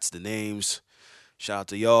the ats, the names. Shout out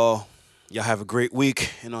to y'all. Y'all have a great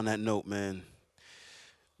week. And on that note, man,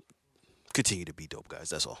 continue to be dope,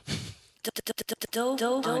 guys. That's all.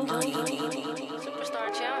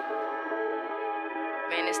 Superstar champ.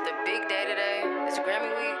 Man, it's the big day today. It's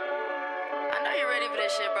Grammy week. I know you're ready for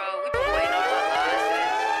this shit, bro. We've been waiting all our lives for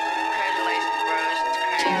this. Congratulations, bro.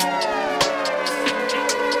 It's crazy.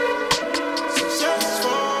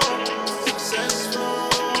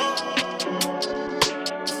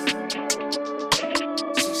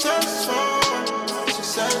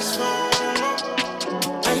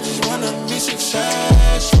 I just wanna be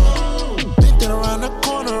successful. Thinking around the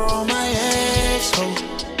corner on my ex.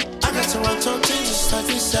 I got Toronto things just like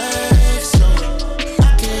this sex. So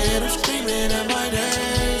I can hear them screaming at my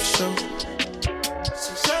next show.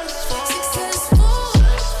 Successful.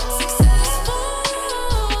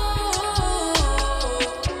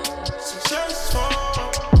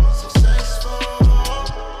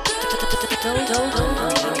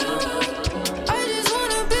 I just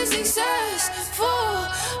wanna be successful.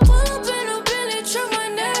 Pull up in a Bentley, trim my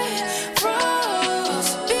neck, froze.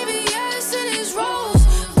 BBS in his rose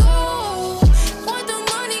gold. Want the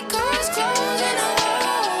money, car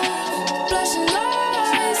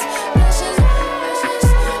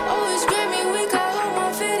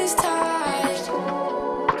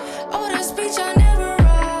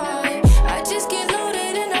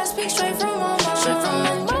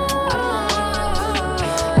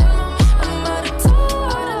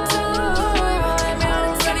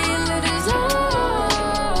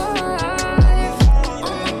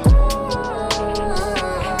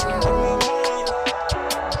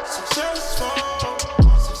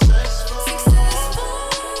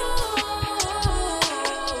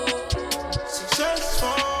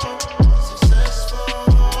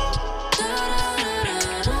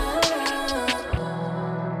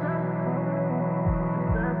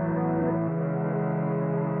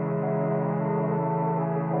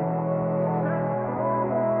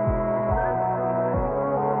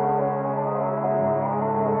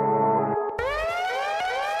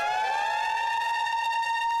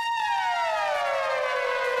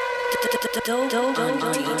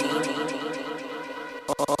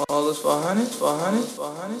All is for hundred, for hundred,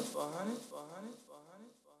 for hundred, for hundred, for hundred.